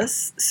called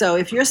us. So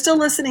if you're still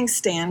listening,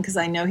 Stan, because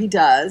I know he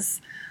does,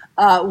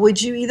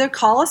 would you either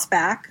call us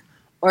back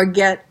or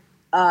get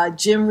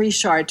Jim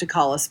Richard to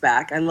call us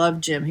back? I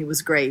love Jim. He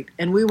was great.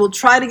 And we will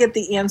try to get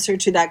the answer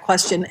to that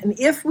question. And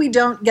if we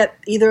don't get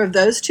either of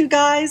those two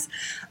guys,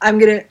 I'm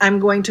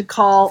going to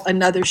call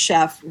another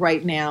chef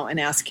right now and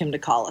ask him to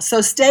call us.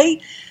 So stay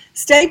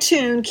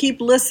tuned,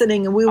 keep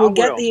listening, and we will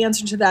get the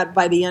answer to that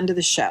by the end of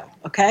the show.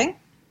 Okay?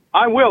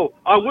 I will.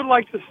 I would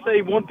like to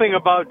say one thing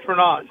about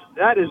Trenas.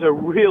 That is a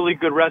really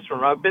good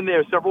restaurant. I've been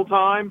there several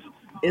times.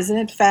 Isn't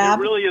it fab?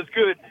 It really is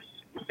good.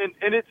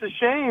 And it's a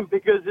shame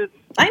because it's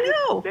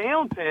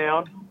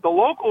downtown. The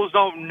locals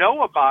don't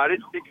know about it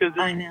because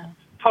it's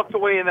tucked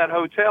away in that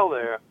hotel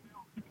there.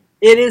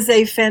 It is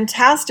a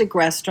fantastic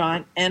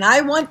restaurant, and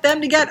I want them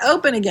to get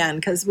open again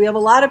because we have a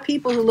lot of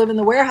people who live in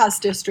the Warehouse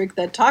District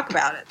that talk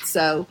about it.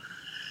 So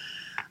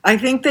I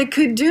think they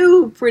could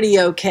do pretty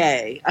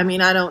okay. I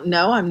mean, I don't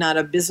know. I'm not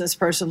a business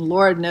person.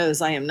 Lord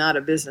knows I am not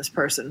a business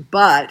person.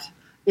 But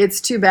it's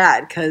too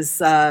bad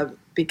because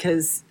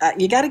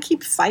you got to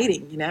keep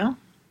fighting, you know?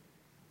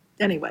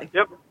 Anyway.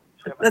 Yep.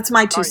 That's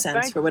my 2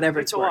 cents for whatever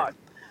it's worth.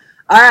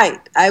 All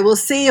right. I will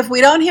see if we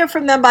don't hear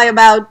from them by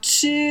about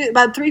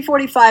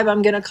 3:45.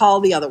 I'm going to call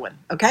the other one.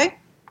 Okay?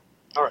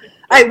 All right.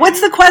 All right.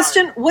 What's the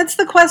question? What's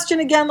the question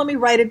again? Let me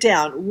write it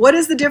down. What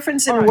is the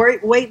difference in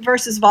weight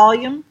versus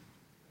volume?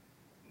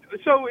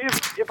 So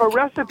if a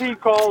recipe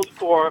calls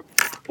for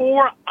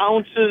 4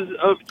 ounces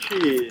of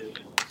cheese.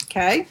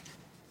 Okay.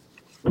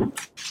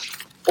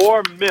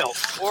 Or milk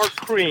or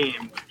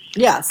cream.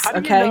 Yes. How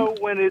do you know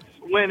when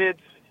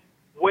it's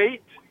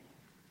weight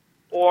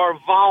or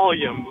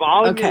volume?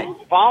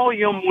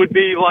 Volume would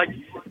be like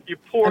you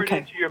pour it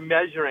into your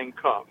measuring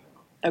cup.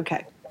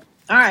 Okay.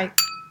 All right.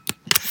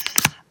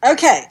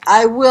 Okay.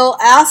 I will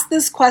ask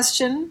this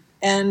question,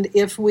 and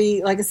if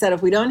we, like I said,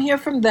 if we don't hear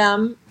from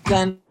them,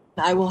 then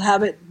I will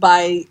have it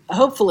by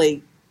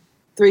hopefully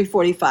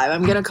 3:45.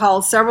 I'm going to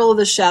call several of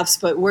the chefs,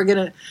 but I'm going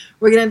to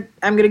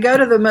go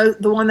to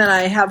the one that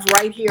I have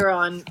right here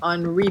on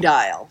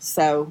redial.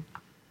 So,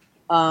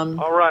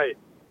 all right.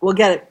 We'll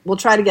get it. We'll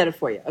try to get it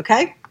for you.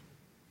 Okay.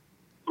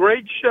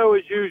 Great show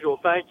as usual.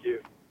 Thank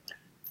you.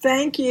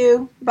 Thank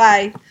you.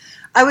 Bye.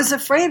 I was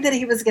afraid that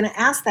he was going to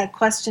ask that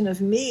question of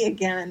me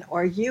again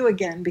or you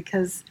again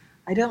because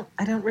I don't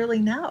really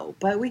know,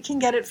 but we can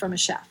get it from a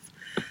chef.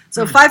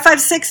 So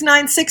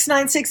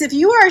 556-9696. If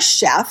you are a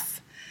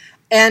chef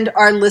and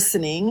are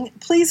listening,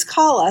 please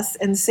call us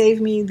and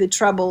save me the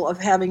trouble of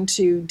having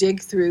to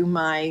dig through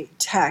my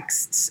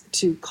texts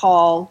to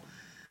call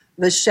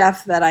the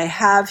chef that I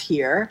have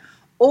here,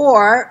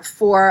 or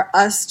for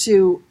us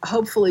to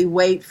hopefully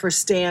wait for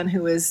Stan,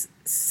 who is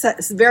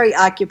very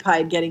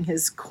occupied getting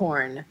his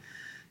corn.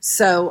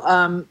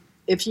 So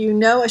if you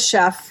know a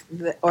chef,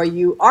 or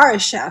you are a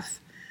chef,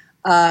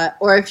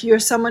 or if you're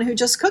someone who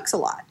just cooks a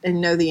lot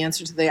and know the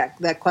answer to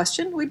that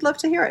question, we'd love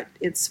to hear it.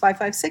 It's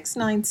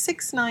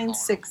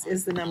 556-9696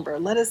 is the number.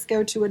 Let us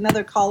go to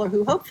another caller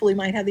who hopefully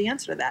might have the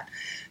answer to that.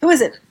 Who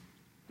is it?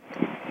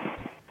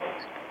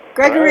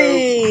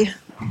 Gregory.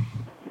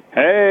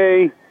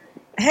 Hey.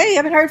 Hey,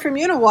 haven't heard from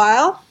you in a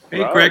while.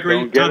 Hey,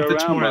 Gregory. Don't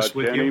get around much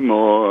with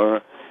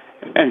anymore.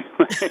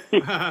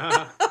 Anyway.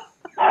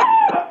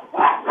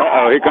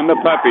 Uh-oh, here come the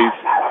puppies.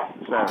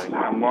 Sorry,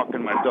 I'm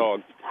walking my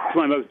dog. It's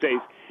one of those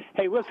days.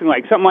 Hey, listen,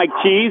 like something like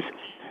cheese,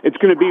 it's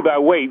going to be by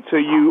weight. So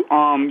you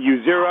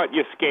zero out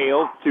your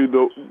scale to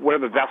the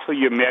whatever vessel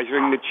you're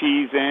measuring the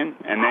cheese in,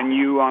 and then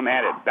you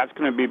add it. That's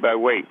going to be by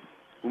weight.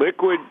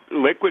 Liquid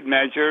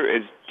measure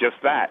is just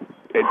that.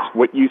 It's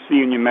what you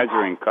see in your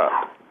measuring cup.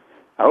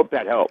 I hope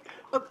that helps.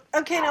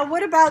 Okay, now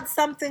what about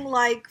something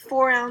like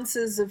 4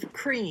 ounces of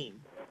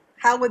cream?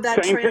 How would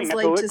that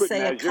translate to,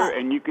 say, a cup?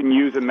 And you can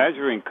use a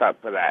measuring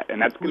cup for that.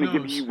 And that's going to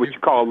give you what you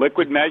call a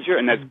liquid measure,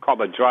 and that's called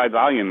a dry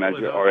volume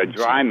measure or a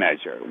dry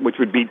measure, which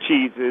would be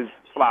cheeses,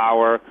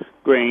 flour,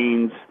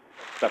 grains,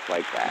 stuff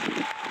like that.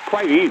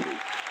 Quite easy.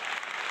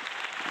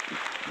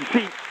 You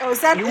see, is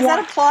that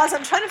applause?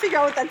 I'm trying to figure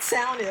out what that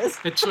sound is.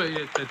 That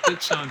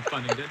did sound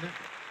funny, didn't it?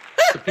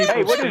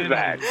 Hey, what is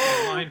that?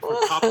 In line for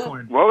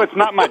popcorn. Well, it's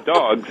not my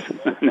dogs.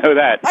 I know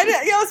that. I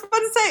was about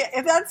to say,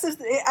 if that's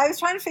just, I was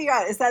trying to figure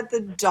out, is that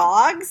the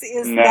dogs?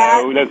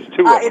 No, that's 2 of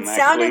them. It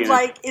sounded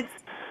like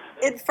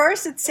at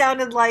first it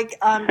sounded like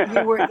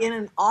you were in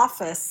an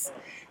office.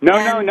 No.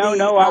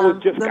 I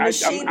was just. The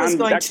machine was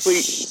going. I'm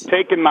actually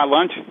taking my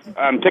lunch.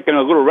 I'm taking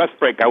a little rest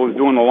break. I was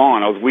doing the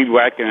lawn. I was weed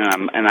whacking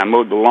and I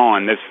mowed the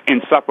lawn. This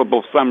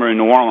insufferable summer in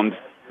New Orleans,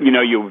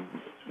 your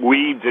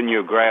weeds and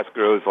your grass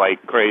grows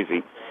like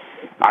crazy.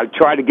 I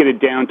try to get it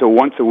down to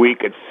once a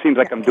week. It seems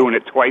like I'm doing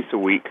it twice a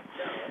week.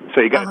 So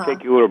you got to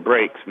take your little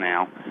breaks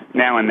now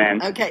and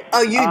then. Okay.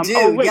 Oh, you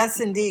do. Yes,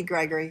 indeed,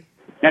 Gregory.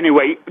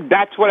 Anyway,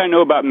 that's what I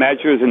know about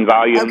measures and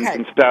volumes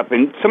and stuff.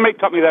 And somebody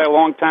taught me that a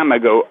long time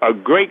ago. A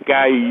great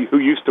guy who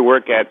used to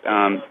work at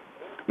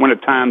one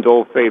of Tom's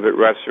old favorite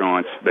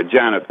restaurants, the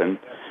Jonathan.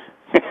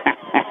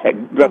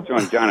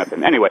 Restaurant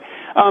Jonathan. Anyway.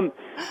 All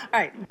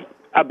right.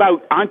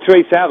 About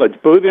entree salads.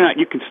 Believe it or not,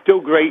 you can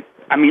still grate.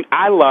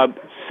 I love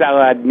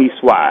salad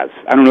niçoise.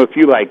 I don't know if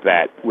you like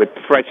that, with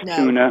fresh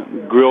tuna,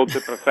 grilled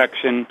to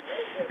perfection,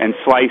 and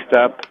sliced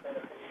up.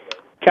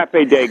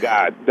 Cafe des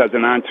Gars does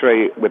an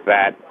entree with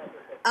that,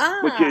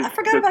 which is I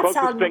forgot the about closest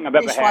salad thing I've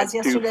ever had niçoise.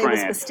 Yesterday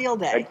was Bastille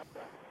Day.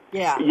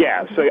 Yeah.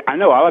 Yeah, so I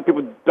know a lot of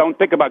people don't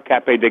think about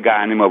Cafe des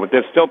Gars anymore, but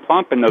they're still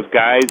pumping, those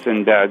guys,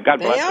 and God bless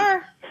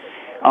them.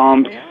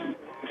 They are.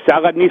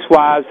 Salad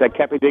niçoise at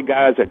Cafe des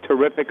Gars is a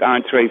terrific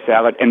entree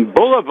salad, and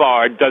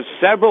Boulevard does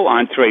several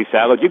entree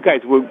salads. You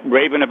guys were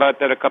raving about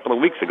that a couple of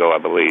weeks ago, I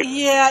believe.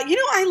 Yeah,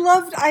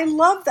 I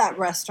loved that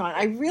restaurant.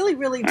 I really,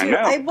 really do.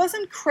 I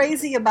wasn't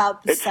crazy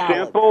about the salad.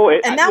 It's simple.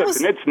 It's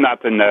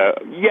nothing.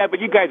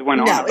 But you guys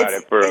went on about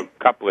it for a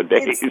couple of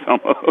days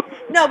almost.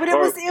 No, but it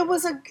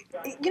was a.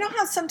 You know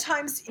how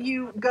sometimes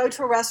you go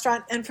to a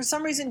restaurant and for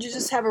some reason you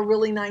just have a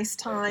really nice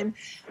time.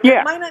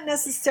 Yeah. It might not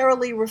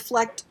necessarily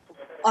reflect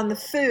on the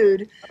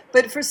food,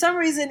 but for some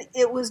reason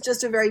it was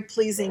just a very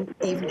pleasing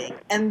evening,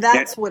 and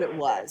that's what it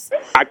was.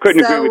 I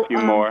couldn't agree with you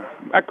more.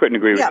 I couldn't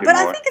agree with you more. Yeah, but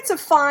I think it's a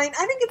fine.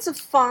 I think it's a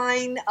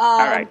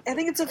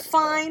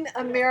fine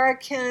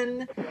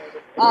American,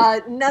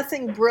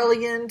 nothing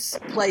brilliant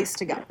place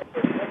to go.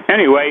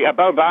 Anyway,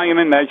 about volume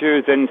and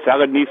measures and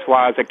salad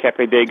niçoise at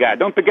Cafe des Gars.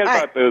 Don't forget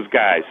about those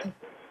guys.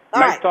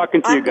 Nice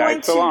talking to you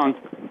guys. So long.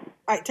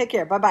 All right, take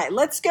care. Bye-bye.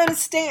 Let's go to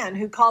Stan,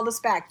 who called us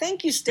back.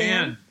 Thank you,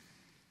 Stan.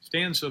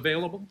 Stan's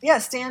available? Yeah,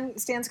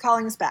 Stan's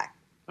calling us back.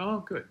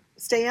 Oh, good.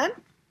 Stan,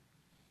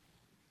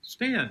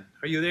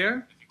 are you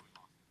there?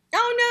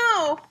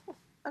 Oh, no.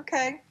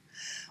 Okay.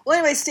 Well,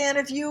 anyway, Stan,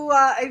 if you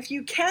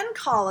can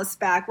call us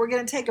back, we're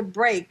going to take a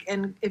break,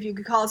 and if you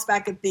could call us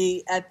back at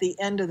the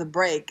end of the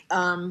break,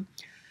 or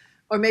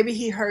maybe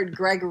he heard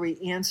Gregory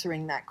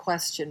answering that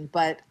question,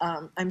 but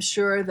I'm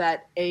sure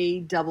that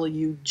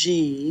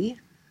AWG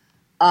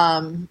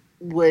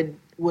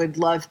would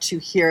love to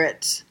hear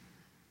it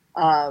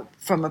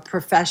from a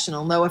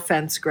professional. No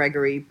offense,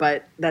 Gregory,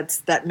 but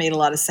that made a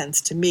lot of sense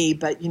to me.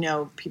 But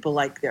people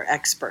like their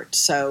experts.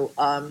 So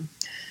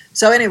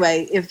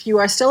anyway, if you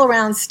are still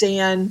around,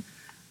 Stan,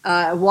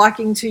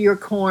 walking to your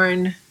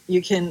corn,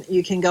 you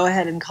can go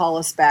ahead and call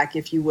us back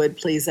if you would,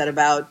 please, at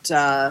about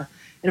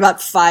in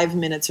about 5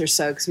 minutes or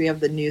so, because we have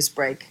the news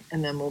break,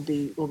 and then we'll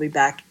be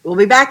back. We'll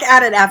be back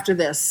at it after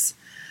this.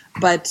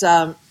 But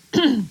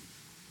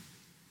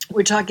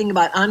We're talking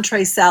about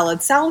entree salad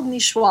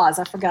niçoise.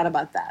 I forgot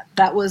about that.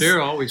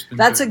 They're always been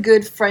that's good. a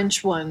good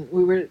French one.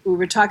 We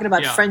were talking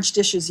about French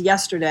dishes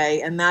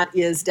yesterday, and that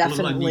is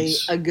definitely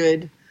a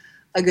good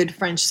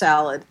French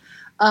salad.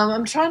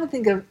 I'm trying to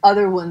think of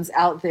other ones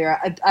out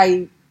there.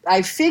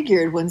 I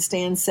figured when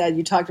Stan said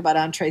you talked about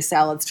entree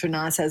salads,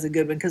 Ternaz has a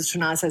good one because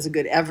Ternaz has a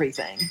good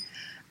everything,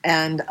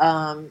 and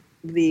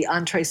the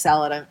entree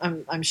salad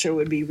I'm sure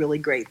would be really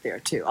great there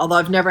too. Although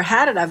I've never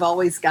had it, I've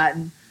always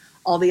gotten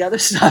all the other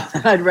stuff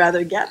that I'd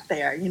rather get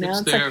there. You know,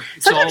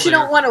 sometimes you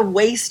don't want to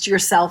waste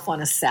yourself on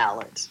a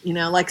salad. You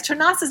know, like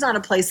Ternaz is not a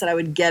place that I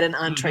would get an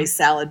entree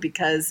salad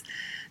because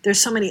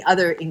there's so many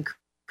other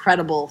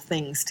incredible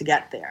things to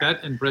get there.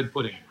 That and bread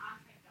pudding.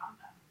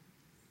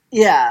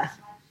 Yeah.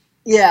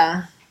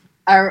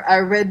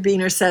 Our red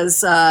beaner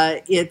says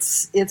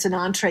it's an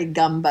entree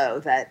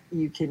gumbo that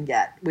you can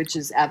get, which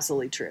is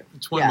absolutely true.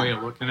 It's one way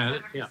of looking at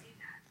it. Yeah.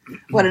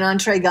 What, an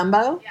entree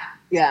gumbo?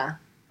 Yeah.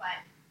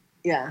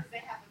 Yeah. They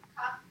have a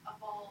cup, a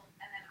bowl,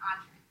 and an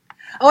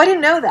entree. Oh, I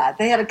didn't know that.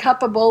 They had a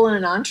cup, a bowl, and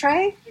an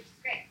entree? Which is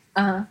great.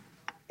 Uh-huh.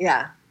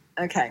 Yeah.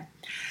 Okay.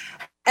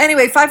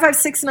 Anyway,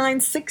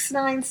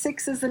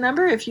 5569696 is the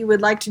number if you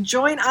would like to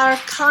join our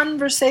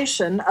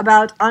conversation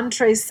about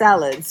entree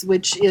salads,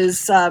 which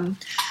is about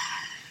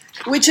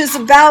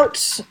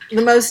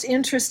the most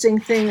interesting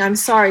thing. I'm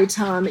sorry,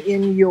 Tom,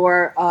 in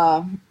your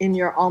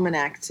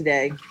almanac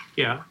today.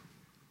 Yeah.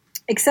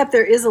 Except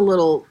there is a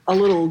little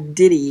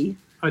ditty.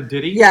 A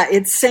ditty? Yeah,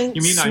 it's St.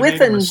 You mean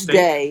Swithin's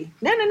Day.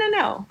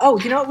 No. Oh,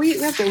 you know what?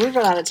 We've run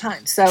out of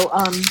time. So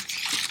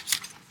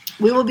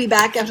we will be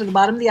back after the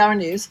bottom of the hour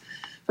news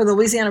from the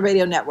Louisiana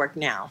Radio Network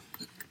now.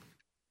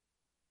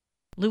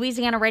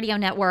 Louisiana Radio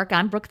Network,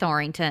 I'm Brooke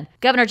Thorington.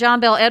 Governor John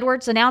Bel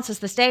Edwards announces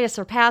the state has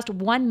surpassed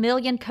 1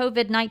 million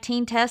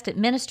COVID-19 tests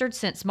administered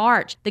since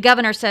March. The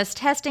governor says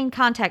testing,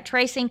 contact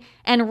tracing,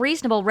 and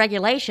reasonable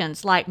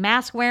regulations like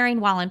mask wearing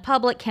while in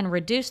public can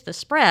reduce the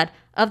spread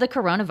of the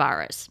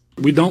coronavirus.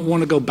 We don't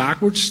want to go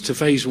backwards to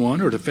phase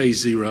 1 or to phase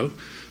 0.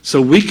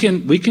 So we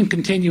can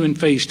continue in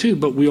phase 2,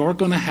 but we are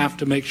going to have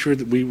to make sure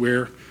that we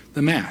wear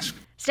the mask.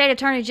 State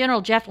Attorney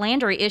General Jeff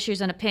Landry issues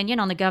an opinion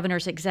on the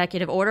governor's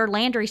executive order.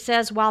 Landry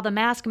says while the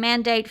mask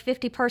mandate,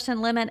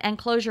 50-person limit, and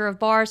closure of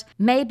bars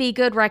may be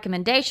good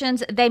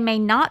recommendations, they may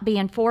not be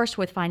enforced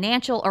with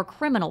financial or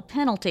criminal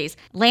penalties.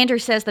 Landry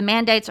says the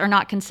mandates are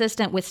not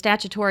consistent with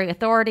statutory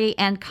authority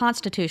and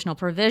constitutional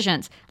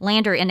provisions.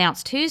 Landry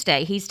announced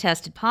Tuesday he's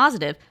tested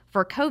positive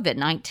for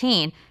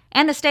COVID-19.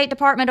 And the State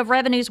Department of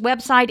Revenue's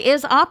website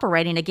is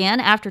operating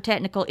again after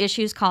technical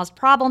issues caused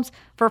problems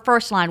for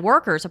first-line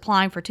workers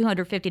applying for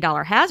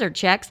 $250 hazard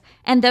checks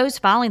and those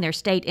filing their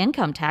state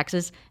income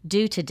taxes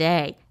due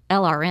today.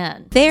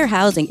 LRN. Fair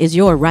housing is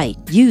your right.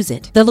 Use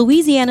it. The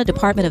Louisiana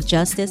Department of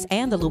Justice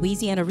and the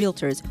Louisiana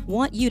Realtors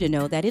want you to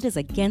know that it is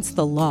against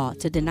the law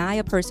to deny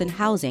a person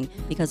housing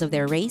because of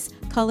their race,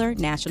 color,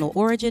 national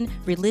origin,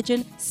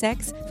 religion,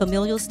 sex,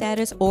 familial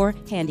status, or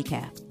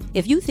handicap.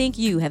 If you think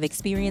you have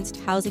experienced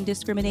housing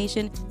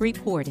discrimination,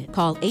 report it.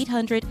 Call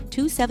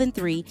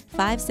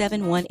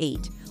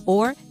 800-273-5718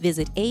 or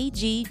visit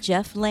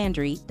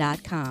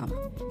agjefflandry.com.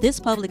 This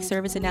public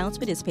service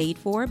announcement is paid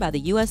for by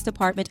the U.S.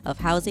 Department of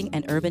Housing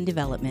and Urban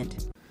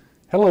Development.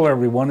 Hello,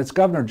 everyone. It's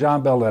Governor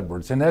John Bel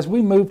Edwards, and as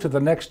we move to the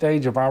next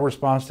stage of our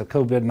response to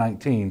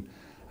COVID-19,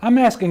 I'm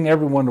asking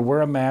everyone to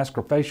wear a mask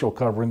or facial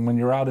covering when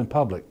you're out in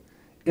public.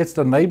 It's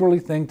the neighborly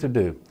thing to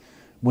do.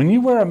 When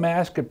you wear a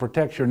mask, it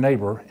protects your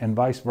neighbor and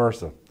vice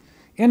versa.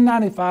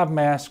 N95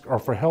 masks are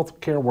for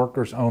healthcare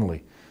workers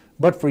only,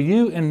 but for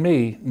you and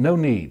me, no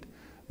need.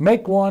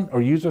 Make one or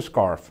use a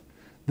scarf.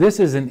 This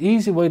is an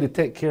easy way to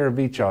take care of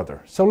each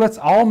other. So let's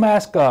all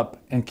mask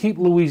up and keep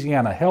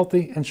Louisiana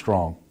healthy and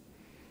strong.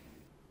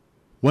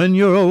 When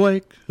you're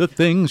awake, the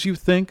things you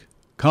think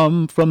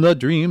come from the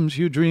dreams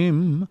you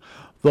dream.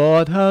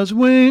 Thought has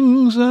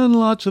wings and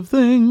lots of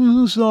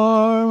things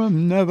are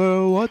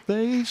never what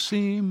they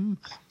seem.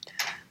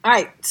 All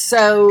right,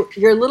 so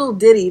your little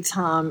ditty,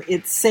 Tom,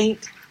 it's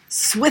St.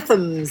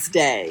 Swithin's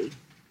Day.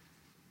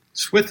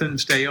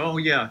 Swithin's Day, oh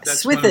yeah,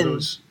 that's one of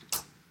those.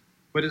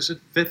 What is it,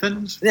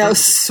 Fithins? No,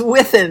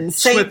 Swithin.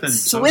 St.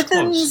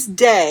 Swithin's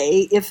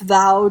Day, if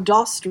thou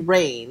dost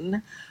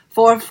reign,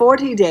 for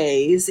 40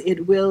 days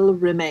it will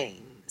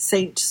remain.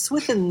 St.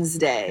 Swithin's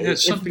Day,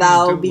 if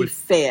thou be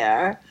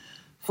fair,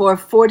 for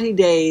 40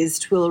 days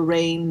 'twill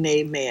reign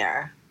nay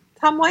mair.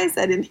 Tom, why is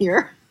that in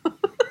here?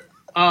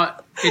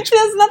 It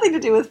has nothing to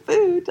do with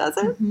food, does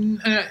it?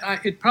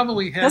 It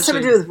probably has. It has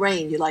something to do with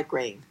rain. You like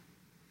rain.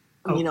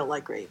 You don't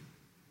like rain.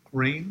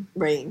 Rain?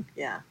 Rain,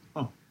 yeah.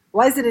 Oh.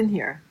 Why is it in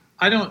here?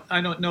 I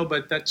don't know,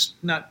 but that's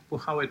not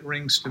how it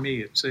rings to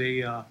me. It's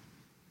a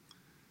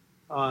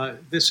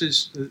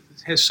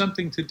has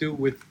something to do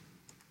with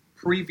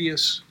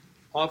previous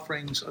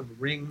offerings of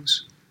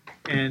rings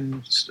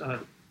and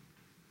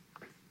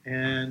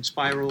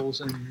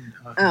spirals and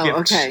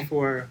gifts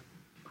for.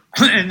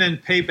 And then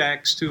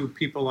paybacks to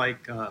people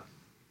like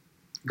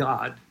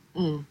God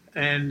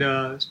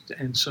and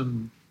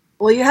some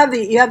Well, you have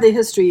the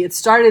history. It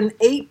started in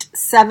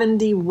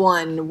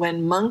 871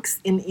 when monks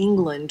in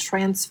England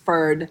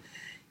transferred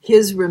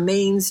his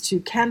remains to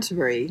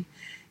Canterbury.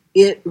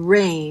 It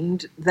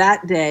rained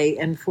that day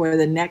and for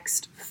the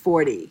next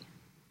 40.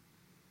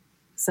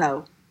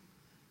 So,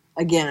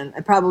 again,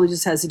 it probably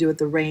just has to do with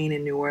the rain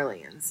in New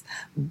Orleans.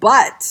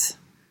 But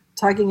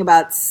talking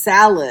about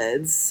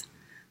salads,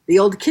 the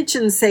old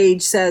kitchen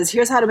sage says,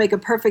 here's how to make a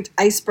perfect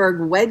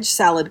iceberg wedge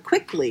salad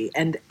quickly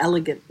and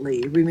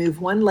elegantly. Remove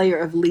one layer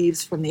of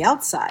leaves from the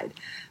outside.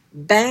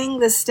 Bang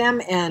the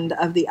stem end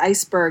of the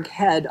iceberg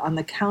head on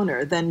the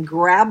counter, then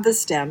grab the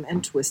stem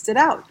and twist it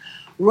out.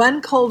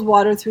 Run cold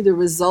water through the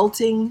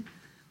resulting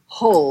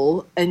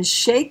hole and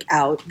shake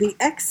out the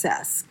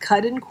excess.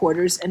 Cut in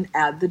quarters and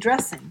add the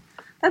dressing.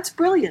 That's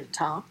brilliant,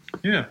 Tom.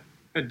 Yeah,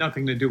 had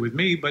nothing to do with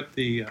me, but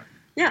the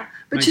yeah,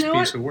 but nice you know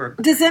piece what? of work.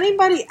 Does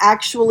anybody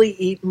actually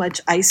eat much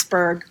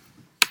iceberg?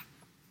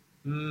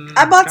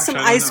 I bought some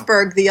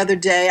iceberg the other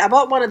day. I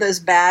bought one of those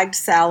bagged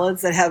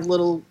salads that have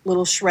little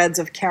shreds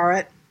of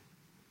carrot,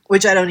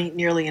 which I don't eat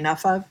nearly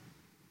enough of.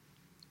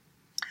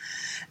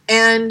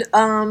 And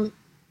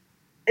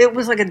it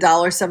was like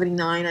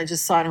 $1.79. I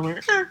just saw it and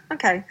went,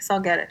 okay, so I'll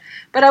get it.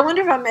 But I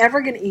wonder if I'm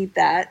ever going to eat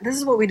that. This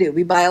is what we do.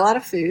 We buy a lot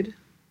of food,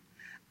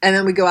 and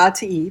then we go out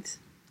to eat,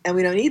 and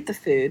we don't eat the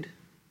food.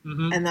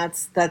 Mm-hmm. And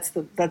that's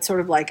sort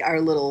of like our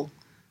little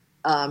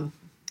MO.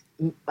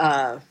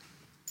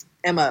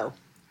 I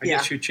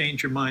guess you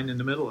change your mind in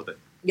the middle of it.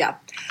 Yeah.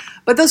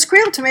 But those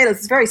Creole tomatoes,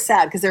 it's very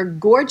sad because they're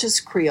gorgeous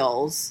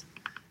Creoles.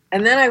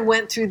 And then I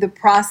went through the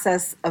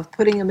process of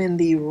putting them in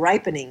the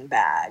ripening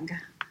bag,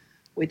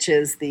 which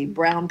is the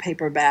brown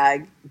paper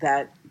bag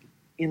that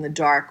in the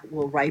dark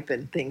will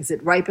ripen things.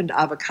 It ripened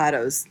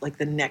avocados like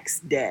the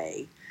next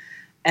day.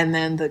 And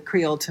then the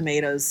Creole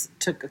tomatoes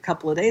took a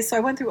couple of days. So I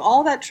went through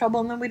all that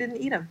trouble, and then we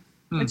didn't eat them,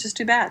 which is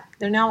too bad.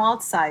 They're now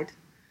outside.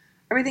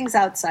 Everything's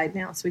outside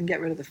now, so we can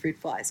get rid of the fruit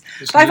flies.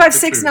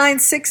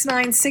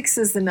 5569696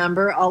 is the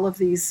number. All of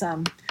these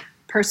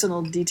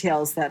personal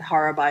details that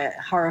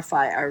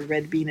horrify our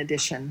Red Bean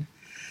edition.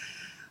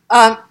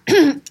 I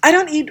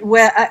don't eat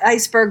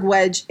iceberg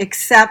wedge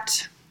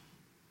except...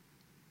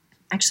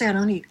 Actually, I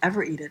don't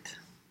ever eat it.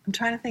 I'm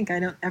trying to think.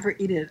 I don't ever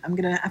eat it. I'm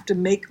going to have to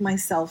make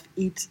myself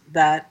eat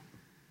that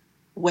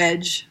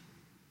wedge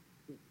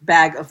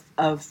bag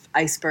of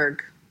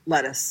iceberg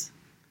lettuce.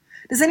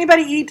 Does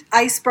anybody eat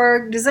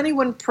iceberg? Does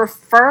anyone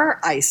prefer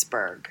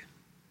iceberg?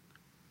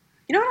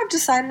 You know what I've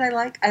decided I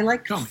like? I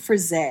like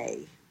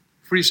frisee.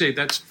 Frisee,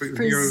 that's for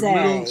your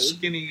little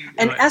skinny...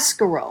 And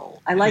escarole.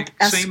 I like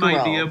escarole. Same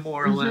idea,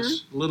 more or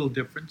less, little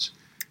difference.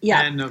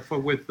 Yeah. And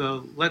with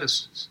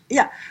lettuces.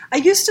 Yeah. I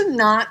used to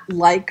not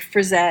like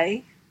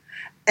frisee,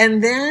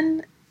 and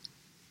then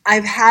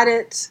I've had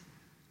it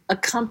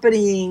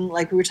accompanying,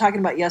 like we were talking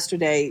about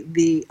yesterday,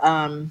 the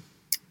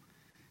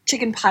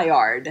chicken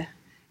paillard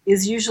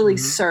is usually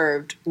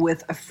served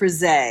with a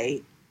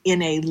frisee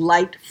in a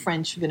light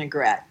French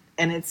vinaigrette,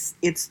 and it's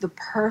the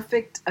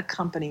perfect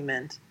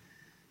accompaniment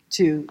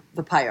to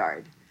the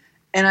paillard.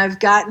 And I've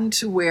gotten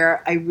to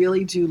where I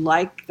really do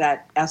like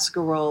that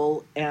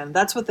escarole, and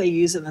that's what they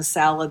use in the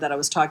salad that I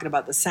was talking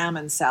about, the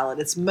salmon salad.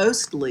 It's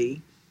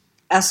mostly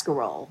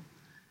escarole,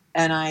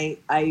 and I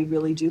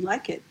really do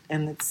like it.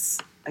 And it's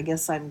I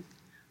guess I'm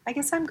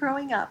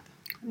growing up.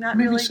 I'm not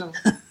Maybe really. So.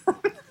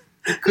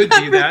 It could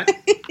be that.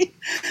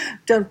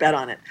 Don't bet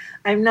on it.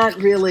 I'm not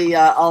really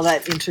all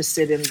that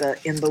interested in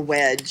the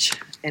wedge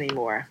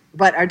anymore.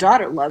 But our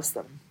daughter loves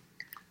them.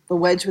 The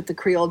wedge with the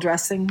Creole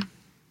dressing.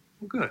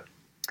 Well, good.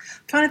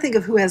 I'm trying to think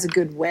of who has a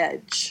good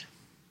wedge.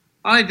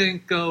 I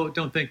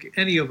don't think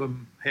any of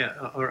them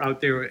are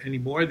out there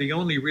anymore. The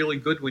only really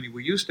good one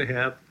we used to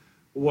have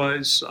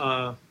was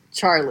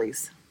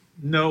Charlie's.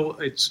 No,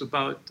 it's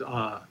about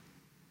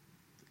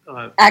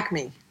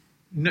Acme.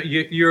 No,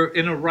 you're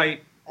in a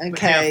right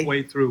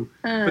halfway through,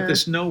 but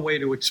there's no way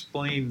to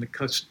explain the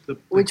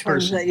which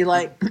ones that you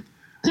like.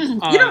 You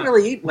don't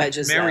really eat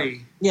wedges, Mary.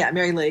 Though. Yeah,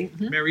 Mary Lee.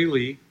 Mm-hmm. Mary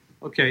Lee.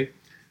 Okay,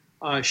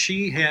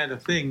 she had a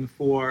thing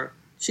for.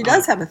 She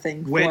does have a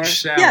thing wedge for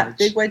salads. Yeah,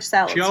 big wedge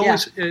salads. She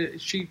always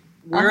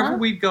wherever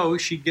we'd go,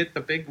 she'd get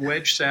the big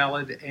wedge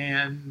salad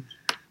and.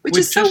 Which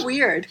is so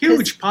weird.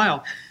 Huge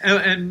pile,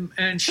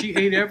 and she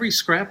ate every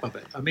scrap of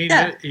it. I mean,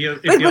 yeah. if you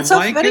what's so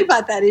like funny it,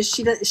 about that is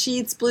she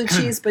eats blue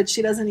cheese, but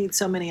she doesn't eat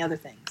so many other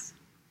things.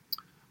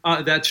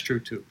 That's true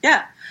too.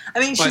 Yeah, I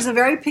mean she's a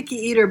very picky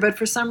eater, but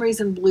for some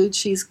reason blue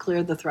cheese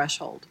cleared the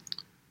threshold.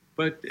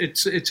 But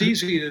it's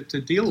easy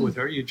to deal with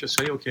her. You just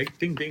say, okay,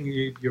 ding ding,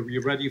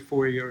 you're ready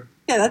for your.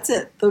 Yeah, that's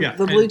it. The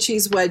blue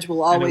cheese wedge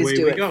will always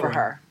do it for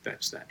her.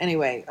 That's that.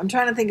 Anyway, I'm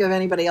trying to think of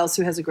anybody else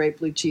who has a great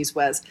blue cheese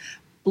wedge.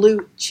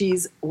 Blue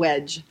cheese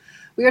wedge.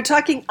 We are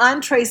talking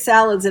entree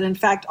salads and, in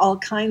fact, all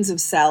kinds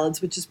of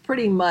salads, which is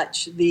pretty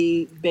much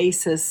the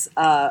basis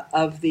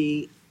of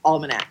the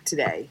almanac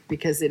today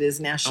because it is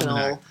National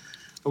Are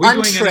we doing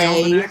any Entree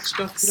almanac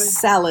stuff today?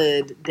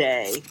 Salad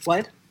Day.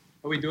 What?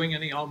 Are we doing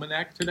any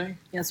almanac today?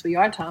 Yes, we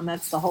are, Tom.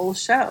 That's the whole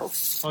show.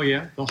 Oh,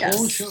 yeah? The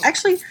whole show?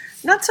 Actually,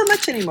 not so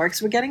much anymore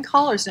because we're getting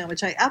callers now,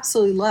 which I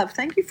absolutely love.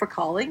 Thank you for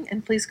calling,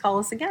 and please call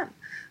us again.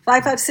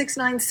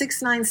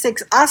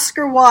 556-9696.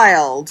 Oscar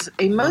Wilde,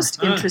 a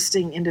most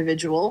interesting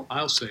individual.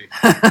 I'll say.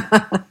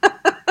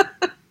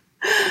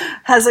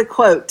 Has a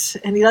quote,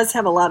 and he does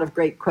have a lot of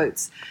great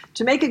quotes.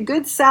 To make a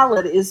good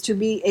salad is to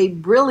be a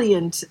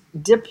brilliant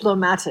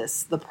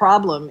diplomatist. The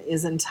problem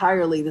is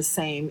entirely the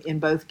same in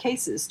both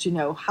cases, to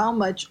know how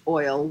much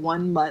oil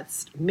one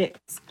must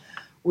mix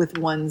with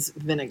one's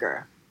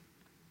vinegar.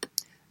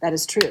 That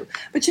is true.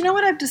 But you know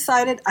what I've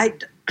decided?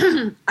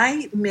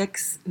 I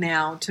mix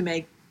now to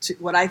make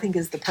what I think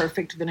is the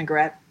perfect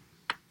vinaigrette.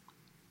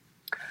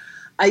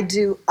 I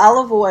do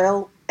olive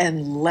oil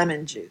and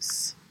lemon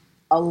juice.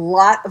 A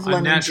lot of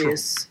lemon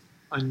juice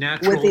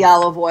with the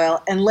olive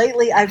oil. And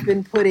lately I've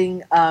been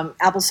putting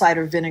apple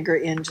cider vinegar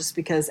in just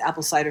because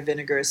apple cider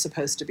vinegar is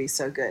supposed to be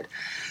so good.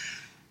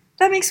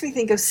 That makes me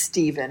think of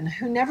Stephen,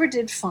 who never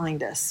did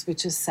find us,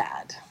 which is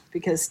sad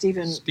because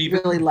Stephen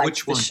really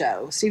liked the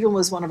show. Stephen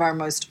was one of our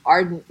most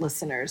ardent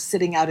listeners,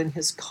 sitting out in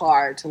his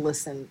car to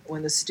listen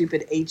when the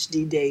stupid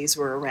HD days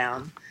were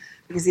around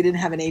because he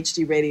didn't have an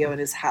HD radio in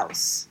his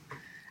house.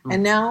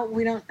 And now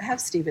we don't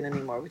have Stephen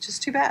anymore, which is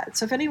too bad.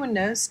 So if anyone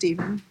knows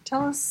Stephen,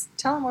 tell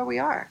him where we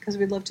are, because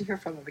we'd love to hear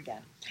from him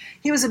again.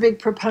 He was a big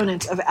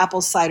proponent of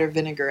apple cider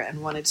vinegar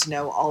and wanted to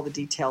know all the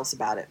details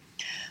about it.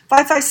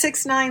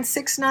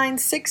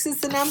 556-9696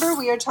 is the number.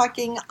 We are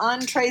talking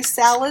entree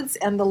salads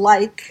and the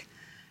like.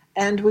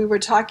 And we were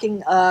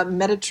talking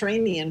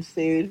Mediterranean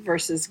food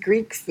versus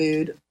Greek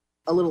food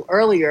a little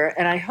earlier.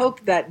 And I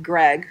hope that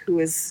Greg, who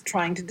is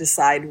trying to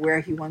decide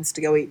where he wants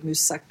to go eat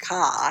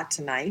moussaka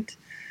tonight,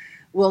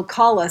 will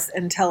call us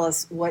and tell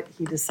us what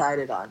he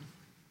decided on.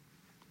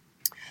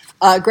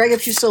 Greg,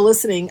 if you're still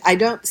listening, I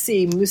don't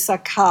see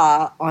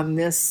moussaka on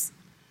this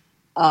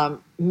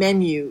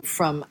menu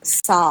from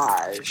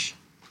Sage,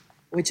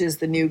 which is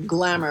the new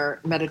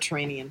glamour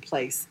Mediterranean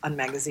place on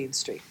Magazine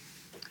Street.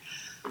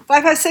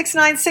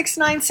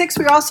 556-9696.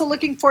 We're also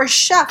looking for a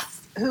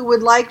chef who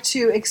would like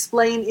to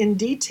explain in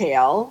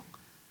detail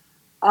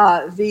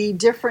the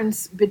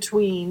difference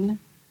between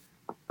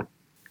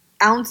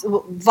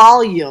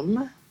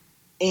volume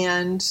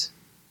and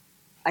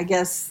I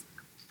guess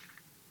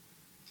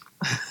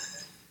I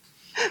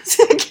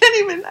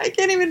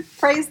can't even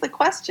phrase the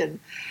question.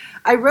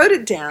 I wrote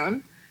it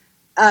down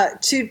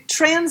to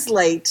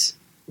translate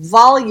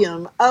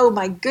volume. Oh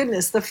my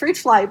goodness, the Fruit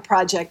Fly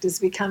Project is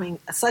becoming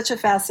such a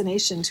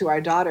fascination to our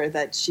daughter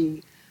that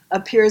she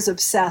appears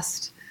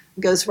obsessed,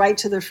 goes right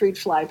to the Fruit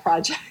Fly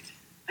Project.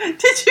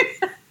 Did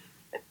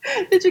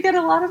you get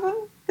a lot of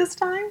them this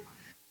time?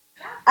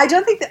 I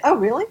don't think that. Oh,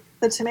 really?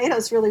 The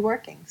tomato's really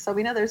working. So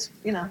we know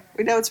we know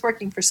it's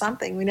working for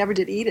something. We never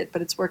did eat it,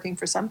 but it's working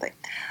for something.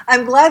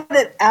 I'm glad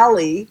that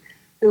Allie,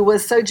 who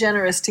was so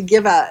generous to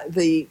give out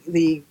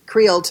the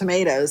Creole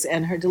tomatoes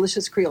and her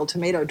delicious Creole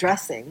tomato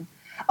dressing.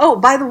 Oh,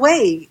 by the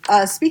way,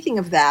 speaking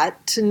of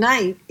that,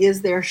 tonight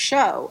is their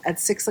show at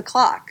 6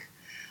 o'clock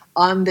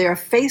on their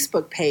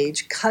Facebook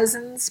page,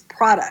 Cousins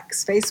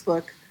Products,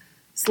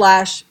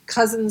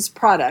 Facebook/Cousins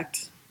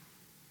Product.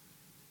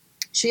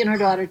 She and her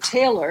daughter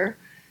Taylor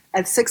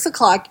at 6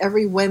 o'clock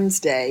every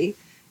Wednesday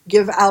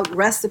give out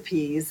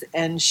recipes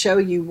and show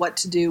you what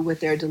to do with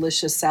their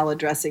delicious salad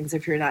dressings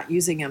if you're not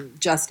using them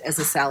just as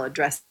a salad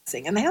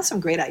dressing. And they have some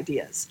great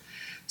ideas.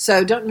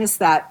 So don't miss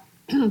that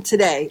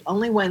today,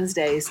 only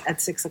Wednesdays at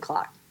 6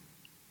 o'clock.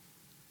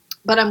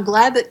 But I'm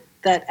glad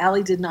that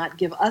Allie did not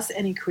give us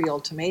any Creole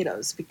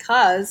tomatoes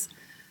because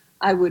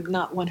I would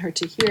not want her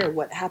to hear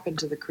what happened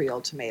to the Creole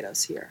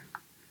tomatoes here.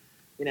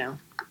 You know,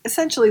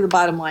 essentially the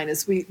bottom line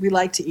is we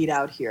like to eat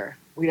out here.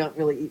 We don't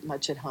really eat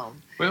much at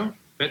home. Well,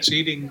 that's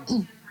eating,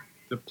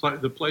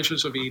 the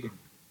pleasures of eating.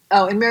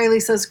 Oh, and Mary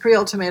Lee says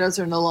Creole tomatoes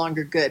are no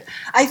longer good.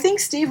 I think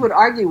Steve would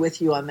argue with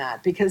you on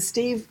that because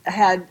Steve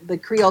had the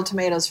Creole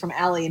tomatoes from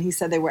Allie and he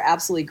said they were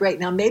absolutely great.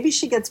 Now, maybe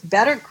she gets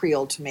better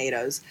Creole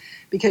tomatoes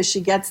because she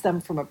gets them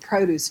from a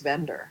produce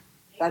vendor.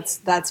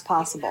 That's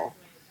possible.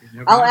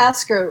 I'll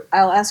ask her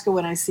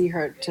when I see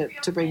her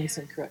to bring me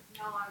some Creole.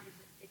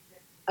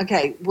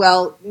 Okay,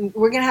 well,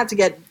 we're going to have to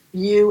get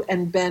you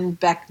and Ben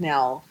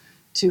Becknell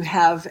to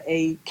have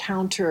a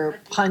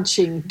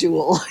counter-punching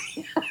duel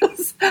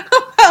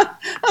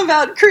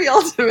about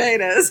Creole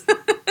tomatoes.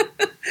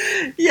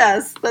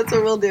 Yes, that's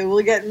what we'll do.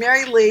 We'll get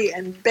Mary Lee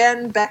and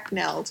Ben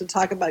Becknell to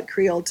talk about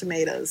Creole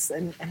tomatoes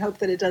and hope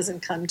that it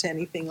doesn't come to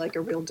anything like a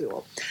real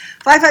duel.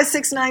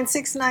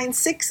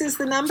 556-9696 is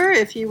the number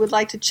if you would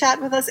like to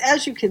chat with us.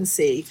 As you can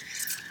see,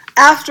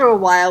 after a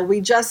while, we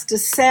just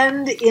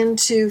descend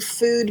into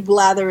food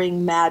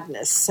blathering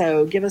madness.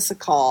 So give us a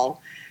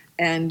call.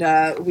 And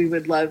we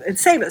would love, and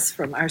save us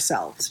from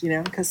ourselves,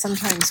 because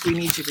sometimes we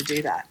need you to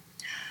do that.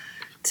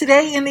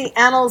 Today in the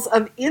annals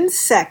of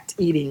insect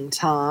eating,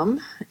 Tom,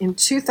 in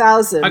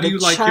 2000. How do you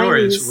like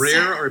yours,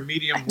 rare or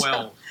medium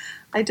well?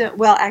 I don't.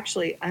 Well,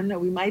 actually, I don't know.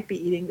 We might be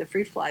eating the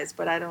fruit flies,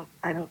 but I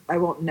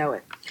won't know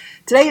it.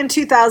 Today in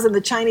 2000,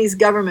 the Chinese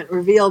government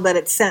revealed that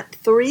it sent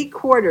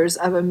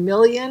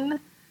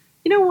 750,000.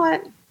 You know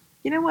what?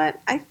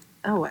 I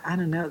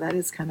don't know. That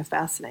is kind of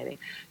fascinating.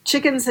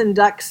 Chickens and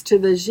ducks to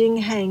the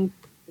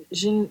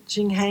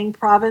Xinjiang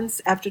province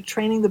after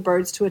training the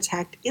birds to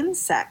attack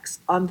insects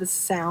on the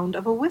sound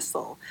of a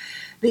whistle.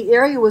 The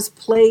area was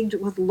plagued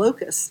with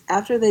locusts.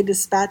 After they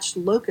dispatched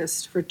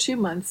locusts for 2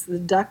 months, the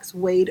ducks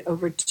weighed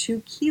over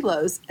 2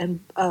 kilos and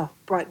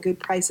brought good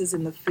prices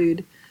in the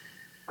food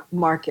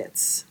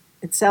markets.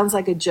 It sounds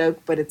like a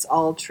joke, but it's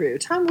all true.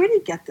 Tom, where do you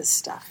get this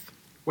stuff?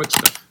 What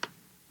stuff?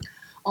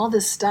 All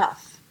this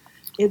stuff.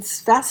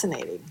 It's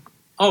fascinating.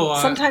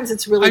 Oh, sometimes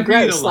it's really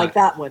gross, like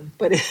that one.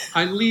 But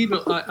I read.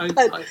 but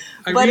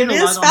read it a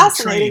is lot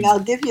fascinating. On I'll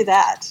give you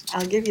that.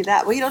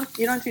 Well, you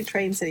don't do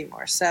trains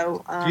anymore,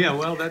 so yeah.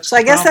 Well, that's so.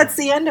 I guess that's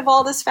the end of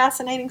all this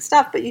fascinating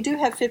stuff. But you do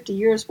have 50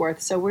 years worth,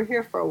 so we're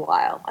here for a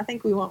while. I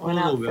think we won't run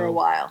out for a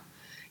while.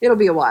 It'll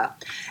be a while.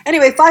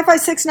 Anyway,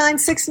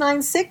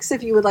 556-9696.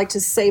 If you would like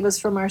to save us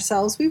from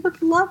ourselves, we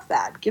would love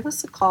that. Give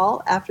us a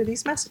call after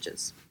these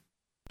messages.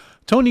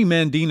 Tony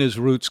Mandina's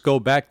roots go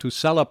back to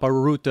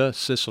Salaparuta,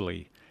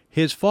 Sicily.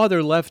 His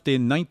father left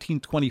in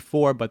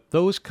 1924, but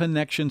those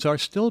connections are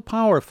still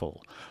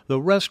powerful.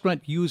 The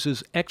restaurant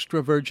uses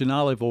extra virgin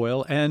olive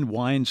oil and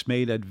wines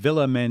made at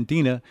Villa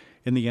Mandina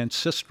in the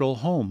ancestral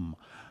home.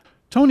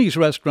 Tony's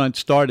restaurant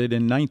started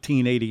in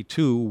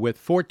 1982 with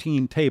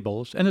 14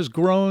 tables and has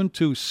grown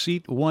to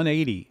seat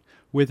 180,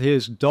 with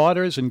his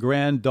daughters and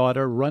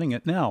granddaughter running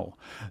it now.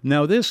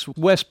 Now, this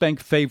West Bank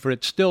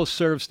favorite still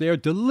serves their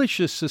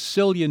delicious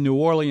Sicilian New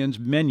Orleans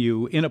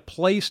menu in a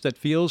place that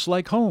feels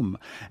like home,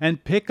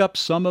 and pick up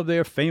some of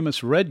their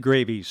famous red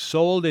gravies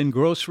sold in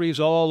groceries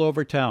all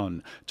over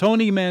town.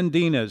 Tony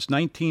Mandina's,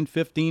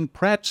 1915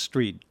 Pratt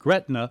Street,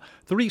 Gretna,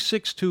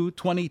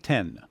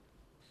 362-2010.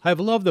 I've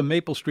loved the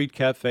Maple Street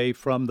Cafe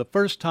from the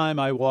first time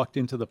I walked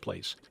into the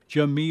place.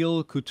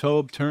 Jamil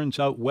Kutob turns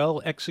out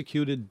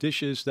well-executed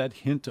dishes that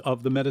hint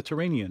of the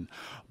Mediterranean,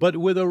 but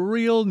with a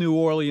real New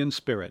Orleans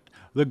spirit.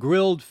 The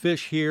grilled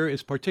fish here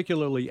is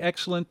particularly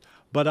excellent,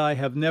 but I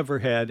have never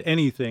had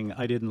anything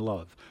I didn't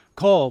love.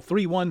 Call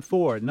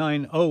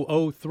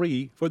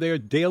 314-9003 for their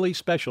daily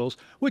specials,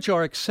 which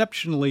are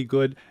exceptionally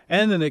good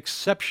and an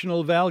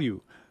exceptional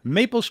value.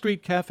 Maple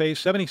Street Cafe,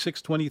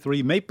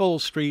 7623 Maple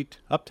Street,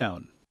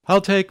 Uptown. I'll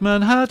take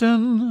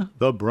Manhattan,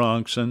 the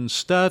Bronx, and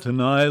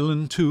Staten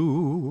Island,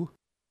 too.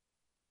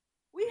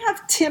 We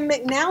have Tim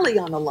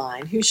McNally on the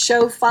line, whose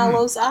show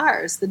follows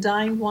ours, the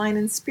Dine, Wine,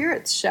 and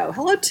Spirits show.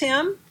 Hello,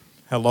 Tim.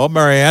 Hello,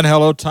 Marianne.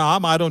 Hello,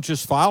 Tom. I don't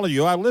just follow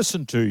you, I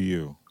listen to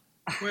you.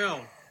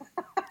 Well,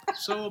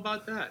 so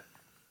about that.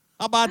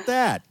 How about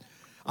that?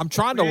 I'm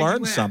trying to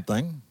learn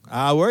something.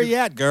 Where you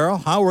at, girl?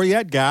 How are you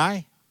at,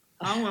 guy?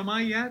 How am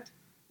I yet?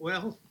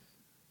 Well,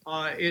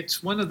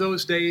 it's one of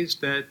those days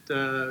that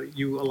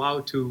you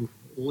allow to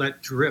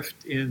let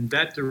drift in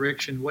that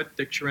direction. What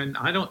direction?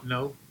 I don't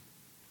know.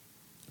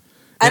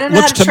 It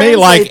looks to me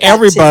like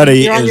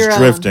everybody is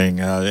drifting.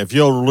 If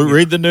you'll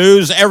read the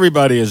news,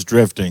 everybody is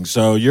drifting.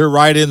 So you're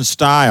right in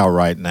style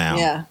right now.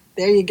 Yeah,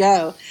 there you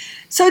go.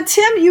 So,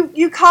 Tim,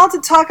 you called to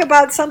talk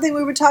about something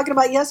we were talking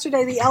about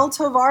yesterday, the El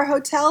Tovar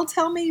Hotel.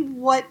 Tell me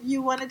what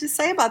you wanted to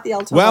say about the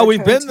El Tovar Well,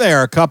 we've Hotel. been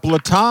there a couple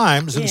of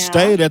times and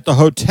stayed at the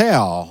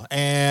hotel.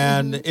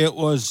 And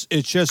it's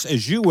just,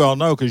 as you well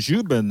know, because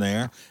you've been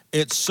there,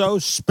 it's so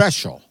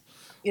special.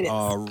 It is.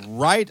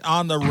 Right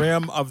on the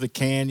rim of the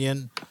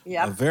canyon.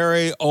 Yep. A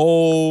very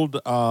old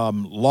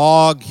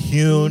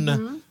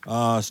log-hewn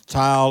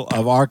style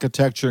of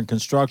architecture and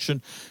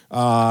construction.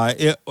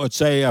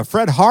 It's a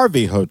Fred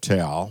Harvey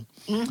Hotel.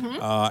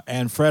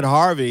 And Fred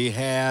Harvey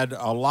had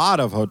a lot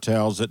of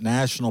hotels at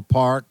national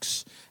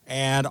parks,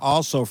 and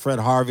also Fred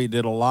Harvey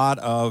did a lot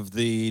of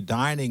the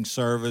dining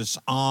service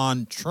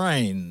on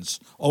trains,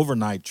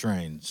 overnight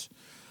trains.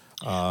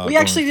 We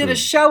actually did a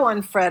show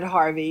on Fred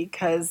Harvey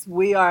because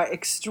we are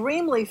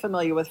extremely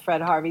familiar with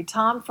Fred Harvey.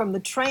 Tom from the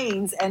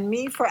trains, and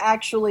me for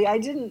actually, I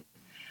didn't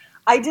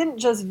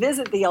just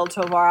visit the El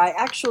Tovar. I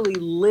actually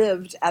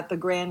lived at the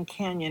Grand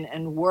Canyon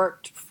and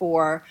worked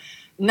for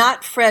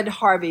not Fred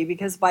Harvey,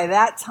 because by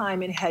that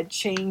time it had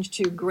changed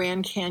to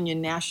Grand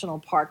Canyon National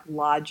Park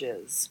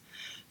lodges.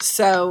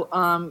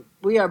 So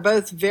we are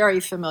both very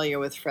familiar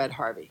with Fred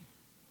Harvey.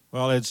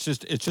 Well, it's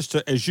just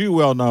as you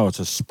well know, it's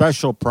a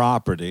special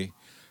property.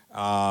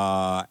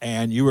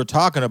 And you were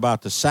talking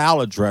about the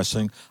salad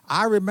dressing.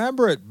 I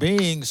remember it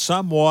being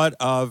somewhat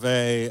of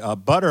a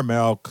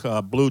buttermilk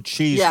blue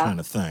cheese kind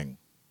of thing.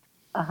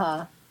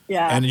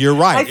 Yeah. And you're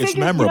right, it's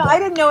memorable. I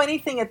didn't know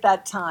anything at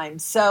that time,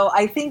 so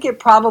I think it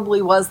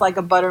probably was like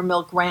a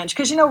buttermilk ranch,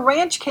 because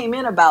ranch came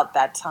in about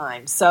that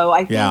time. So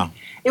I think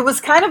it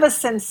was kind of a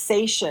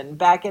sensation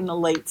back in the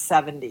late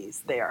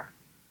 70s there.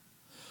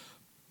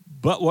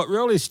 But what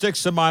really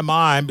sticks in my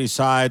mind,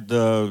 beside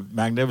the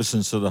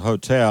magnificence of the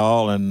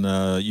hotel and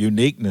the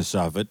uniqueness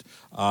of it,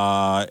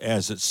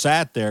 as it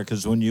sat there,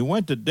 because when you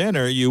went to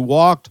dinner, you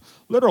walked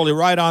literally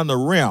right on the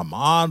rim,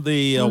 on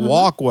the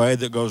walkway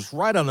that goes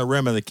right on the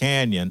rim of the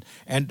canyon.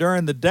 And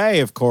during the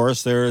day, of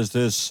course, there is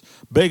this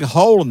big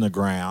hole in the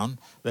ground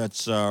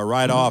that's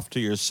right off to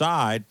your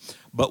side.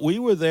 But we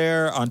were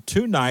there on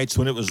 2 nights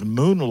when it was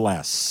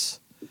moonless,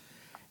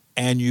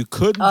 and you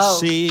couldn't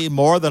see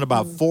more than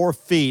about 4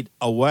 feet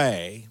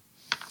away.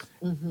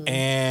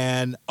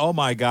 And, oh,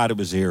 my God, it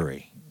was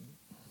eerie.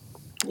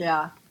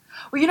 Yeah.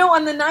 Well,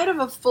 on the night of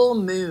a full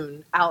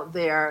moon out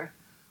there,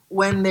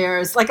 when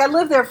there's, I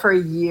lived there for a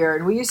year,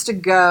 and we used to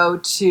go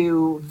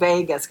to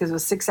Vegas because it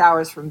was 6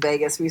 hours from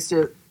Vegas. We used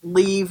to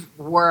leave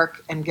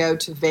work and go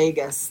to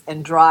Vegas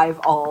and drive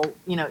all,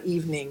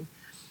 evening.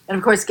 And,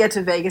 of course, get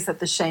to Vegas at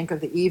the shank of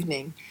the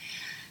evening.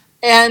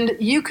 And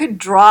you could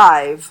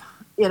drive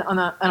on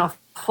a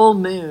full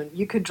moon.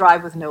 You could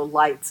drive with no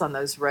lights on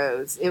those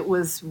roads. It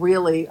was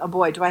really, oh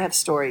boy, do I have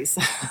stories.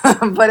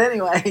 But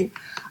anyway,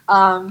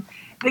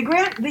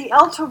 the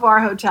El Tovar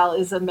Hotel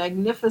is a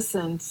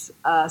magnificent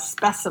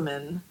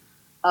specimen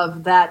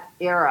of that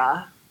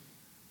era.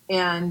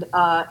 And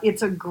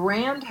it's a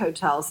grand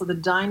hotel, so the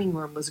dining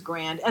room was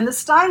grand. And the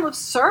style of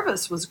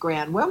service was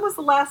grand. When was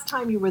the last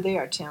time you were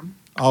there, Tim?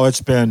 Oh,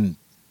 it's been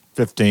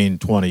 15,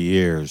 20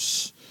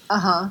 years.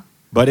 Uh-huh.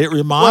 But it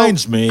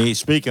reminds me,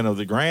 speaking of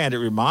the Grand, it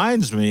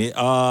reminds me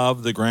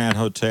of the Grand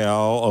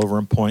Hotel over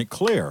in Point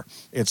Clear.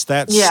 It's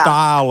that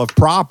style of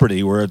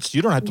property where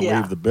you don't have to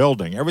leave the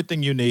building.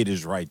 Everything you need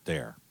is right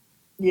there.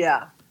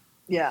 Yeah,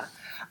 yeah.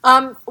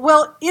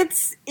 Well,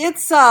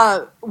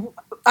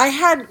 I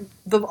had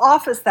the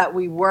office that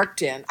we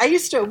worked in.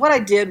 What I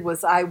did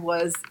was I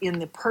was in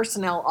the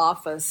personnel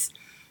office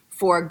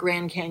for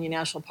Grand Canyon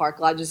National Park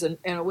Lodges, and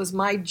it was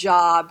my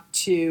job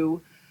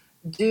to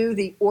do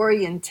the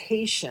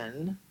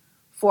orientation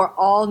for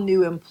all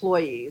new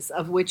employees,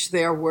 of which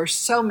there were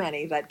so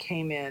many that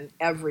came in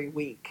every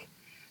week.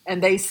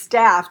 And they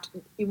staffed,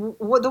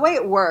 the way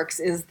it works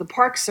is the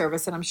Park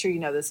Service, and I'm sure you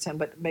know this, Tim,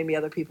 but maybe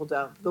other people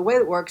don't. The way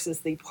it works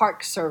is the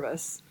Park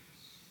Service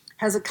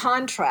has a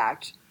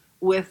contract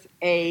with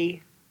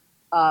a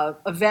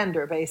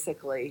vendor,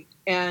 basically,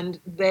 and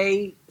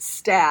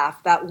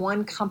that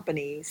one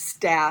company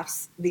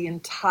staffs the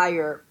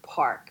entire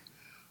park.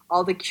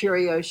 All the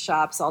curio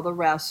shops, all the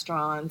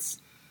restaurants,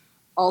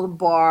 all the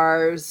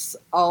bars,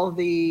 all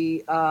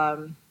the,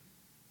 I'm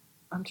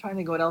trying to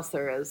think what else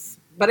there is.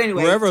 But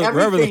anyway,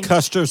 wherever the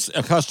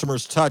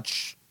customers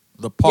touch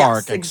the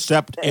park,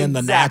 except in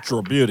the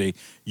natural beauty,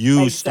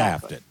 you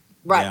staffed it.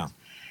 Right. Yeah.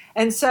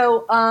 And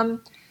so,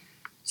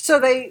 so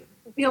they,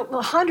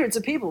 hundreds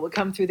of people would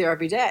come through there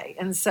every day.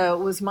 And so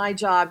it was my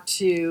job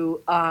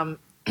to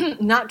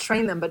not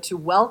train them, but to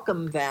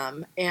welcome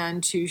them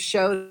and to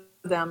show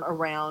them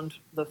around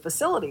the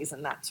facilities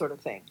and that sort of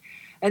thing.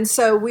 And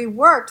so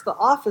the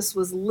office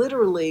was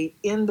literally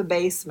in the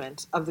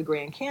basement of the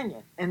Grand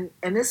Canyon. And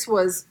this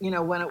was,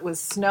 when it was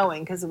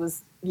snowing, because it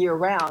was year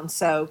round.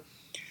 So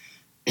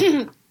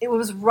it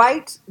was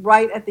right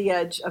at the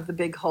edge of the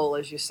big hole,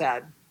 as you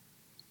said.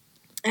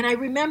 And I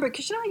remember,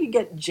 because how you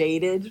get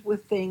jaded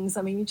with things.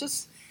 I mean, you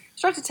just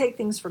start to take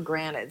things for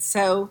granted.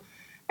 So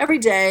every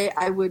day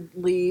I would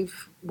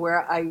leave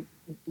where I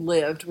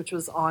lived, which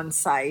was on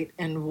site,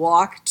 and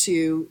walk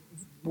to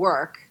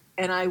work.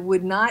 And I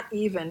would not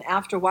even,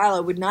 after a while, I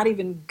would not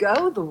even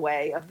go the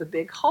way of the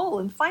big hole.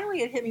 And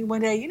finally it hit me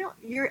one day,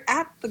 you're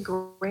at the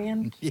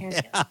Grand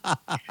Canyon. Yeah.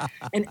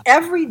 And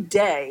every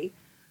day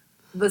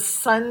the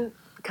sun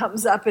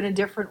comes up in a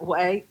different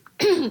way.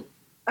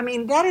 I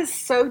mean, that is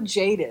so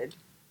jaded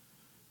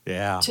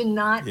to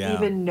not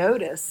even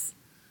notice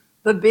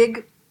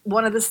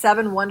one of the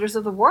 7 wonders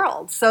of the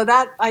world. So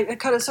that I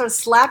kind of sort of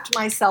slapped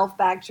myself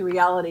back to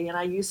reality, and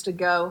I used to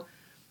go,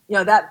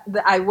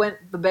 I went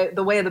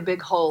the way of the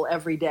big hole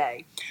every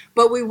day.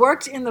 But we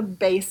worked in the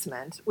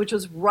basement, which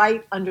was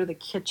right under the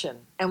kitchen.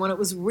 And when it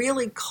was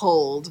really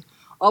cold,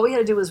 all we had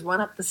to do was run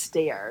up the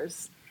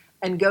stairs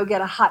and go get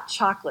a hot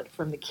chocolate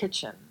from the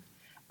kitchen.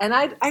 And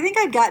I think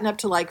I'd gotten up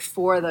to like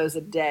 4 of those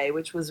a day,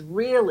 which was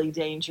really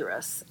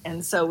dangerous.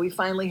 And so we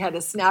finally had to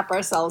snap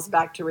ourselves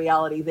back to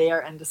reality there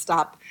and to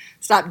stop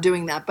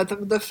doing that.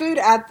 But the food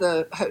at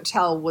the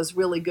hotel was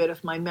really good,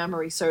 if my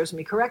memory serves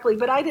me correctly.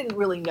 But I didn't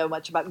really know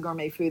much about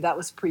gourmet food. That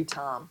was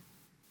pre-Tom.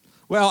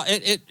 Well,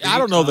 I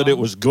don't know that it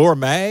was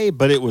gourmet,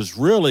 but it was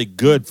really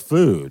good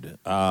food.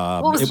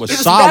 It was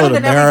solid better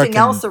than American everything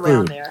else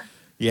around food. there.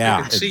 Yeah,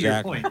 I can see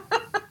your point.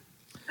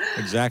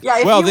 Exactly. Yeah,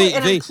 if well, you were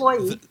an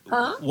employee,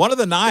 one of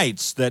the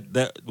nights that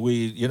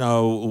we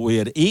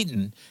had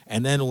eaten,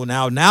 and then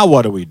now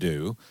what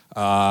do?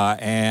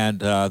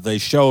 And they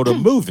showed a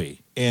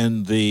movie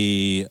in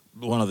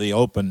one of the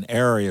open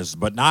areas,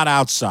 but not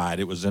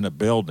outside. It was in a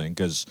building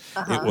because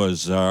it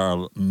was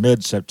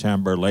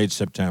mid-September, late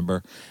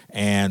September,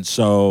 and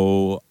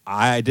so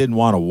I didn't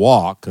want to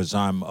walk because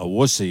I'm a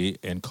wussy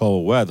in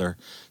cold weather.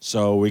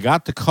 So we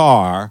got the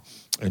car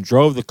and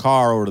drove the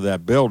car over to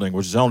that building,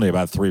 which is only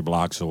about 3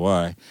 blocks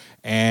away,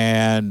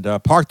 and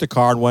parked the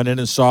car and went in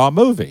and saw a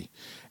movie,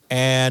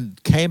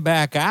 and came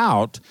back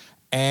out,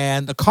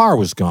 and the car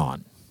was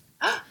gone.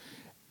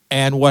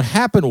 And what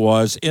happened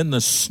was, in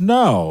the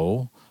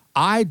snow,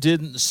 I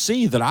didn't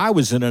see that I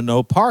was in a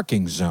no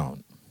parking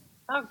zone.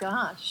 Oh,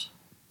 gosh.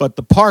 But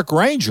the park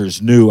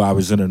rangers knew I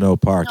was in a no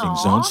parking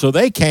zone, so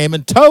they came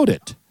and towed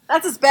it.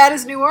 That's as bad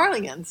as New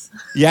Orleans.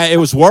 Yeah, it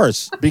was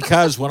worse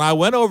because when I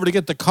went over to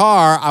get the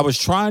car, I was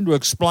trying to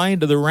explain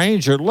to the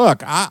ranger,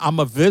 look, I'm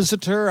a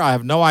visitor. I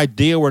have no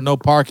idea where no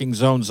parking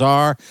zones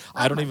are.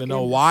 I don't even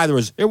know why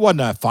there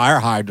wasn't a fire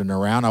hydrant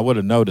around. I would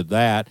have noted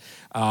that.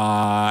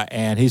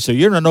 And he said,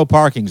 you're in a no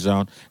parking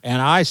zone.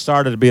 And I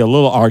started to be a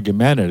little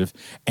argumentative,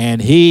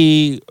 and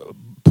he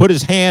put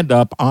his hand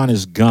up on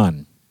his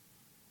gun.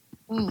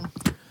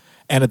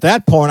 And at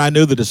that point, I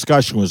knew the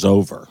discussion was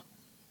over.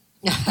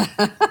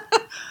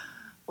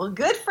 Well,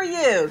 good for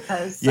you.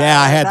 Cause, yeah,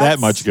 I had that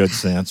much good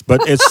sense.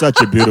 But it's such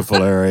a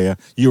beautiful area.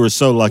 You were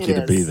so lucky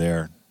to be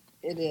there.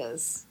 It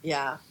is,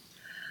 yeah.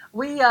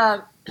 We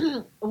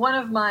one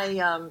of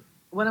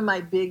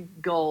my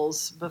big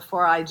goals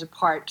before I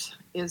depart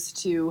is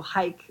to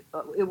hike.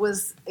 It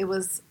was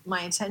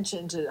my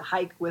intention to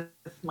hike with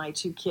my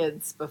 2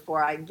 kids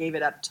before I gave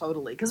it up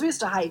totally, because we used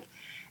to hike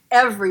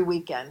every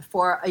weekend.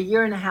 For a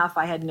year and a half,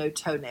 I had no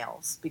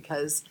toenails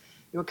because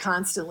you were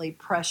constantly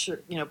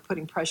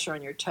putting pressure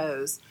on your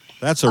toes.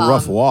 That's a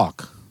rough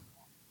walk.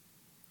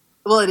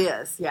 Well, it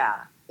is.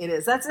 Yeah, it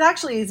is. That's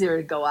actually easier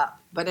to go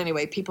up. But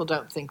anyway, people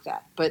don't think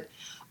that. But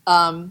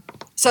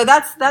so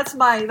that's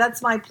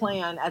my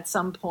plan. At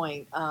some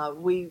point,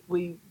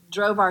 we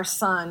drove our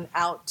son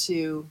out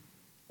to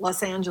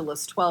Los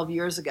Angeles 12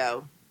 years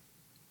ago,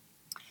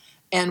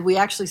 and we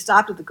actually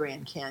stopped at the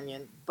Grand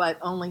Canyon, but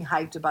only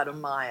hiked about a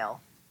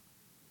mile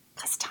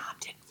because Tom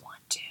didn't.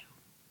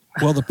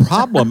 Well, the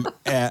problem,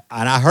 and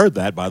I heard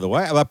that, by the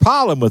way, the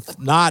problem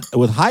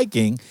with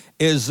hiking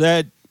is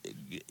that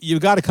you've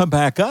got to come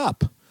back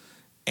up.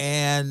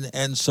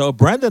 And so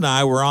Brenda and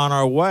I were on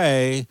our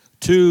way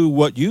to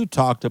what you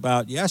talked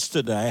about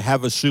yesterday,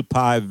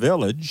 Havasupai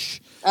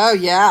Village. Oh,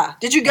 yeah.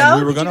 Did you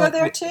go? Did you go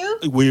there too?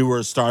 We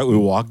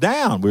walked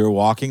down. We were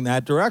walking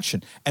that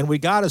direction. And we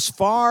got as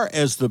far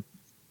as the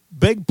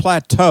big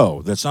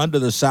plateau that's under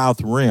the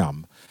South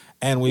Rim.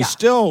 And we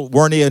still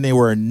weren't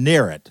anywhere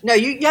near it. No,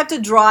 you have to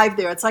drive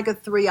there. It's like a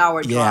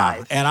 3-hour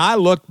drive. And I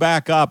looked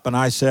back up and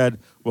I said,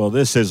 well,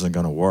 this isn't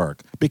going to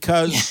work.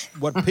 Because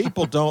what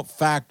people don't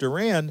factor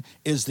in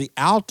is the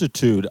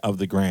altitude of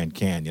the Grand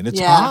Canyon. It's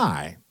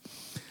high.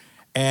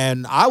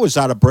 And I was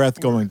out of breath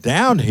going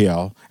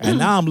downhill. And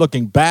now I'm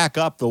looking back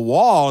up the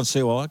wall and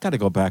say, well, I got to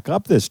go back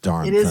up this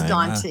darn thing. It is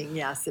daunting.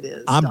 Yes, it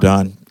is. I'm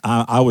done.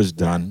 I was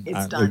done.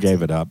 We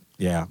gave it up.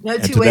 Yeah. No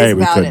and two today ways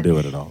we about couldn't it. do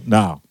it at all.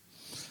 No.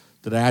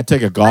 Today I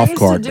take a golf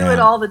cart I used to do down. it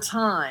all the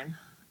time.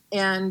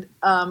 And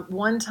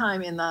one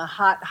time in the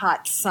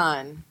hot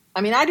sun, I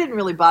mean, I didn't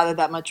really bother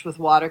that much with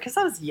water because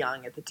I was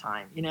young at the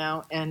time,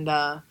 and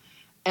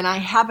I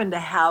happened to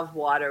have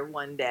water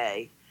one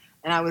day,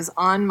 and I was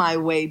on my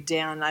way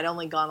down, and I'd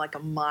only gone like a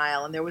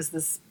mile, and there was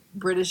this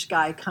British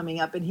guy coming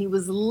up, and he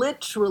was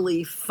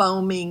literally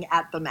foaming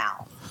at the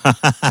mouth.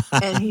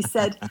 And he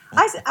said, may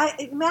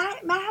I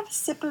have a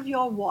sip of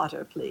your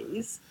water,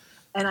 please?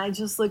 And I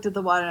just looked at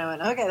the water and I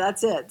went, okay,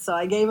 that's it. So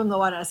I gave him the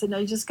water. I said, no,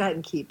 you just go ahead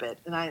and keep it.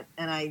 And I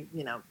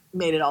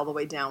made it all the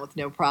way down with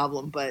no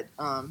problem. But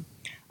I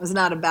was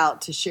not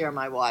about to share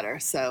my water,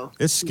 so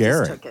it's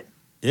scary. Just took it.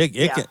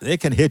 It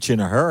can hit you in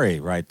a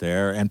hurry right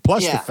there. And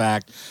plus the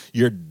fact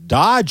you're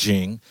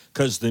dodging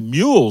because the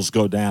mules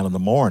go down in the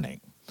morning.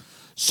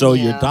 So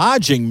you're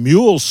dodging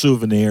mule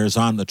souvenirs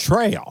on the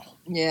trail.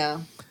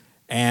 Yeah.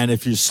 And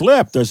if you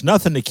slip, there's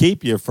nothing to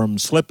keep you from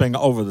slipping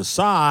over the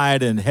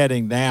side and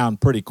heading down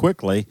pretty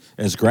quickly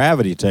as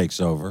gravity takes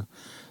over.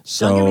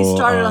 So, don't get me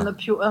started on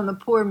the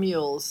poor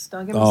mules.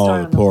 Don't get me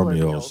started on the poor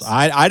mules.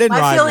 I didn't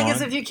ride My feeling one.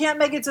 is if you can't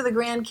make it to the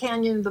Grand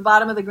Canyon, the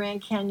bottom of the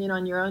Grand Canyon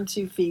on your own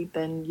 2 feet,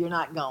 then you're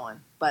not going.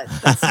 But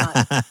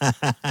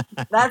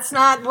that's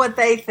not what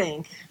they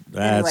think.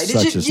 That's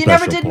anyway, such a you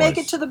never did special make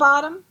place. it to the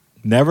bottom?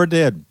 Never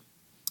did.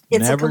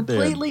 It's never a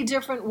completely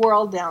different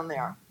world down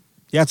there.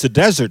 Yeah, it's a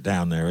desert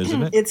down there,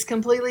 isn't it? It's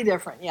completely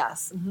different,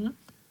 yes. Mm-hmm.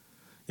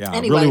 Yeah,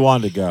 anyway, I really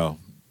wanted to go.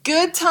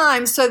 Good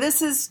times. So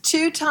this is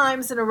 2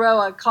 times in a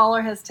row. A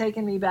caller has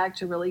taken me back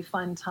to really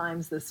fun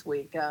times this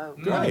week.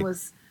 One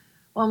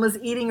was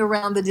eating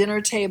around the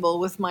dinner table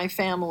with my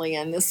family,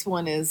 and this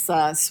one is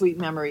sweet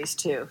memories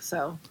too.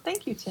 So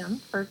thank you, Tim.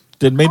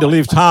 Didn't mean to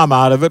leave Tom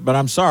out of it, but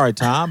I'm sorry,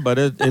 Tom. But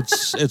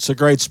it's a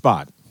great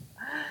spot.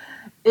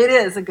 It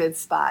is a good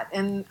spot.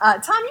 And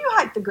Tom, you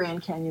hiked the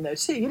Grand Canyon though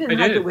too. You didn't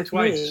hike it with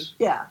twice.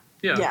 me. Yeah.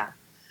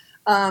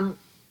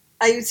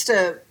 I used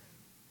to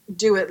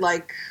do it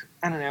like,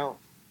 I don't know,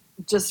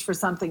 just for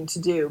something to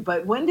do.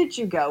 But when did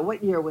you go?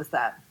 What year was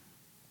that?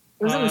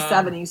 It was in the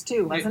 70s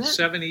too, wasn't it?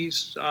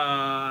 70s,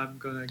 I'm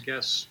going to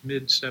guess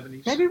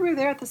mid-70s. Maybe we were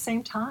there at the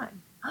same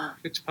time.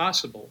 It's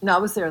possible. No, I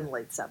was there in the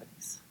late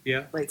 70s.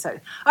 Yeah. Late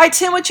 70s. All right,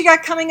 Tim, what you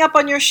got coming up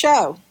on your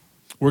show?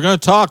 We're going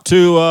to talk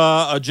to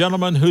a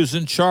gentleman who's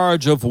in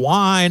charge of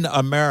Wine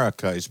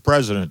America. He's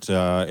president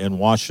in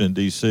Washington,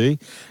 D.C.,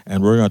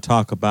 and we're going to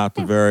talk about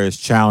the various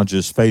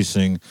challenges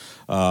facing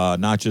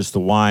not just the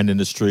wine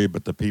industry,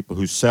 but the people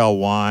who sell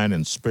wine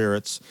and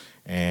spirits,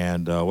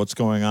 and what's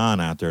going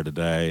on out there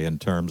today in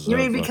terms You of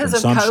mean because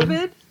consumption. of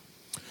COVID?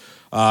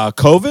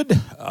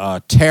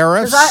 COVID,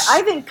 tariffs. Because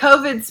I think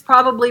COVID's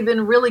probably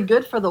been really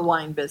good for the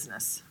wine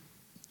business.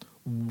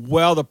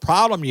 Well, the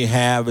problem you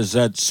have is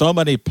that so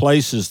many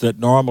places that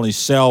normally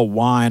sell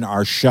wine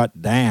are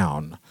shut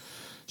down.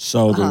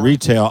 So the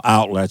retail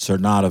outlets are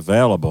not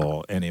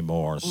available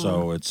anymore.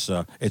 So it's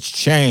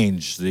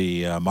changed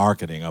the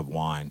marketing of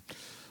wine.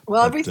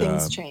 Well, But,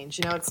 everything's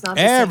changed. You know, it's not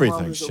the same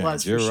world everything's as it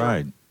was changed. You're for sure.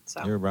 right.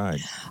 So. You're right.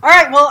 All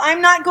right, well,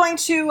 I'm not going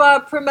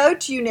to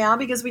promote you now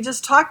because we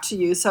just talked to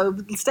you. So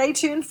stay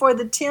tuned for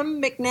the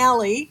Tim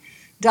McNally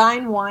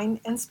Dine, Wine,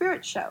 and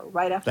Spirit Show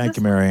right after Thank this.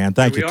 you, Marianne.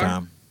 Thank you,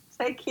 Tom.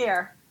 Take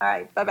care. All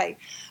right, bye-bye.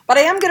 But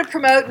I am going to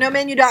promote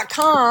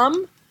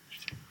nomenu.com,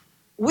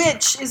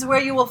 which is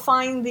where you will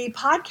find the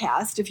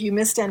podcast if you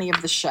missed any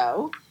of the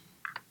show.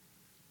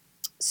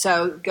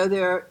 So go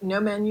there,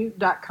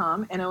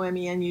 nomenu.com,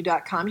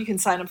 nomenu.com. You can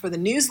sign up for the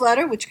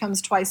newsletter, which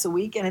comes twice a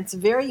week, and it's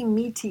very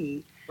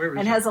meaty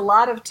and has a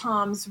lot of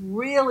Tom's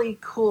really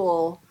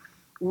cool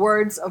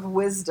words of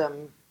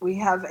wisdom. We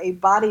have a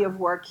body of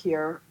work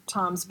here.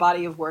 Tom's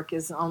body of work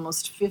is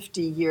almost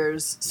 50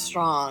 years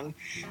strong,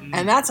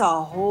 and that's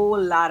a whole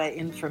lot of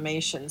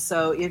information.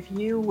 So if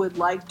you would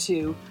like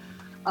to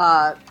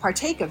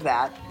partake of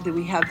that,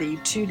 we have the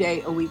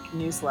 2-day-a-week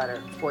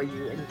newsletter for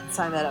you, and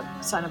sign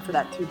up for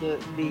that through the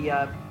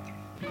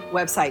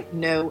website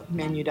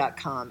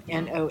nomenu.com,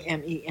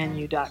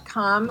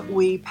 nomenu.com.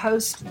 We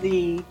post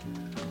the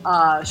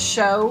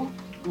show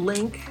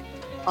link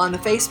on the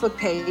Facebook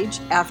page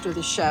after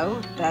the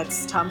show.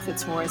 That's Tom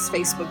Fitzmaurice's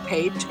Facebook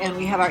page. And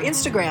we have our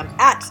Instagram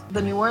at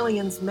the New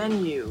Orleans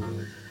Menu.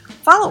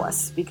 Follow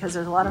us because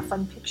there's a lot of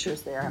fun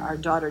pictures there. Our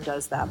daughter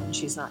does that when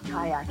she's not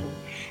kayaking.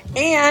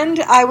 And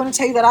I want to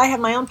tell you that I have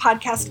my own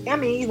podcast,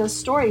 Emmy, the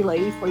Story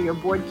Lady, for your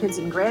bored kids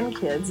and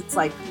grandkids. It's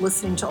like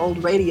listening to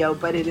old radio,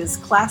 but it is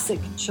classic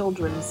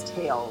children's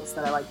tales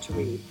that I like to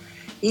read.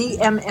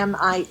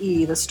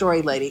 EMMIE, the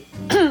Story Lady.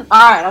 All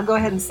right, I'll go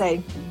ahead and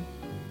say,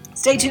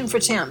 stay tuned for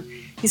Tim.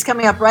 He's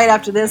coming up right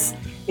after this.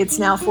 It's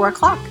now 4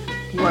 o'clock,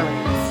 New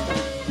Orleans.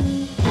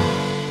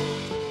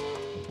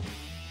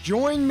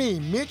 Join me,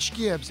 Mitch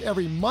Gibbs,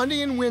 every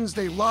Monday and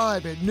Wednesday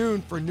live at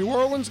noon for New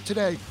Orleans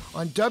Today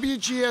on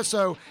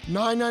WGSO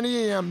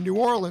 990 AM, New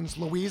Orleans,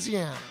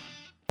 Louisiana.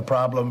 A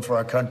problem for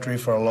our country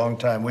for a long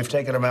time. We've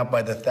taken them out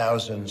by the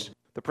thousands.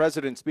 The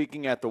president,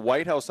 speaking at the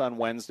White House on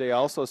Wednesday,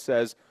 also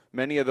says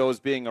many of those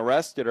being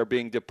arrested are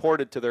being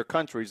deported to their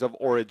countries of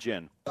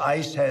origin.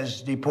 ICE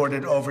has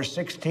deported over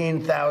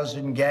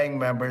 16,000 gang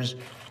members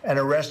and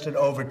arrested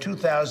over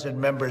 2,000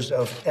 members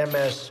of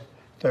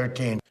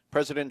MS-13.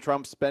 President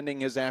Trump spending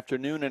his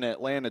afternoon in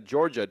Atlanta,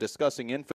 Georgia, discussing